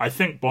graveyard. Fun. I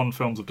think Bond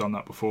films have done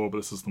that before, but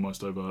this is the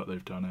most overt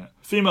they've done it.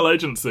 Female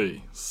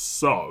agency.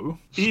 So,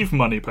 Eve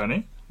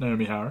Moneypenny,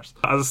 Naomi Harris.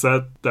 As I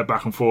said, their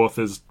back and forth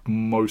is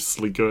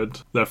mostly good.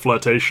 Their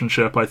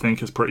flirtationship, I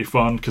think, is pretty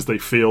fun because they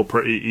feel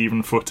pretty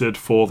even-footed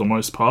for the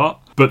most part.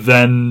 But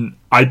then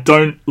I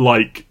don't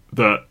like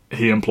that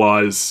he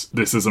implies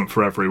this isn't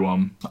for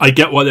everyone. I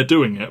get why they're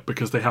doing it,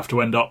 because they have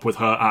to end up with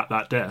her at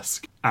that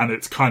desk. And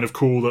it's kind of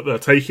cool that they're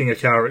taking a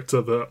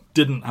character that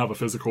didn't have a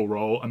physical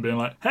role and being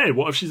like, hey,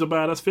 what if she's a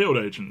badass field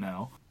agent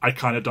now? I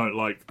kind of don't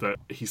like that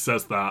he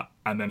says that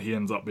and then he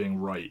ends up being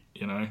right,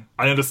 you know?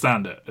 I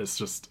understand it. It's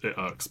just, it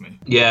irks me.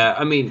 Yeah,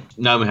 I mean,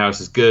 Naomi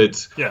Harris is good.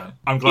 Yeah,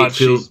 I'm glad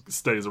she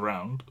stays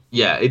around.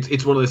 Yeah,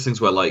 it's one of those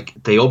things where, like,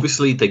 they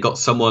got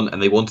someone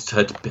and they wanted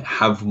her to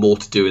have more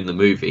to do in the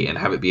movie and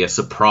have it be a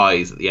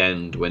surprise at the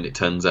end when it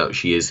turns out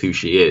she is who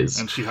she is.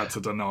 And she had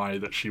to deny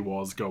that she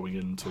was going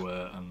into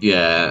it. And,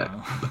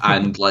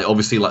 and, like,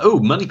 obviously, like, oh,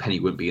 Moneypenny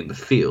wouldn't be in the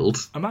field.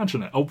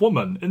 Imagine it, a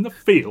woman in the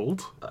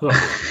field.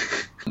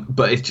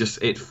 But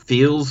it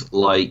feels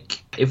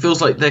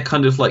like they're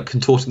kind of like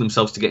contorting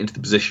themselves to get into the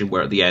position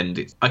where at the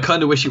end I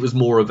kind of wish it was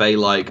more of a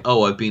like,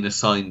 oh, I've been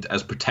assigned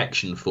as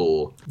protection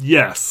for.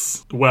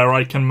 Yes, where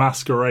I can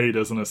masquerade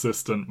as an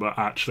assistant but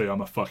actually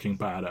I'm a fucking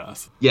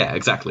badass. Yeah,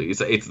 exactly.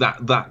 It's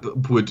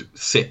that would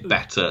sit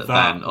better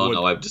than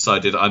no, I've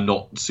decided I'm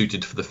not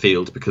suited for the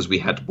field because we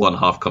had one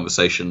half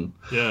conversation.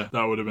 Yeah,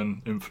 that would have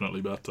been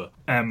infinitely better.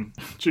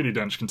 Judi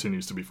Dench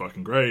continues to be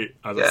fucking great.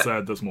 As I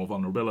said, there's more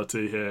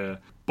vulnerability here.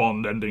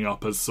 Bond ending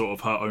up as sort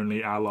of her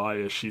only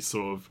ally as she's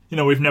sort of... You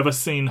know, we've never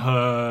seen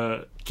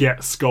her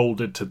get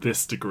scolded to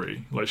this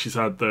degree. Like, she's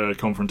had the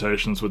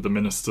confrontations with the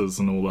ministers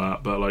and all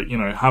that, but, like, you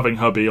know, having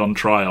her be on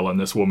trial and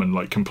this woman,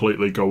 like,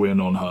 completely go in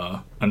on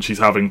her, and she's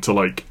having to,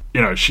 like...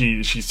 You know,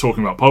 she's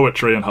talking about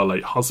poetry and her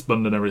late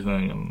husband and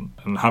everything,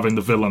 and having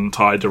the villain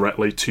tied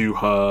directly to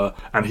her,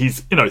 and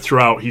he's, you know,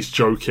 throughout he's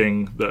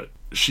joking that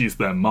she's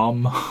their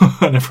mum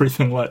and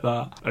everything like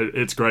that.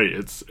 It's great.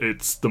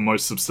 It's the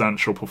most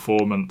substantial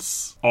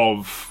performance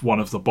of one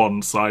of the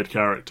Bond side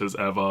characters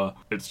ever.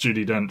 It's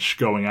Judi Dench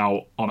going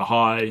out on a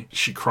high.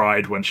 She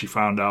cried when she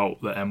found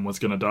out that M was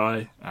going to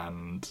die,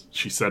 and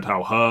she said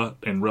how her,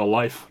 in real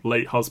life,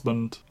 late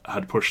husband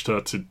had pushed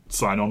her to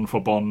sign on for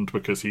Bond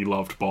because he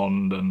loved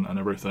Bond and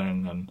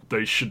everything, and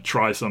they should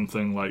try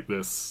something like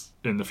this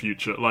in the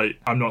future. Like,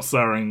 I'm not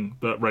saying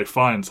that Ralph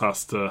Fiennes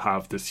has to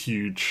have this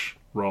huge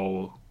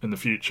role in the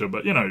future,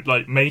 but, you know,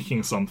 like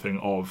making something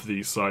of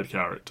these side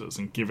characters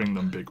and giving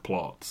them big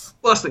plots.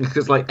 Well, that's the thing,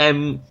 because like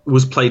M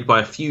was played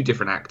by a few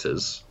different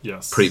actors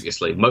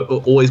previously,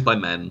 always by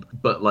men,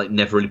 but like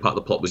never really part of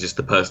the plot, was just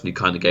the person who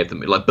kind of gave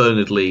them, like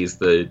Bernard Lee is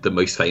the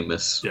most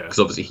famous, because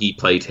obviously he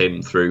played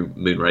him through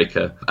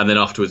Moonraker, and then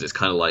afterwards it's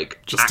kind of like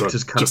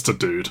just a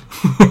dude.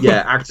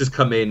 Yeah, actors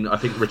come in. I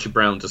think Richard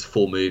Brown does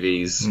 4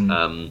 movies,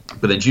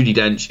 but then Judi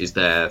Dench is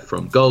there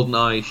from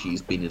GoldenEye.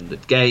 She's been in the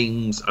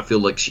games. I feel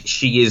like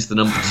she is the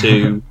number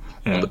 2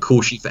 on the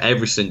call sheet for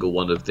every single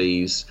one of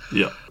these.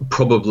 Yeah,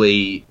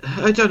 probably,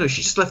 I don't know,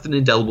 she just left an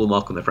indelible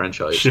mark on the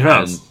franchise. She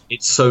has. And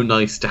it's so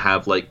nice to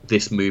have like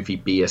this movie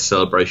be a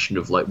celebration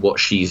of like what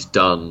she's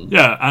done.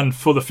 Yeah, and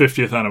for the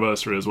 50th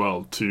anniversary as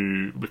well,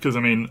 too, because I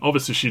mean,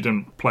 obviously she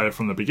didn't play it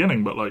from the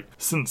beginning, but like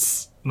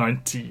since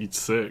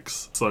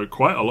 96, so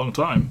quite a long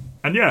time.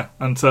 And yeah,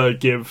 and to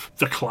give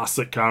the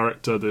classic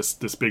character this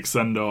big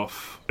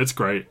send-off, it's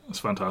great. It's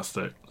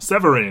fantastic.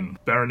 Severine,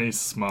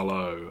 Berenice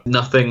Marlowe.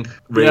 Nothing,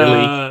 really.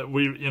 Yeah,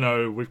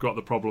 we've got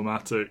the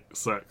problematic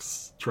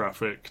sex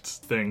trafficked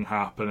thing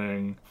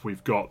happening.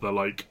 We've got the,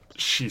 like,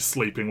 she's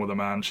sleeping with a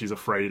man she's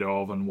afraid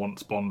of and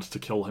wants Bond to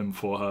kill him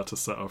for her to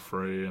set her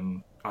free,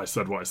 and I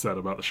said what I said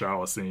about the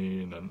shower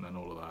scene and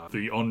all of that.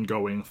 The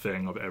ongoing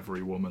thing of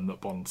every woman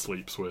that Bond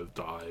sleeps with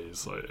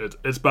dies. Like,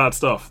 it's bad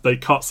stuff. They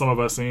cut some of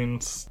her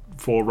scenes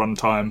for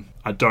runtime.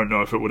 I don't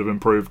know if it would have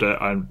improved it,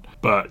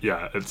 but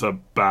yeah, it's a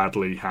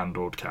badly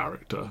handled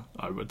character,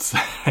 I would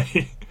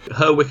say.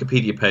 Her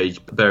Wikipedia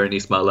page,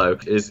 Berenice Marlowe,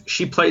 is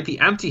she played the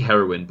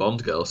anti-heroine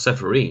Bond girl,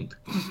 Severine.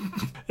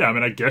 Yeah, I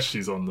mean, I guess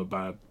she's on the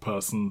bad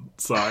person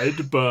side,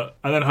 and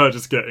then her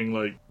just getting,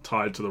 like,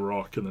 tied to the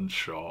rock and then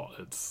shot.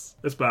 It's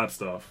bad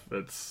stuff.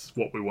 It's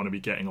what we want to be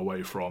getting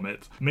away from.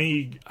 It's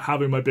me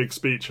having my big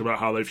speech about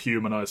how they've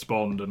humanised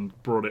Bond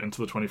and brought it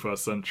into the 21st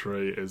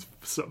century is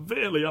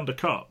severely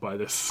undercut by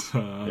this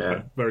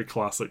very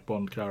classic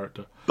Bond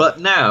character. But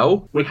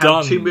now we have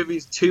done.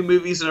 two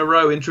movies in a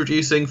row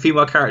introducing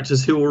female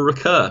characters who will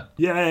recur.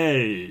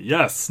 Yay!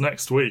 Yes,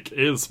 next week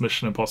is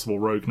Mission Impossible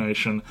Rogue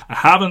Nation. I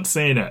haven't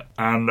seen it,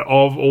 and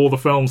of all the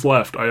films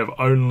left, I have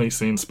only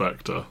seen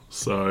Spectre.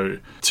 So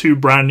 2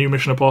 brand new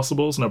Mission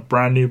Impossibles and a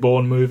brand new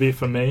Bourne movie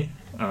for me.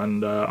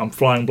 And I'm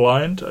flying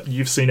blind.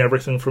 You've seen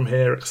everything from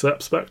here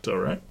except Spectre,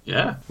 right?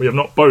 Yeah. We have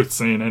not both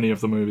seen any of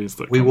the movies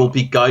that we will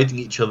be guiding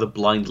each other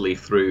blindly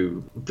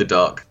through the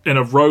dark. In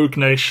a rogue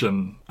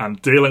nation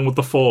and dealing with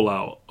the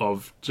fallout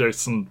of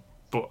Jason...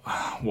 But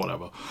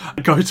whatever.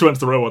 Go to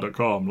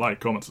entertherealworld.com, like,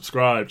 comment,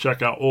 subscribe,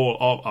 check out all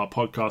of our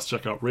podcasts,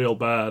 check out Real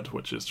Bad,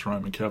 which is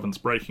Jerome and Kevin's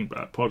Breaking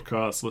Bad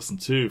podcast, listen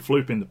to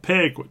Flooping the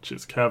Pig, which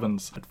is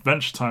Kevin's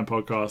Adventure Time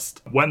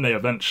podcast. When they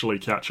eventually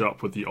catch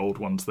up with the old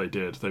ones they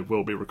did, they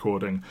will be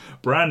recording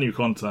brand new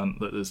content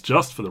that is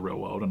just for the real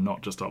world and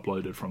not just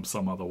uploaded from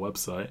some other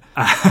website.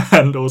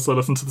 And also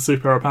listen to the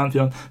Superhero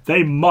Pantheon.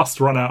 They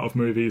must run out of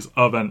movies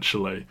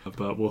eventually,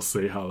 but we'll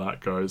see how that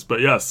goes. But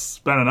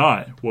yes, Ben and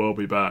I will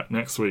be back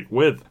next week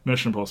with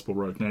Mission Impossible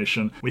Rogue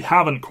Nation. We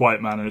haven't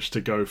quite managed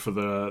to go for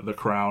the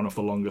crown of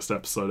the longest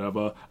episode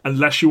ever,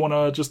 unless you want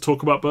to just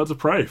talk about Birds of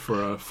Prey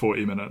for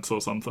 40 minutes or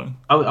something.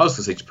 I was going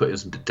to say just put in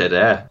some dead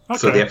air.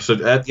 Okay. So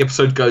the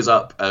episode goes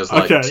up as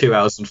like 2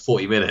 hours and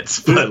 40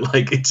 minutes, but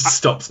like it just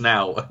stops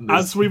now.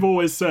 As we've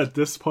always said,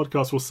 this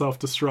podcast will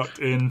self-destruct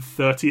in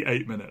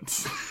 38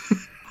 minutes.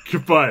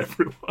 Goodbye,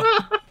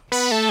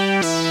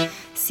 everyone.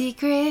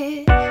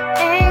 Secret